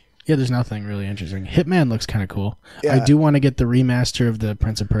like. Yeah, there's nothing really interesting. Hitman looks kind of cool. Yeah. I do want to get the remaster of the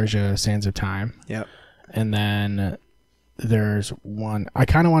Prince of Persia: Sands of Time. Yep. And then there's one. I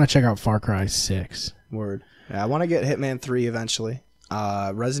kind of want to check out Far Cry 6. Word. Yeah, I want to get Hitman 3 eventually.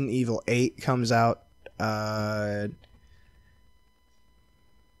 Resident Evil 8 comes out.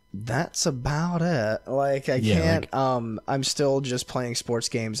 That's about it. Like I can't. I'm still just playing sports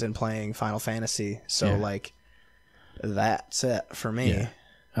games and playing Final Fantasy. So like, that's it for me. Yeah.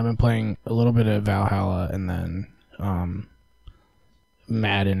 I've been playing a little bit of Valhalla and then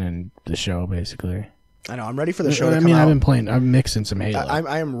Madden and the show basically. I know. I'm ready for the show to come I've out. been playing. I'm mixing some Halo.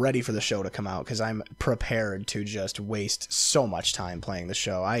 I am ready for the show to come out because I'm prepared to just waste so much time playing the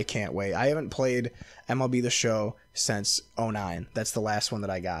show. I can't wait. I haven't played MLB The Show since 2009. That's the last one that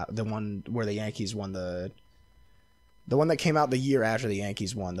I got. The one where the Yankees won the one that came out the year after the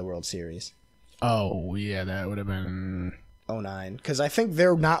Yankees won the World Series. Oh, yeah, that would have been 2009. Because I think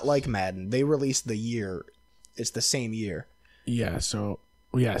they're not like Madden. They released the year. It's the same year. Yeah, so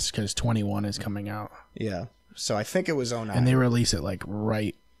yes, because 21 is coming out. Yeah. So I think it was 2009. And they release it like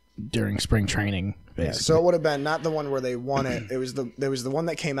right during spring training, basically. Yeah, so it would have been not the one where they won it. There was the one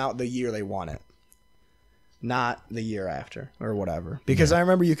that came out the year they won it. Not the year after or whatever. Because I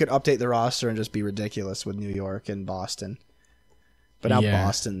remember you could update the roster and just be ridiculous with New York and Boston. But now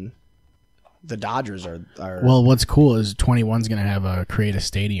Boston, the Dodgers are. Well, what's cool is 21's going to create a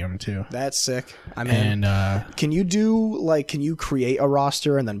stadium too. That's sick. I mean, can you create a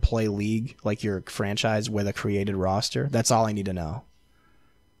roster and then play league like your franchise with a created roster? That's all I need to know.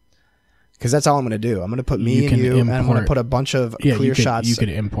 Because that's all I'm going to do. I'm going to put me and you, and I'm going to put a bunch of clear shots. You could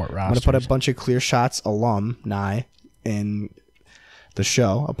import rosters. I'm going to put a bunch of clear shots alumni in the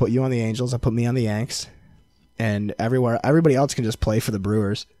show. I'll put you on the Angels. I'll put me on the Yanks. And everybody else can just play for the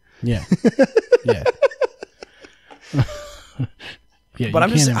Brewers. Yeah. Yeah. Yeah, but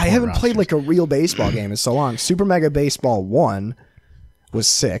I haven't played like a real baseball game in so long. Super Mega Baseball 1 was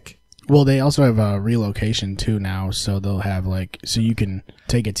sick. Well, they also have a relocation too now, so they'll have so you can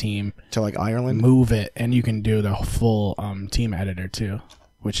take a team to like Ireland, move it, and you can do the full team editor too,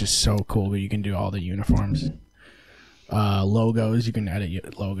 which is so cool. You can do all the uniforms, logos. You can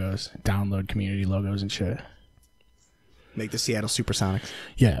edit logos, download community logos and shit. Make the Seattle Supersonics.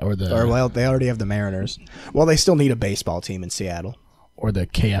 Yeah, well, they already have the Mariners. Well, they still need a baseball team in Seattle. Or the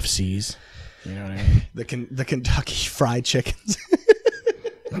KFCs. You know what I mean? The Kentucky Fried Chickens.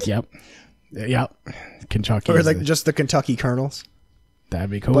 Yep. Kentucky. Or just the Kentucky Colonels. That'd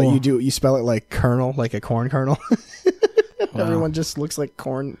be cool. But you spell it like kernel, like a corn kernel. Wow. Everyone just looks like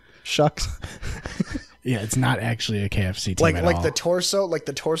corn shucks. Yeah, it's not actually a KFC team at all. The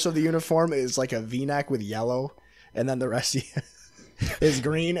torso of the uniform is like a V-neck with yellow, and then the rest is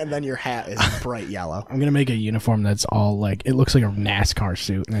green, and then your hat is bright yellow. I'm gonna make a uniform that's all it looks like a NASCAR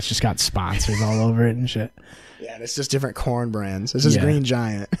suit, and it's just got sponsors all over it and shit. Yeah, and it's just different corn brands. It's just Green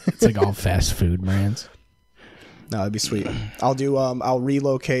Giant. It's like all fast food brands. No, it'd be sweet. I'll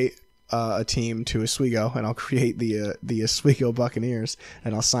relocate a team to Oswego, and I'll create the Oswego Buccaneers,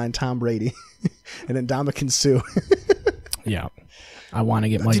 and I'll sign Tom Brady, and then Ndamukong Suh. Yeah, I want to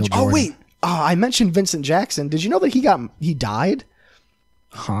get Michael Jordan. Oh wait, I mentioned Vincent Jackson. Did you know that he died?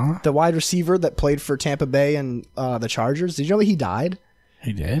 Huh? The wide receiver that played for Tampa Bay and the Chargers. Did you know that he died?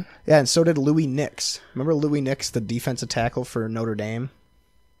 He did? Yeah, and so did Louis Nix. Remember Louis Nix, the defensive tackle for Notre Dame?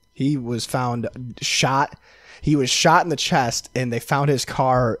 He was found shot. He was shot in the chest, and they found his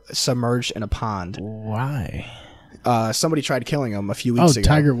car submerged in a pond. Why? Somebody tried killing him a few weeks ago.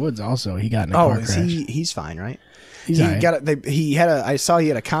 Tiger Woods also. He got in a car crash. He's fine, right? I saw he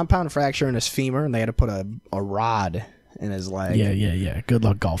had a compound fracture in his femur, and they had to put a rod in his leg. Yeah. Good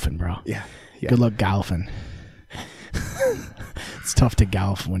luck golfing, bro. Yeah. Good luck golfing. It's tough to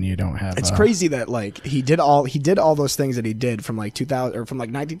golf when you don't have. It's crazy that he did all those things that he did from 2000 or from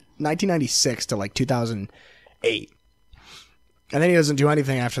 1996 to 2008 8. And then he doesn't do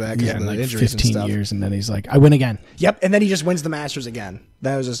anything after that because Yeah, of the like injuries 15 and stuff. years, and then he's like, I win again. Yep, and then he just wins the Masters again.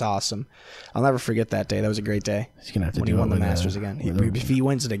 That was just awesome. I'll never forget that day. That was a great day. He's gonna have to when do he won it the with Masters again. If he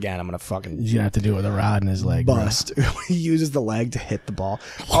wins it again, I'm gonna fucking He's gonna have to do it with a rod in his leg. bust. He uses the leg to hit the ball.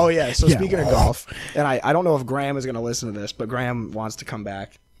 Oh yeah. So Yeah. speaking of golf, and I don't know if Graham is gonna listen to this, but Graham wants to come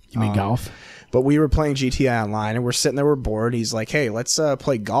back. You mean golf? But we were playing GTA Online, and we're sitting there, we're bored. He's like, "Hey, let's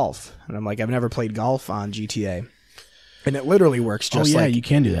play golf." And I'm like, "I've never played golf on GTA." And it literally works just like... you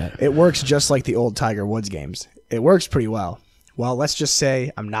can do that. It works just like the old Tiger Woods games. It works pretty well. Well, let's just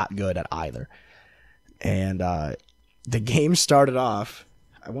say I'm not good at either. And the game started off...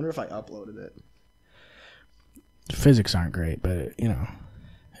 I wonder if I uploaded it. The physics aren't great, but it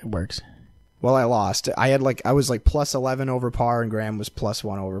works. Well, I lost. I was like plus 11 over par, and Graham was plus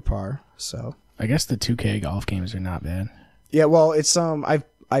 1 over par. So I guess the 2K golf games are not bad. yeah, well, it's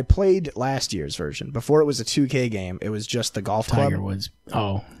I played last year's version. Before it was a 2K game, it was just the golf club. Tiger Woods.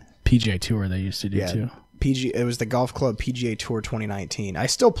 Oh, PGA Tour they used to do too. It was the Golf Club PGA Tour 2019. I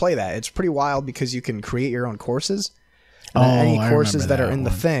still play that. It's pretty wild because you can create your own courses. Any I courses remember that are in the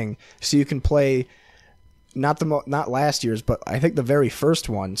one. thing, so you can play. Not last year's, but I think the very first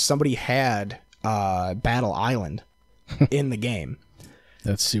one. Somebody had Battle Island in the game.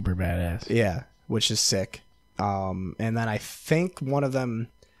 That's super badass. Yeah, which is sick. And then I think one of them.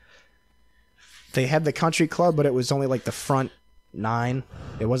 They had the country club, but it was only like the front 9.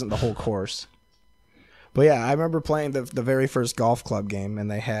 It wasn't the whole course. But yeah, I remember playing the very first golf club game,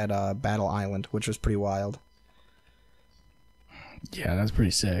 and they had Battle Island, which was pretty wild. Yeah, that's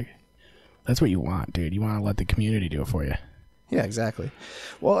pretty sick. That's what you want, dude. You want to let the community do it for you. Yeah, exactly.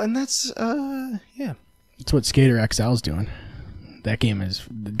 Well, and that's yeah. That's what Skater XL's doing. That game has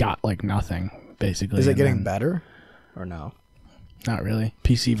got like nothing, basically. Is it and getting then- better or no? Not really.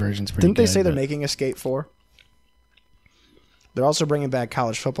 PC version's pretty Didn't they good, say they're but- making a Skate 4? They're also bringing back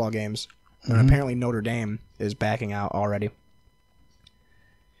college football games, and apparently Notre Dame is backing out already.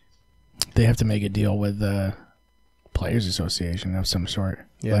 They have to make a deal with the Players Association of some sort.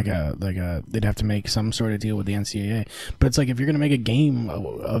 Yeah. They'd have to make some sort of deal with the NCAA. But it's like if you're gonna make a game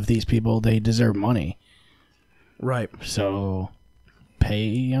of these people, they deserve money. Right. So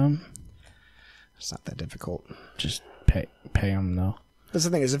pay them. It's not that difficult. Just pay them though. That's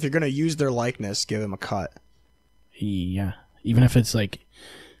the thing, is if you're going to use their likeness, give them a cut. Yeah. Even if it's like,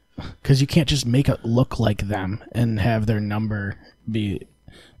 because you can't just make it look like them and have their number be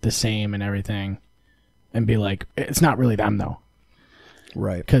the same and everything, and be like, it's not really them though.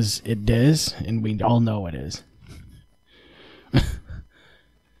 Right. Because it is, and we all know it is.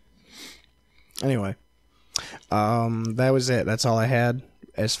 Anyway, that was it. That's all I had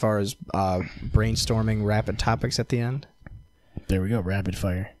as far as brainstorming rapid topics at the end. There we go, rapid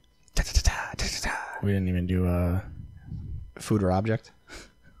fire. We didn't even do Food or object?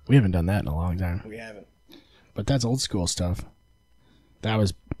 we haven't done that in a long time. We haven't. But that's old school stuff. That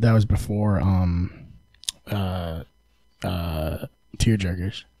was before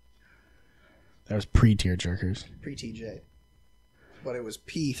tearjerkers. That was pre tearjerkers. Pre-TJ. But it was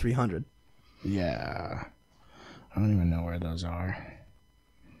P300. Yeah. I don't even know where those are.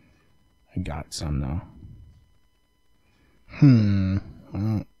 I got some though.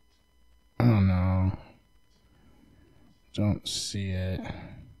 I don't know. Don't see it.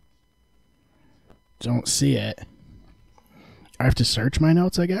 Don't see it. I have to search my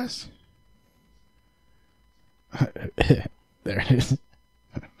notes, I guess. There it is.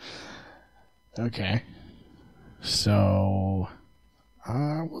 Okay. So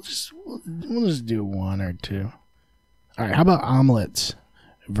we'll just do one or two. All right, how about omelets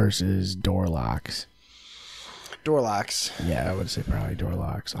versus door locks? Door locks. Yeah, I would say probably door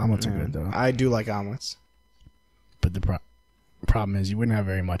locks. Omelets are good though. I do like omelets. But the problem is you wouldn't have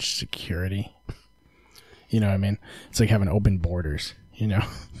very much security. You know what I mean? It's like having open borders, you know?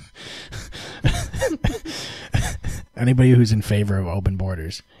 Anybody who's in favor of open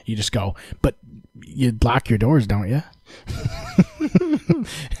borders, you just go, but you lock your doors, don't you?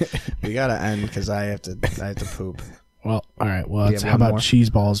 We gotta end because I have to poop. Well, all right. Well, Do you have how one about more? cheese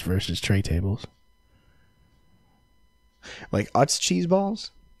balls versus tray tables? Like Utz cheese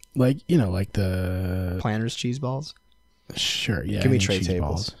balls? Like, you know, like the... Planters cheese balls? Sure, yeah. Give me any tray cheese tables.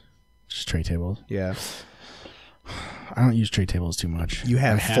 balls. Just tray tables. Yeah. I don't use tray tables too much. You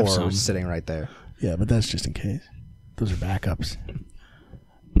have, I 4 some. sitting right there. Yeah, but that's just in case. Those are backups.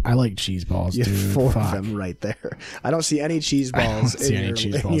 I like cheese balls, You dude. have 4 Fuck. of them right there. I don't see any cheese balls see in any your,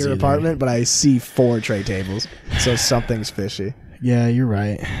 cheese in balls your either. apartment, but I see 4 tray tables. So something's fishy. Yeah, you're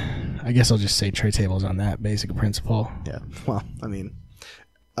right. I guess I'll just say tray tables on that basic principle. Yeah. Well, I mean,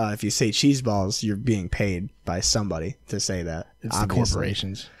 if you say cheese balls, you're being paid by somebody to say that. It's obviously. the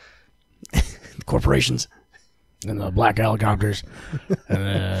corporations. The corporations. And the black helicopters. And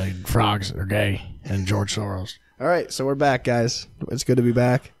the frogs are gay. And George Soros. All right, so we're back, guys. It's good to be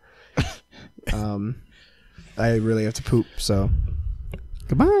back. I really have to poop, so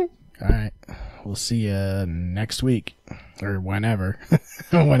goodbye. All right. We'll see you next week. Or whenever.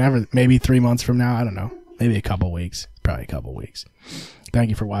 Whenever. Maybe 3 months from now. I don't know. Maybe a couple weeks. Probably a couple weeks. Thank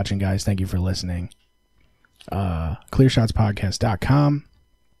you for watching, guys. Thank you for listening. ClearShotsPodcast.com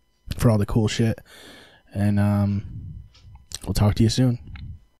for all the cool shit. And we'll talk to you soon.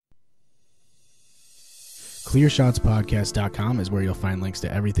 ClearShotsPodcast.com is where you'll find links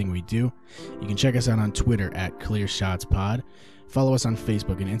to everything we do. You can check us out on Twitter at ClearShotsPod. Follow us on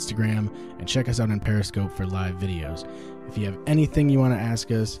Facebook and Instagram, and check us out on Periscope for live videos. If you have anything you want to ask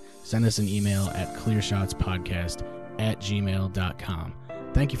us, send us an email at clearshotspodcast@gmail.com.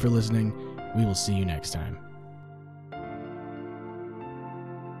 Thank you for listening. We will see you next time.